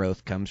most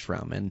growth comes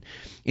from. And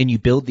you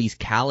build these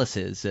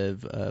calluses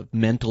of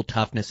mental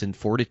toughness and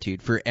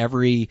fortitude for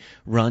every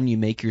run you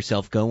make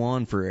yourself go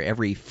on, for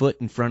every foot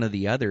in front of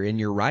the other. And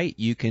you're right,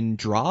 you can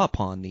draw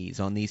upon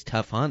these on these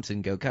tough hunts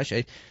and go, gosh,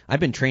 I've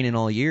been training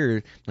all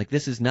year. Like,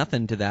 this is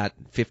nothing to that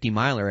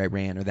 50-miler I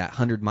ran or that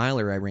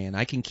 100-miler I ran.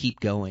 I can keep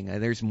going.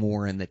 There's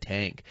more in the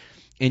tank.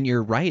 And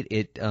you're right,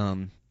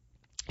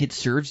 it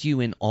serves you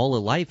in all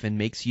of life and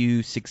makes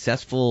you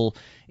successful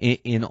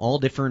in all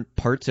different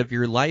parts of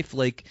your life.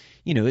 Like,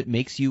 it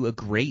makes you a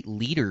great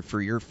leader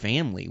for your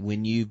family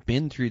when you've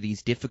been through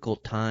these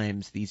difficult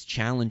times, these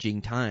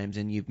challenging times,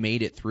 and you've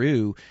made it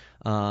through.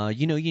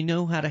 You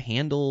know how to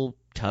handle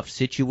tough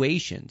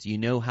situations. You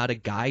know how to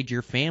guide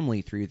your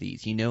family through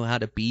these. You know how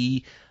to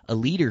be a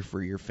leader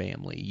for your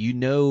family. You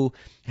know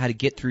how to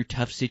get through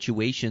tough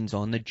situations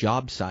on the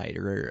job site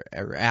or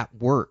at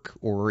work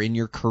or in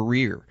your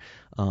career.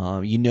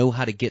 You know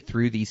how to get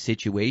through these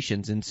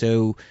situations. And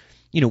so,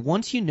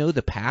 once you know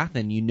the path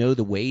and you know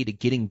the way to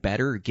getting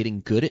better or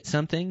getting good at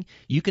something,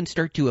 you can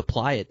start to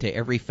apply it to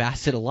every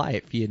facet of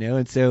life,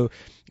 And so,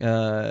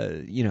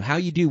 how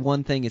you do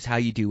one thing is how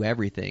you do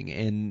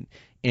everything.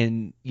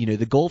 And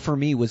the goal for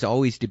me was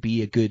always to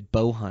be a good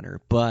bow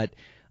hunter, but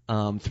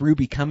through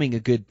becoming a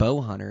good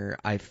bow hunter,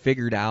 I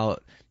figured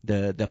out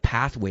the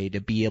pathway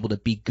to be able to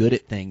be good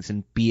at things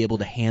and be able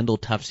to handle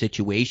tough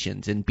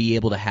situations and be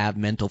able to have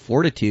mental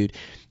fortitude.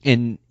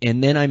 And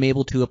then I'm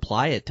able to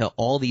apply it to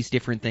all these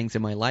different things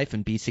in my life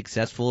and be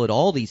successful at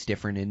all these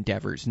different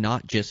endeavors,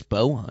 not just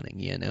bow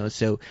hunting,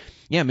 So,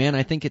 yeah, man,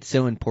 I think it's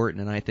so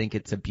important, and I think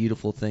it's a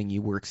beautiful thing.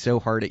 You work so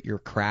hard at your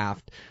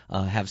craft,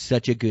 have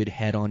such a good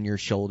head on your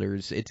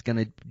shoulders. It's going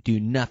to do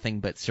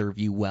nothing but serve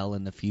you well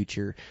in the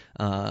future.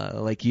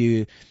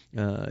 You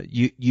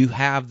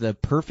have the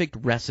perfect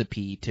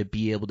recipe to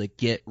be able to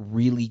get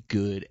really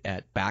good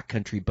at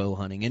backcountry bow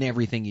hunting and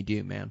everything you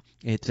do, man.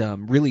 It's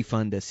really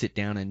fun to sit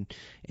down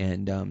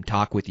and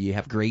talk with you. You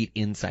have great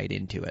insight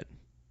into it.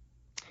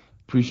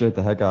 Appreciate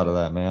the heck out of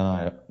that,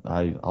 man.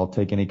 I'll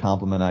take any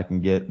compliment I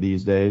can get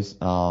these days.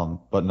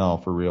 But no,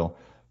 for real.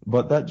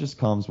 But that just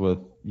comes with,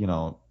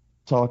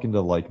 talking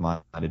to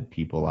like-minded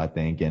people, I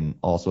think, and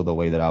also the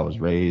way that I was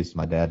raised.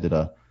 My dad did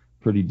a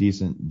pretty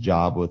decent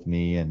job with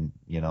me, and,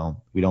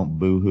 we don't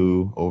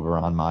boo-hoo over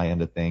on my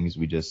end of things.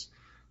 We just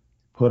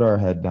put our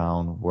head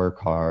down, work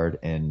hard,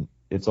 and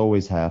it's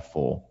always half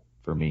full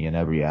for me in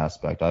every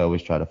aspect. I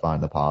always try to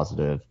find the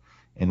positive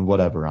in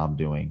whatever I'm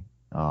doing.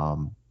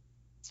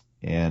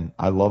 And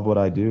I love what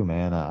I do,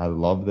 man. I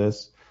love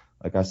this.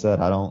 Like I said,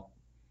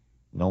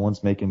 no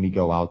one's making me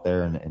go out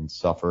there and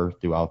suffer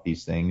throughout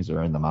these things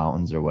or in the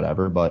mountains or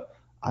whatever, but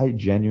I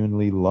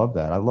genuinely love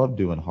that. I love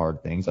doing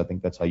hard things. I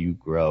think that's how you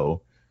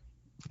grow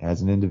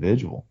as an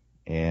individual.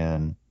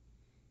 And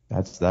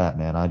that's that,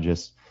 man. I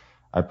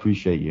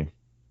appreciate you.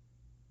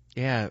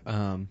 Yeah.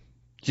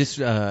 Just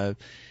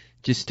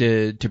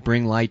to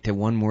bring light to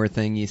one more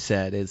thing you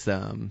said is,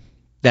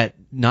 that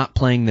not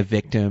playing the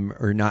victim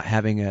or not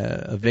having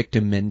a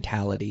victim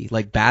mentality.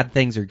 Like, bad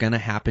things are going to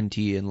happen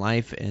to you in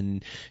life,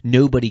 and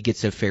nobody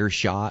gets a fair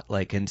shot.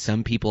 And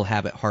some people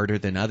have it harder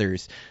than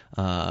others.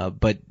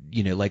 But,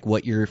 like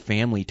what your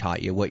family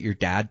taught you, what your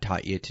dad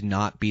taught you, to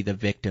not be the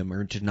victim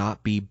or to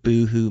not be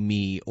boo-hoo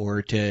me,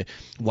 or to,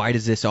 why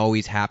does this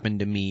always happen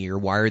to me, or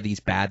why are these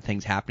bad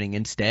things happening?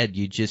 Instead,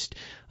 you just,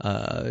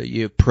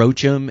 you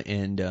approach them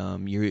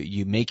and,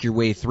 you make your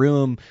way through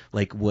them,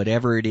 like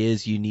whatever it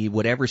is you need,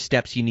 whatever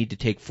steps you need to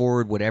take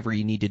forward, whatever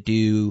you need to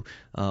do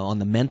on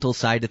the mental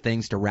side of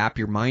things to wrap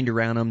your mind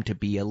around them, to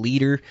be a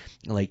leader.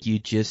 Like, you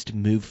just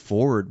move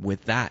forward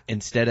with that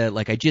instead of,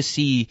 like, I just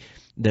see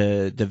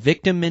the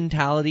victim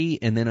mentality,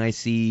 and then I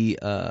see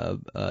the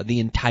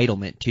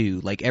entitlement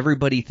too. Like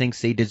everybody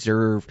thinks they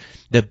deserve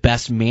the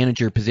best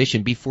manager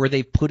position before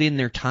they've put in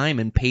their time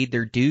and paid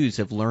their dues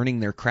of learning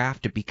their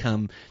craft to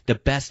become the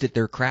best at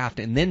their craft,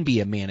 and then be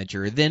a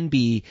manager, then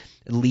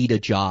lead a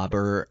job,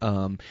 or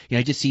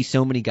I just see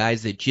so many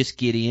guys that just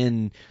get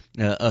in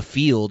a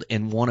field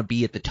and want to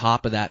be at the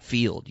top of that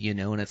field,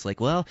 and it's like,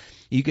 well,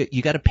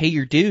 you got to pay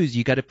your dues,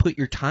 you got to put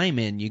your time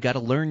in, you got to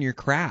learn your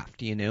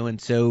craft,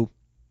 and so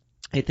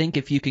I think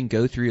if you can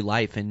go through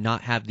life and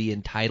not have the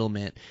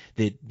entitlement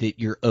that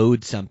you're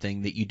owed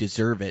something, that you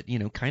deserve it,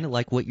 kind of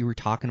like what you were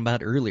talking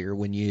about earlier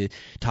when you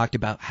talked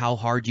about how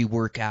hard you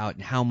work out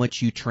and how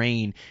much you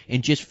train,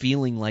 and just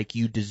feeling like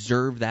you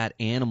deserve that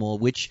animal,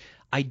 which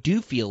I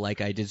do feel like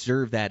I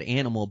deserve that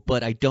animal,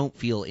 but I don't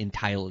feel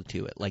entitled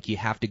to it. Like you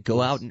have to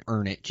go out and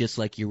earn it, just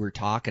like you were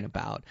talking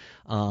about.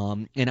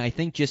 And I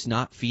think just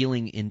not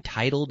feeling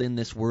entitled in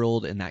this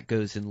world, and that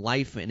goes in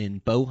life and in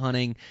bow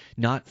hunting,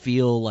 not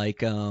feel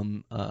like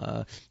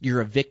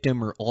you're a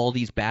victim or all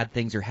these bad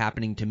things are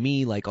happening to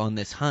me. Like on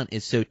this hunt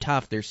is so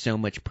tough. There's so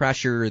much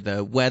pressure,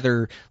 the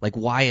weather, like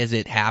why is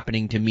it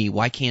happening to me?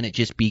 Why can't it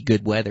just be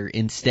good weather?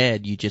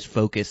 Instead, you just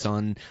focus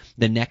on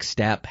the next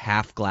step,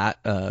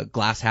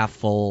 glass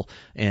half full,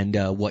 and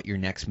what your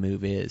next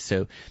move is.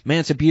 So,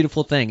 man, it's a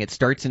beautiful thing. It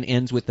starts and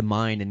ends with the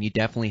mind, and you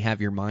definitely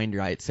have your mind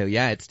right. So,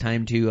 yeah, it's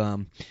time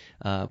to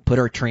put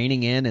our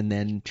training in and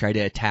then try to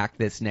attack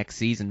this next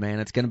season, man.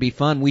 It's going to be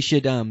fun. We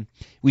should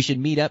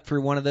meet up for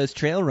one of those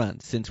trail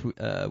runs, since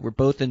we're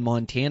both in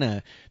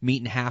Montana,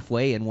 meeting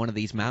halfway in one of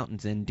these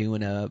mountains and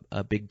doing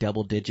a big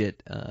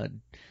double-digit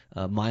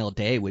mile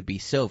day would be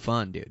so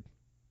fun, dude.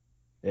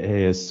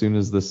 Hey, as soon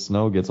as the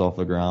snow gets off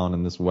the ground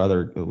and this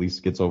weather at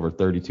least gets over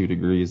 32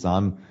 degrees,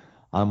 I'm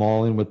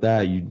all in with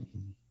that. You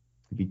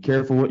be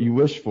careful what you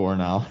wish for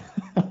now.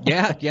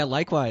 Yeah,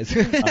 likewise.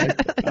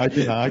 I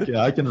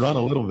can run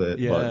a little bit,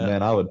 Yeah. but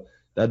man,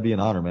 that'd be an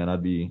honor, man. I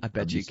bet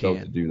I'd be you stoked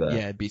can to do that.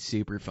 Yeah, it'd be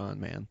super fun,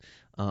 man.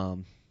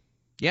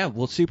 Yeah,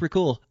 well, super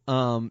cool.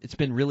 It's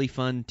been really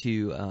fun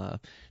to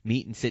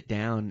meet and sit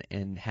down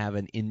and have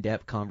an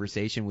in-depth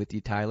conversation with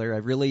you, Tyler. I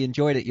really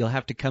enjoyed it. You'll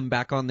have to come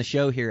back on the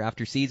show here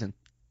after season.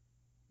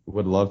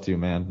 Would love to,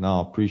 man. No,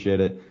 appreciate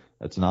it.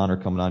 It's an honor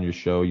coming on your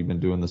show. You've been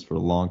doing this for a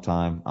long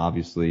time.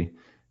 Obviously,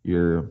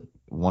 you're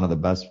one of the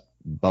best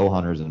bow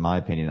hunters, in my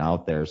opinion,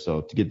 out there. So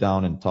to get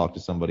down and talk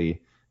to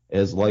somebody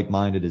as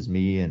like-minded as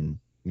me, and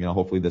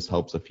hopefully this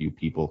helps a few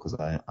people, because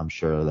I'm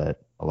sure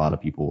that a lot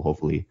of people will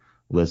hopefully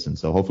listen.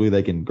 So hopefully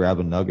they can grab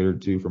a nugget or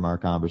two from our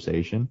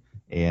conversation,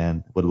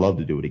 and would love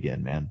to do it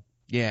again, man.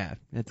 Yeah,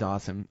 that's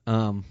awesome.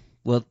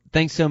 Well,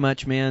 thanks so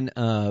much, man.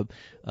 Nock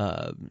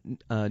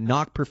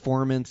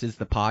Performance is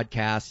the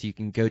podcast. You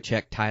can go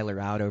check Tyler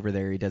out over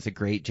there. He does a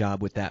great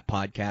job with that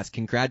podcast.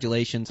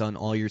 Congratulations on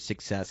all your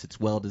success. It's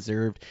well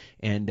deserved.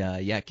 And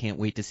can't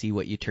wait to see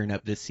what you turn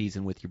up this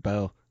season with your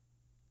bow.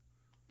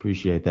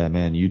 Appreciate that,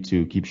 man. You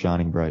too. Keep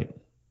shining bright.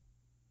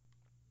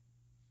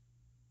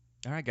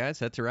 All right, guys,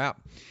 that's a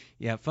wrap.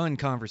 Yeah, fun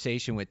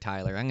conversation with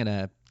Tyler. I'm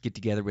gonna get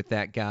together with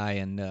that guy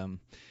and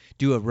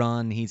do a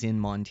run. He's in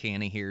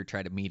Montana here,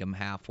 try to meet him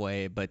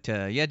halfway. But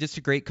just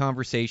a great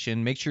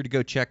conversation. Make sure to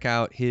go check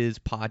out his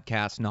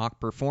podcast,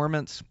 Nock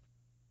Performance,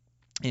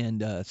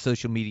 and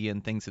social media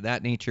and things of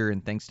that nature.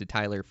 And thanks to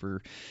Tyler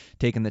for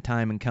taking the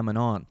time and coming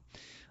on.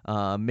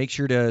 Make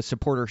sure to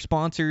support our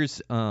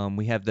sponsors.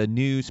 We have the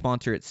new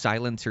sponsor at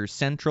Silencer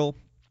Central.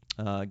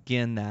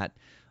 Again, that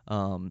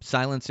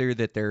silencer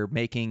that they're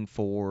making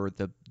for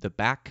the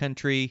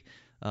backcountry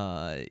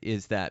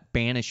is that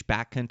Banish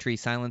backcountry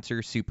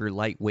silencer, super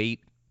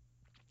lightweight.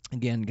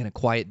 Again, going to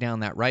quiet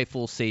down that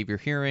rifle, save your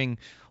hearing.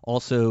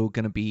 Also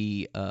going to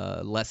be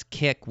less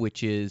kick,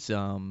 which is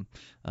going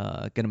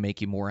to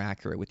make you more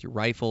accurate with your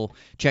rifle.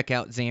 Check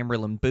out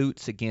Zamberlin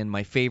boots. Again,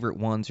 my favorite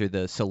ones are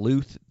the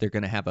Salute. They're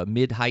going to have a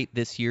mid-height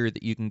this year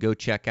that you can go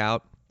check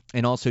out.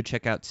 And also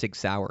check out Sig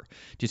Sauer.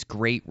 Just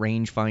great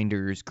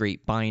rangefinders,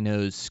 great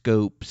binos,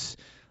 scopes.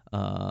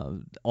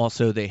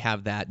 Also, they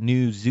have that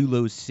new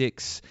Zulo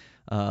 6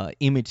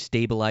 image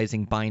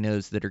stabilizing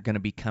binos that are going to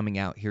be coming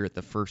out here at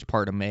the first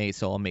part of May,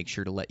 so I'll make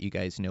sure to let you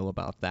guys know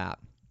about that.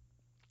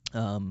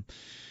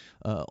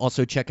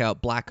 Also check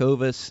out Black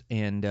Ovis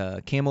and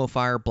Camo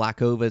Fire.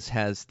 Black Ovis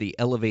has the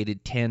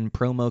Elevated 10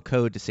 promo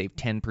code to save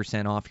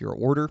 10% off your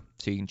order,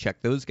 so you can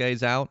check those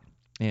guys out.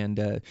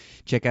 And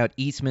check out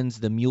Eastman's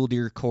The Mule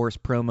Deer Course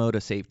promo to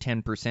save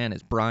 10%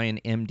 is Brian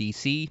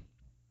MDC.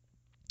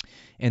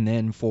 And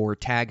then for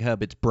Tag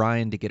Hub, it's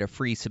Brian to get a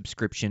free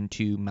subscription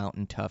to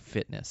Mountain Tough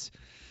Fitness.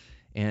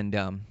 And,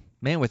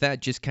 man, with that,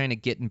 just kind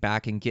of getting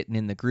back and getting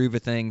in the groove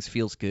of things.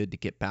 Feels good to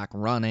get back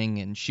running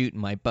and shooting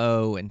my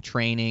bow and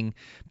training.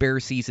 Bear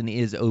season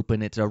is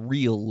open. It's a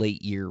real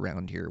late year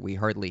around here. We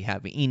hardly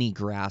have any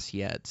grass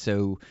yet.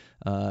 So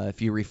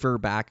if you refer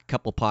back a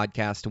couple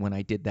podcasts to when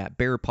I did that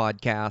bear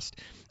podcast,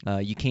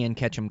 you can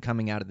catch them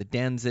coming out of the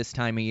dens this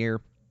time of year.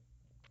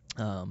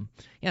 Yeah,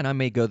 and I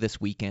may go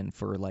this weekend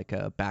for like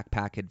a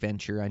backpack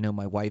adventure. I know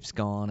my wife's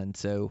gone, and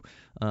so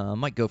I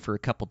might go for a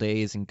couple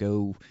days and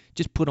go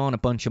just put on a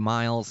bunch of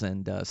miles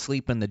and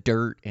sleep in the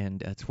dirt, and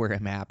that's where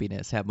I'm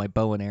happiness. Have my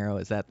bow and arrow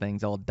as that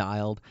thing's all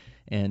dialed,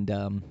 and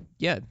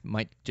yeah,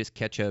 might just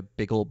catch a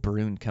big old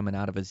Bruin coming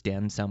out of his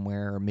den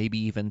somewhere, or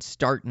maybe even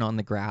starting on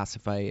the grass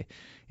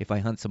if I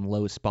hunt some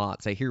low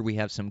spots. I hear we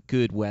have some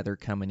good weather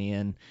coming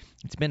in.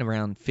 It's been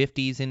around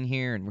 50s in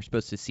here, and we're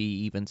supposed to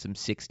see even some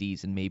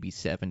 60s and maybe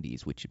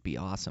 70s, which would be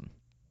awesome.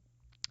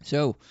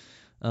 So,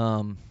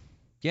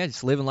 yeah,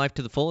 just living life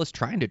to the fullest,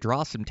 trying to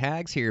draw some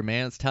tags here,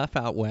 man. It's tough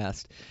out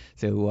west.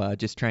 So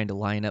just trying to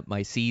line up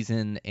my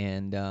season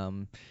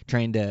and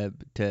trying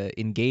to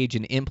engage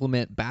and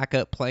implement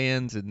backup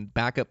plans and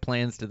backup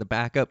plans to the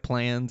backup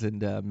plans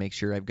and make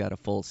sure I've got a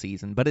full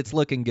season. But it's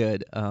looking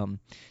good.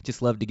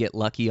 Just love to get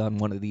lucky on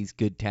one of these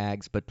good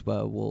tags, but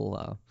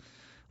we'll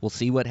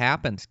see what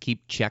happens.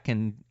 Keep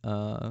checking,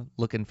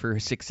 looking for a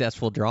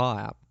successful draw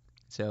app.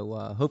 So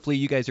hopefully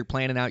you guys are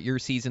planning out your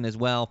season as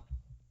well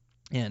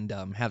and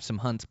have some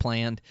hunts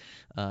planned.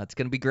 It's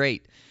going to be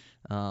great.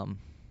 Man,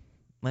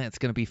 it's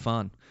going to be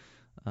fun.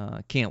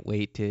 Can't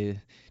wait to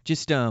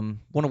just want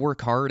to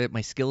work hard at my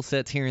skill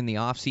sets here in the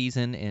off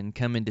season and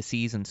come into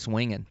season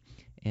swinging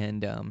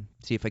and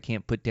see if I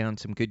can't put down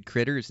some good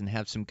critters and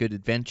have some good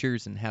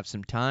adventures and have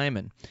some time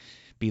and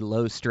be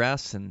low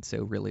stress. And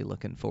so really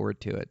looking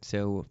forward to it.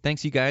 So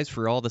thanks you guys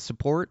for all the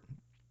support.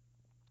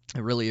 I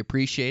really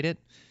appreciate it.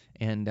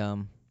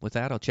 And with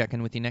that, I'll check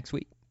in with you next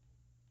week.